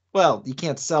 Well, you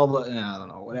can't sell the... I don't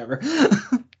know, whatever.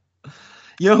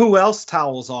 You know who else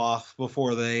towels off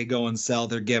before they go and sell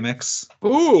their gimmicks?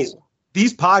 Ooh.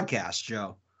 These podcasts,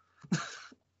 Joe.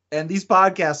 And these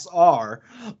podcasts are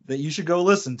that you should go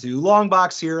listen to: Long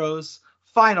Box Heroes,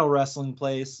 Final Wrestling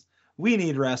Place, We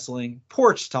Need Wrestling,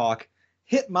 Porch Talk,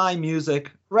 Hit My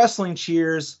Music, Wrestling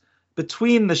Cheers,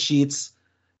 Between the Sheets,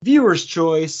 Viewer's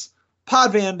Choice,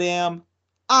 Pod Van Dam,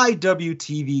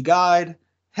 IWTV Guide,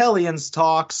 Hellions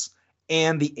Talks,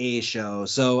 and The A Show.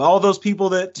 So all those people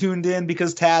that tuned in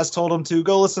because Taz told them to,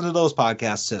 go listen to those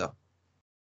podcasts too.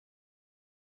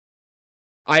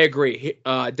 I agree.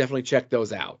 Definitely check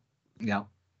those out. Yeah.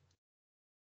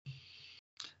 I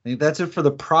think that's it for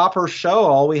the proper show.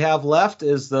 All we have left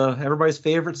is everybody's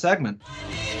favorite segment.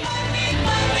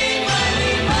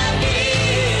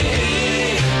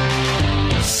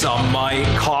 Some might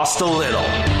cost a little.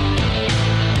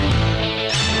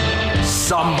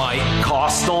 Some might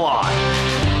cost a lot.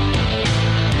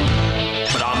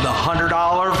 But I'm the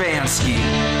 $100 Vansky.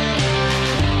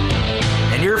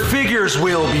 And your figures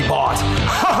will be bought.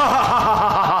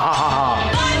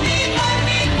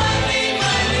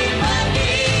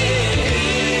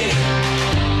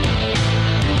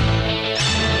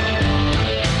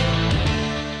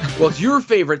 Well, it's your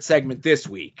favorite segment this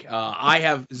week. I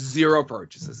have 0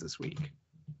 purchases this week.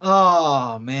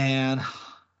 Oh, man.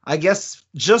 I guess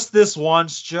just this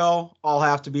once, Joe, I'll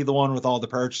have to be the one with all the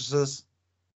purchases.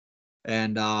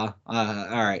 And, all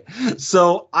right.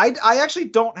 So I actually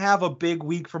don't have a big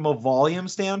week from a volume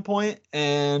standpoint,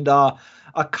 and a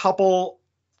couple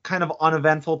kind of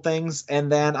uneventful things.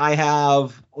 And then I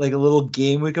have like a little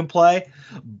game we can play.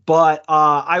 But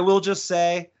I will just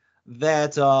say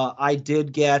that I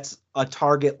did get a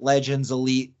Target Legends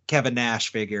Elite Kevin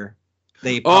Nash figure.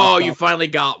 You finally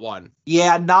got one.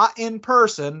 Yeah, not in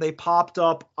person. They popped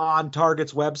up on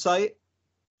Target's website.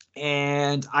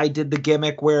 And I did the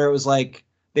gimmick where it was like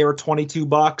they were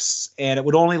 $22 and it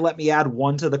would only let me add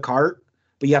one to the cart,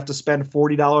 but you have to spend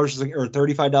 $40 or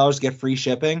 $35 to get free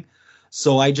shipping.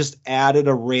 So I just added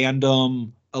a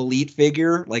random Elite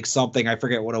figure, like something, I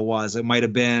forget what it was. It might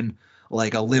have been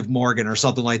like a Liv Morgan or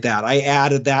something like that. I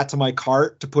added that to my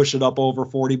cart to push it up over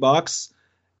 $40.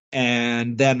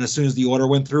 And then as soon as the order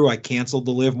went through, I canceled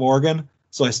the Liv Morgan.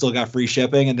 So I still got free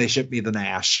shipping and they shipped me the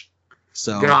Nash.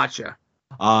 So gotcha.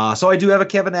 So I do have a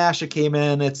Kevin Nash that came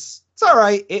in. It's all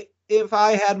right. If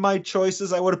I had my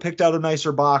choices, I would have picked out a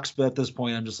nicer box. But at this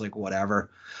point, I'm just like,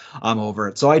 whatever. I'm over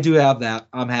it. So I do have that.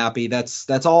 I'm happy. That's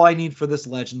all I need for this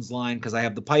Legends line because I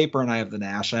have the Piper and I have the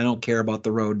Nash. I don't care about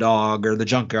the Road Dogg or the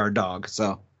Junkyard Dog.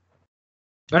 So,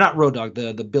 or not Road Dogg,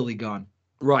 the Billy Gunn.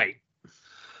 Right.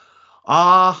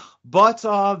 But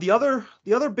the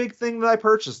other big thing that I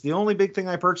purchased, the only big thing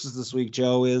I purchased this week,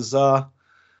 Joe, is I'll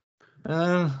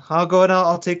go and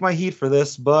I'll take my heat for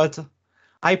this, but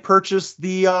I purchased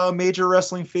the Major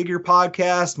Wrestling Figure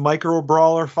Podcast Micro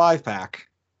Brawler 5-pack.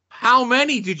 How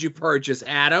many did you purchase,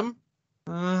 Adam?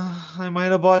 I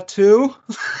might have bought 2.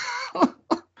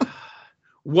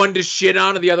 One to shit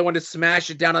on and the other one to smash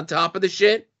it down on top of the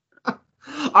shit? All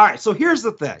right, so here's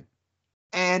the thing.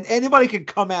 and anybody can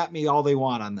come at me all they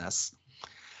want on this.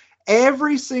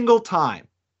 Every single time,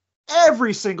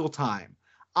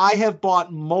 I have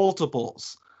bought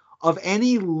multiples of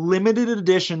any limited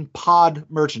edition pod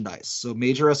merchandise. So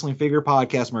Major Wrestling Figure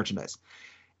Podcast merchandise.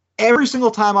 Every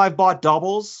single time I've bought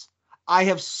doubles, I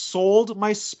have sold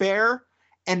my spare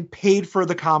and paid for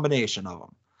the combination of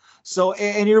them. So,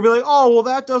 and you're gonna be like, oh, well,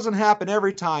 that doesn't happen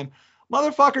every time.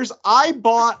 Motherfuckers, I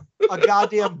bought a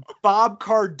goddamn Bob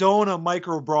Cardona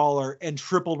micro brawler and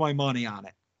tripled my money on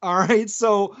it. All right.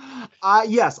 So,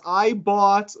 yes, I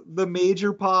bought the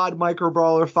Major Pod micro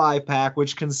brawler 5-pack,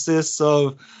 which consists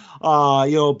of,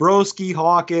 Broski,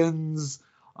 Hawkins,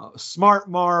 Smart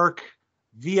Mark,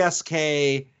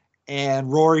 VSK,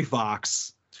 and Rory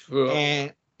Fox. Ugh.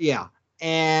 And yeah.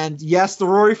 And yes, the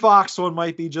Rory Fox one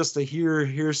might be just a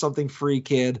here's something free,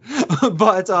 kid.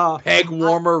 But Peg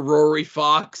warmer Rory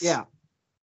Fox. yeah,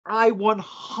 I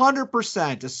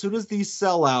 100%, as soon as these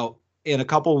sell out in a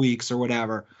couple weeks or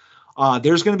whatever,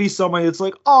 there's going to be somebody that's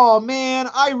like, oh man,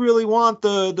 I really want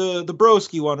the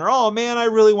Broski one, or oh man, I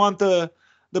really want the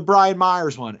Brian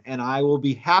Myers one, and I will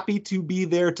be happy to be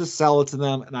there to sell it to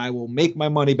them, and I will make my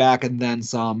money back and then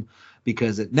some,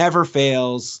 because it never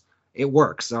fails. It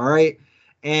works. All right.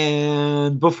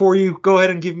 And before you go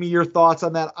ahead and give me your thoughts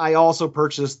on that, I also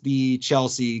purchased the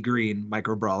Chelsea Green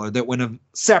micro brawler that went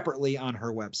separately on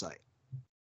her website.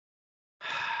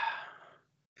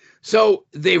 So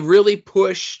they really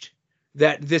pushed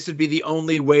that this would be the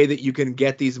only way that you can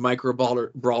get these micro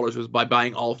brawlers was by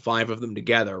buying all 5 of them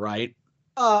together, right?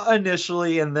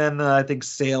 Initially, and then I think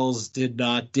sales did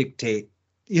not dictate,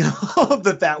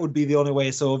 that would be the only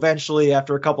way. So eventually,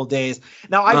 after a couple days,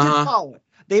 now I did follow it.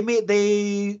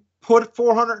 They put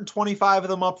 425 of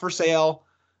them up for sale,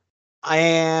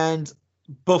 and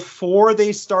before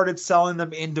they started selling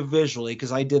them individually,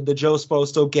 because I did the Joe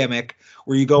Sposto gimmick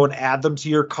where you go and add them to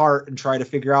your cart and try to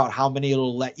figure out how many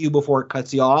it'll let you before it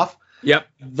cuts you off. Yep.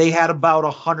 They had about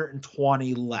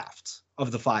 120 left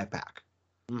of the 5-pack.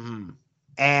 Mm-hmm.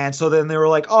 And so then they were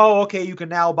like, oh, okay, you can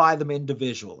now buy them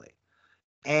individually.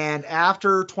 And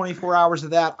after 24 hours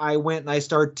of that, I went and I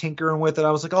started tinkering with it.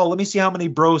 I was like, oh, let me see how many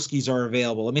Broskis are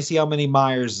available. Let me see how many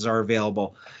Myers are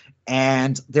available.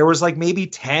 And there was like maybe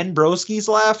 10 Broskis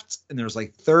left, and there was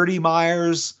like 30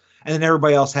 Myers, and then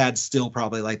everybody else had still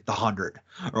probably like the 100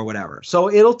 or whatever.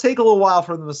 So it'll take a little while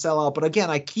for them to sell out. But again,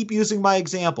 I keep using my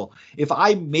example. If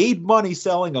I made money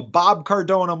selling a Bob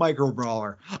Cardona micro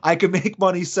brawler, I could make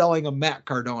money selling a Matt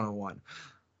Cardona one.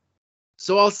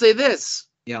 So I'll say this.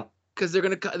 Yeah. Because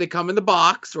they come in the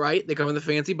box, right? They come in the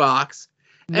fancy box.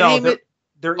 No,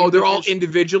 they're all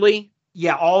individually.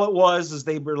 Yeah, all it was is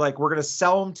they were like, we're going to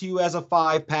sell them to you as a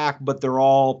 5-pack, but they're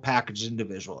all packaged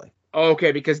individually.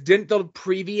 Okay, because didn't the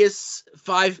previous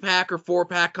 5-pack or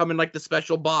 4-pack come in like the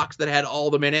special box that had all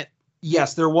them in it?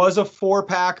 Yes, there was a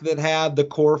 4-pack that had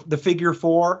the figure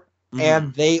 4,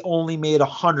 and they only made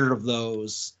 100 of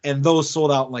those, and those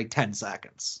sold out in like 10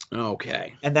 seconds.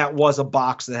 Okay. And that was a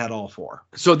box that had all 4.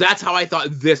 So that's how I thought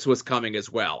this was coming as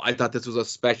well. I thought this was a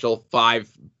special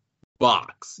 5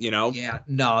 box, Yeah,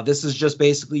 no, this is just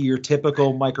basically your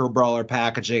typical micro brawler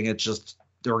packaging. It's just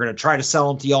they were going to try to sell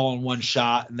them to y'all in one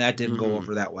shot, and that didn't go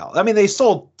over that well. I mean, they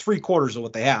sold 3/4 of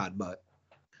what they had, but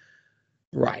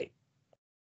right.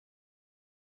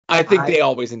 I think they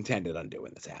always intended on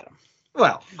doing this, Adam.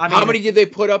 Well, I mean, how many did they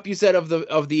put up? You said of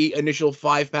the initial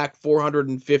 5-pack,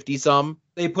 450 some.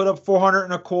 They put up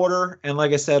 425, and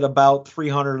like I said, about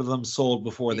 300 of them sold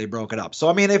before they broke it up. So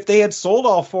I mean, if they had sold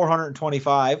all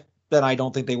 425, then I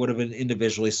don't think they would have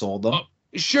individually sold them.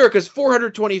 Sure, because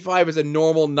 425 is a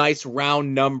normal, nice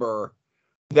round number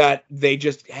that they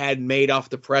just had made off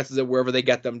the presses of wherever they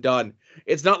get them done.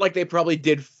 It's not like they probably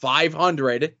did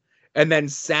 500 and then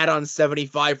sat on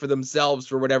 75 for themselves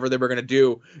for whatever they were going to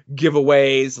do,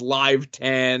 giveaways, live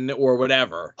 10, or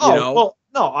whatever. Well,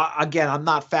 no, again, I'm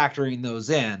not factoring those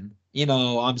in.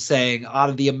 I'm saying out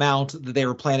of the amount that they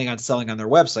were planning on selling on their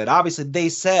website. Obviously, they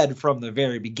said from the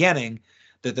very beginning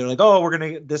that they're like, oh, we're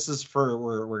going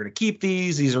to keep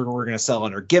these. We're going to sell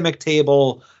on our gimmick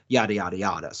table, yada, yada,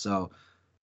 yada. So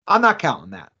I'm not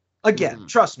counting that. Again,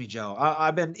 trust me, Joe,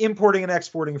 I've been importing and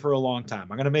exporting for a long time.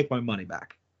 I'm going to make my money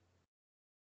back.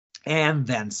 And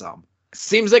then some.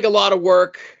 Seems like a lot of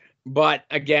work, but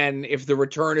again, if the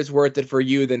return is worth it for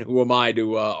you, then who am I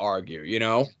to argue,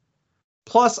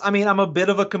 Plus, I mean, I'm a bit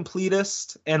of a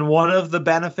completist, and one of the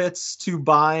benefits to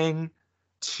buying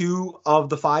 2 of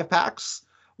the 5-packs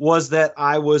was that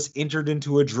I was entered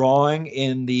into a drawing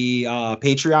in the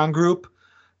Patreon group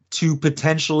to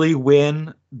potentially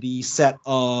win the set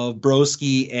of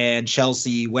Broski and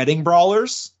Chelsea wedding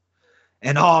brawlers.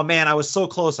 And oh man, I was so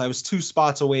close. I was 2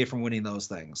 spots away from winning those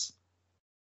things.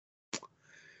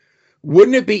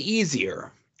 Wouldn't it be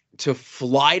easier to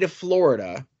fly to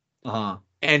Florida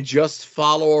and just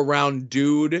follow around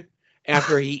dude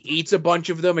after he eats a bunch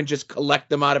of them and just collect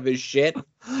them out of his shit?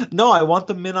 No, I want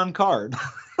them mint on card.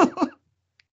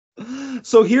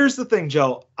 So here's the thing,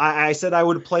 Joe. I said I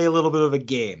would play a little bit of a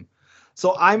game.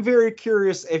 So I'm very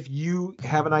curious if you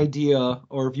have an idea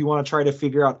or if you want to try to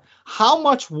figure out how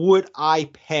much would I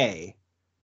pay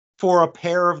for a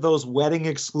pair of those wedding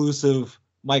exclusive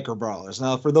micro brawlers.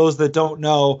 Now, for those that don't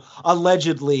know,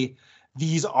 allegedly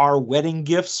these are wedding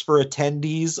gifts for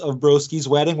attendees of Broski's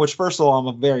wedding, which first of all,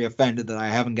 I'm very offended that I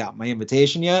haven't got my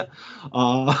invitation yet.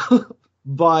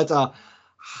 But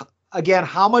again,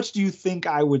 how much do you think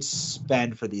I would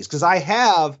spend for these? Because I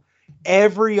have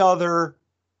every other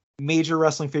Major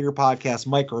Wrestling Figure Podcast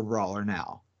micro brawler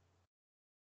now.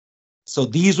 So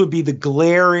these would be the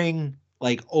glaring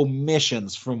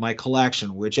omissions from my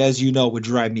collection, which, as you know, would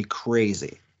drive me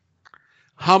crazy.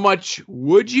 How much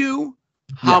would you?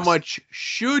 How much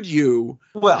should you?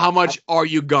 Well, how much are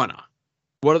you gonna?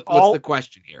 What's the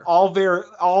question here? All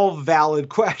valid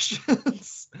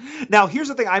questions. Now, here's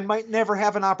the thing. I might never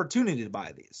have an opportunity to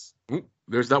buy these.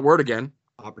 There's that word again.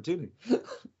 Opportunity.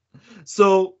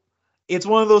 So it's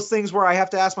one of those things where I have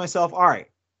to ask myself, all right,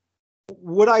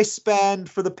 would I spend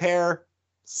for the pair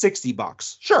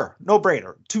 $60? Sure. No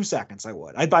brainer. 2 seconds. I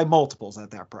would. I'd buy multiples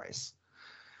at that price.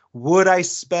 Would I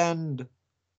spend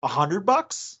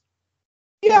 $100?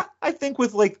 Yeah, I think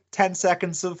with 10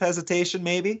 seconds of hesitation,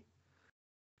 maybe.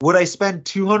 Would I spend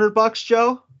 $200,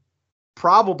 Joe?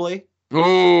 Probably.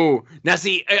 Oh, now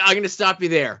see, I'm going to stop you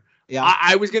there. Yeah.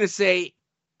 I was going to say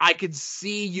I could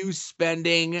see you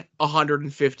spending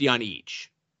 $150 on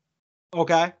each.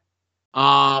 Okay.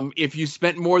 If you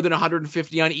spent more than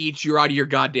 $150 on each, you're out of your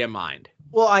goddamn mind.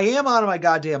 Well, I am out of my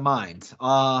goddamn mind.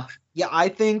 Yeah, I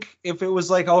think if it was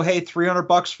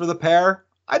 $300 for the pair,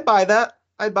 I'd buy that.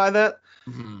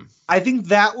 Mm-hmm. I think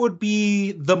that would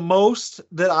be the most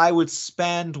that I would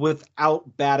spend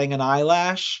without batting an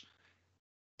eyelash.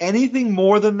 Anything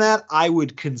more than that, I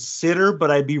would consider, but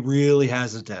I'd be really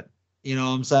hesitant. You know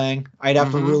what I'm saying? I'd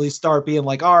have to really start being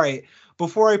all right,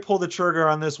 before I pull the trigger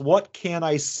on this, what can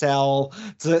I sell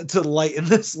to lighten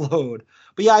this load?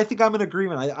 But yeah, I think I'm in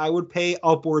agreement. I would pay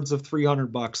upwards of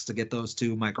 $300 to get those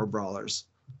 2 micro brawlers.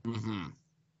 Mm-hmm.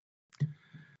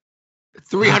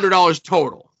 $300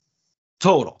 total.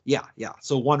 Total, yeah.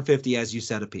 So $150, as you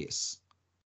said, a piece,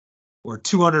 or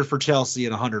 $200 for Chelsea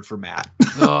and $100 for Matt.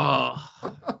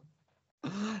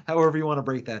 However you want to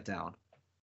break that down.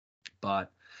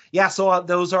 But yeah, so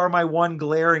those are my one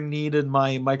glaring need in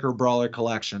my micro brawler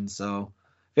collection. So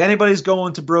if anybody's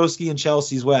going to Broski and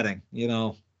Chelsea's wedding,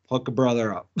 hook a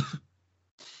brother up.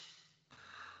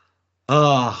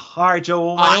 All right,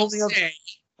 Joe. Well,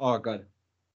 oh, good.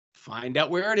 Find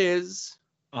out where it is.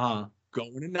 Go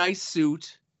in a nice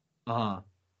suit.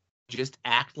 Just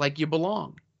act like you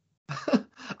belong.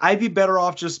 I'd be better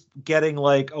off just getting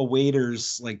a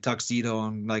waiter's tuxedo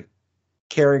and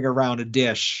carrying around a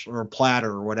dish or a platter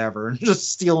or whatever and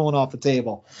just stealing one off the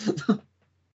table.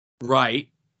 Right.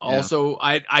 Yeah. Also,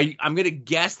 I'm gonna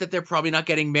guess that they're probably not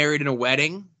getting married in a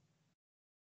wedding,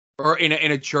 or in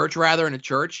a church, rather, in a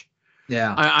church.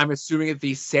 Yeah. I'm assuming that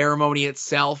the ceremony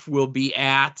itself will be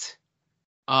at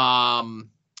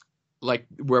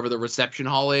wherever the reception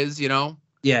hall is, Yeah.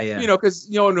 Because,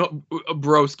 in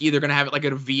Broski, they're going to have it at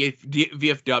a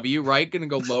VFW, right? Going to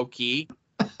go low key.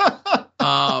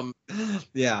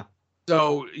 Yeah.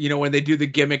 So, when they do the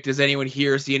gimmick, does anyone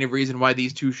here see any reason why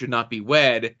these two should not be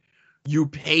wed? You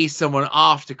pay someone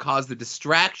off to cause the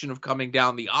distraction of coming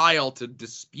down the aisle to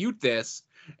dispute this.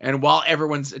 And while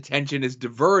everyone's attention is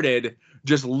diverted,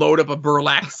 just load up a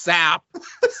burlap sack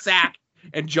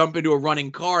and jump into a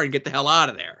running car and get the hell out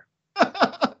of there.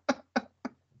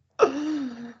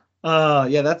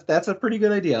 Yeah, that's a pretty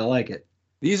good idea. I like it.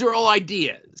 These are all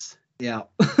ideas. Yeah.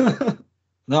 All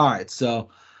right, so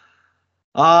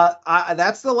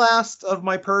that's the last of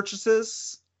my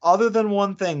purchases. Other than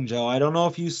one thing, Joe, I don't know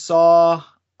if you saw.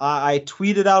 I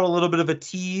tweeted out a little bit of a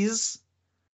tease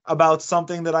about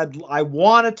something that I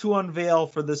wanted to unveil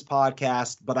for this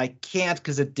podcast, but I can't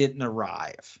because it didn't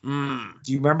arrive. Do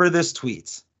you remember this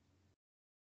tweet?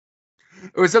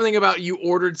 It was something about you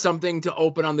ordered something to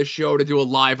open on the show to do a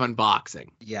live unboxing.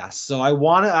 Yes. So I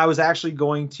was actually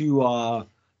going to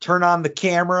turn on the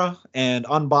camera and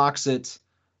unbox it,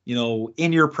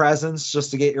 in your presence just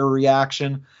to get your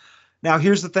reaction. Now,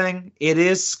 here's the thing. It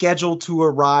is scheduled to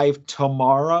arrive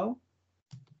tomorrow,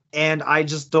 and I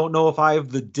just don't know if I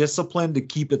have the discipline to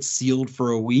keep it sealed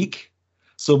for a week.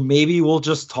 So maybe we'll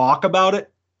just talk about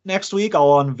it next week.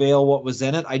 I'll unveil what was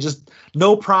in it.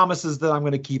 No promises that I'm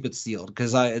going to keep it sealed,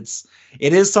 because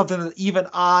it is something that even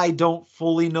I don't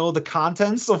fully know the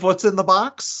contents of what's in the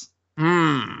box.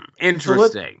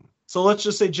 Interesting. So let's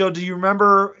just say, Joe, do you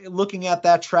remember looking at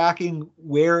that tracking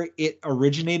where it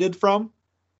originated from?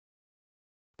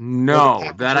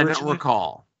 No, that I don't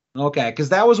recall. Okay, because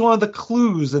that was one of the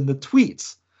clues in the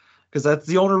tweets, because that's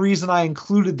the only reason I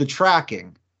included the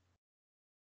tracking.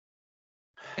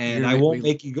 And I won't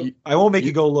make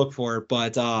you go look for it,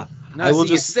 but I will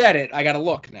just said it. I got to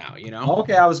look now,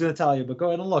 Okay, I was going to tell you, but go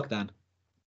ahead and look then.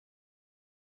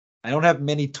 I don't have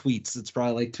many tweets. It's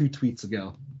probably like 2 tweets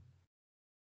ago.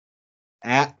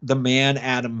 At the man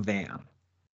Adam Van.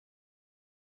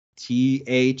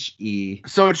 THE.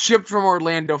 So it's shipped from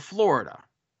Orlando, Florida.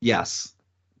 Yes.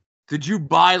 Did you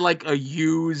buy like a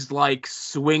used like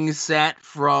swing set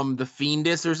from the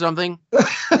Fiendus or something?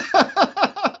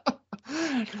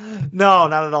 No,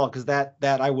 not at all. Because that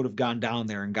I would have gone down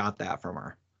there and got that from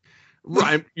her.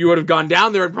 Right, you would have gone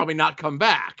down there and probably not come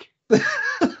back.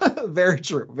 Very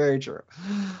true, very true.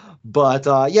 But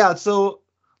yeah, so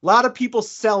a lot of people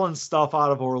selling stuff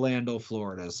out of Orlando,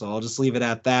 Florida. So I'll just leave it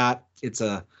at that. It's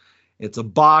a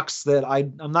box that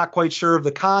I'm not quite sure of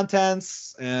the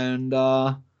contents, and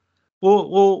we'll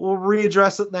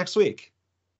readdress it next week.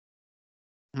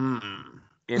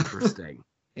 Interesting.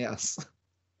 Yes.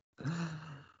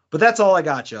 But that's all I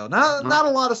got, Joe. Not a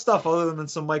lot of stuff other than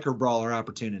some micro brawler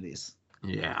opportunities.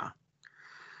 Yeah.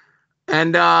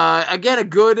 And again, a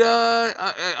good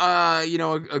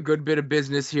a good bit of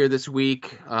business here this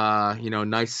week.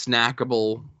 Nice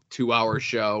snackable 2-hour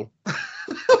show,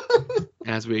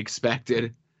 as we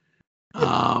expected.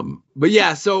 But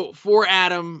yeah, so for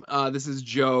Adam, this is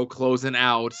Joe closing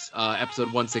out episode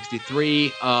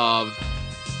 163 of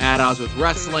At Odds with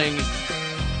Wrestling.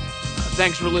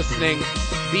 Thanks for listening.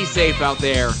 Be safe out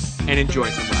there and enjoy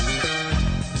some wrestling.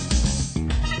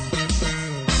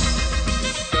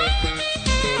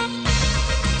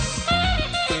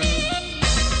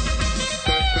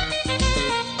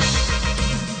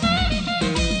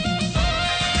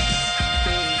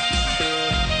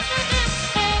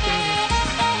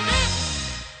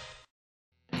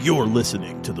 You're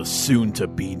listening to the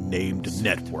soon-to-be-named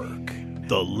network,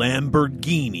 the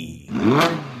Lamborghini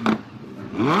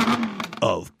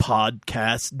of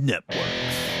Podcast Network.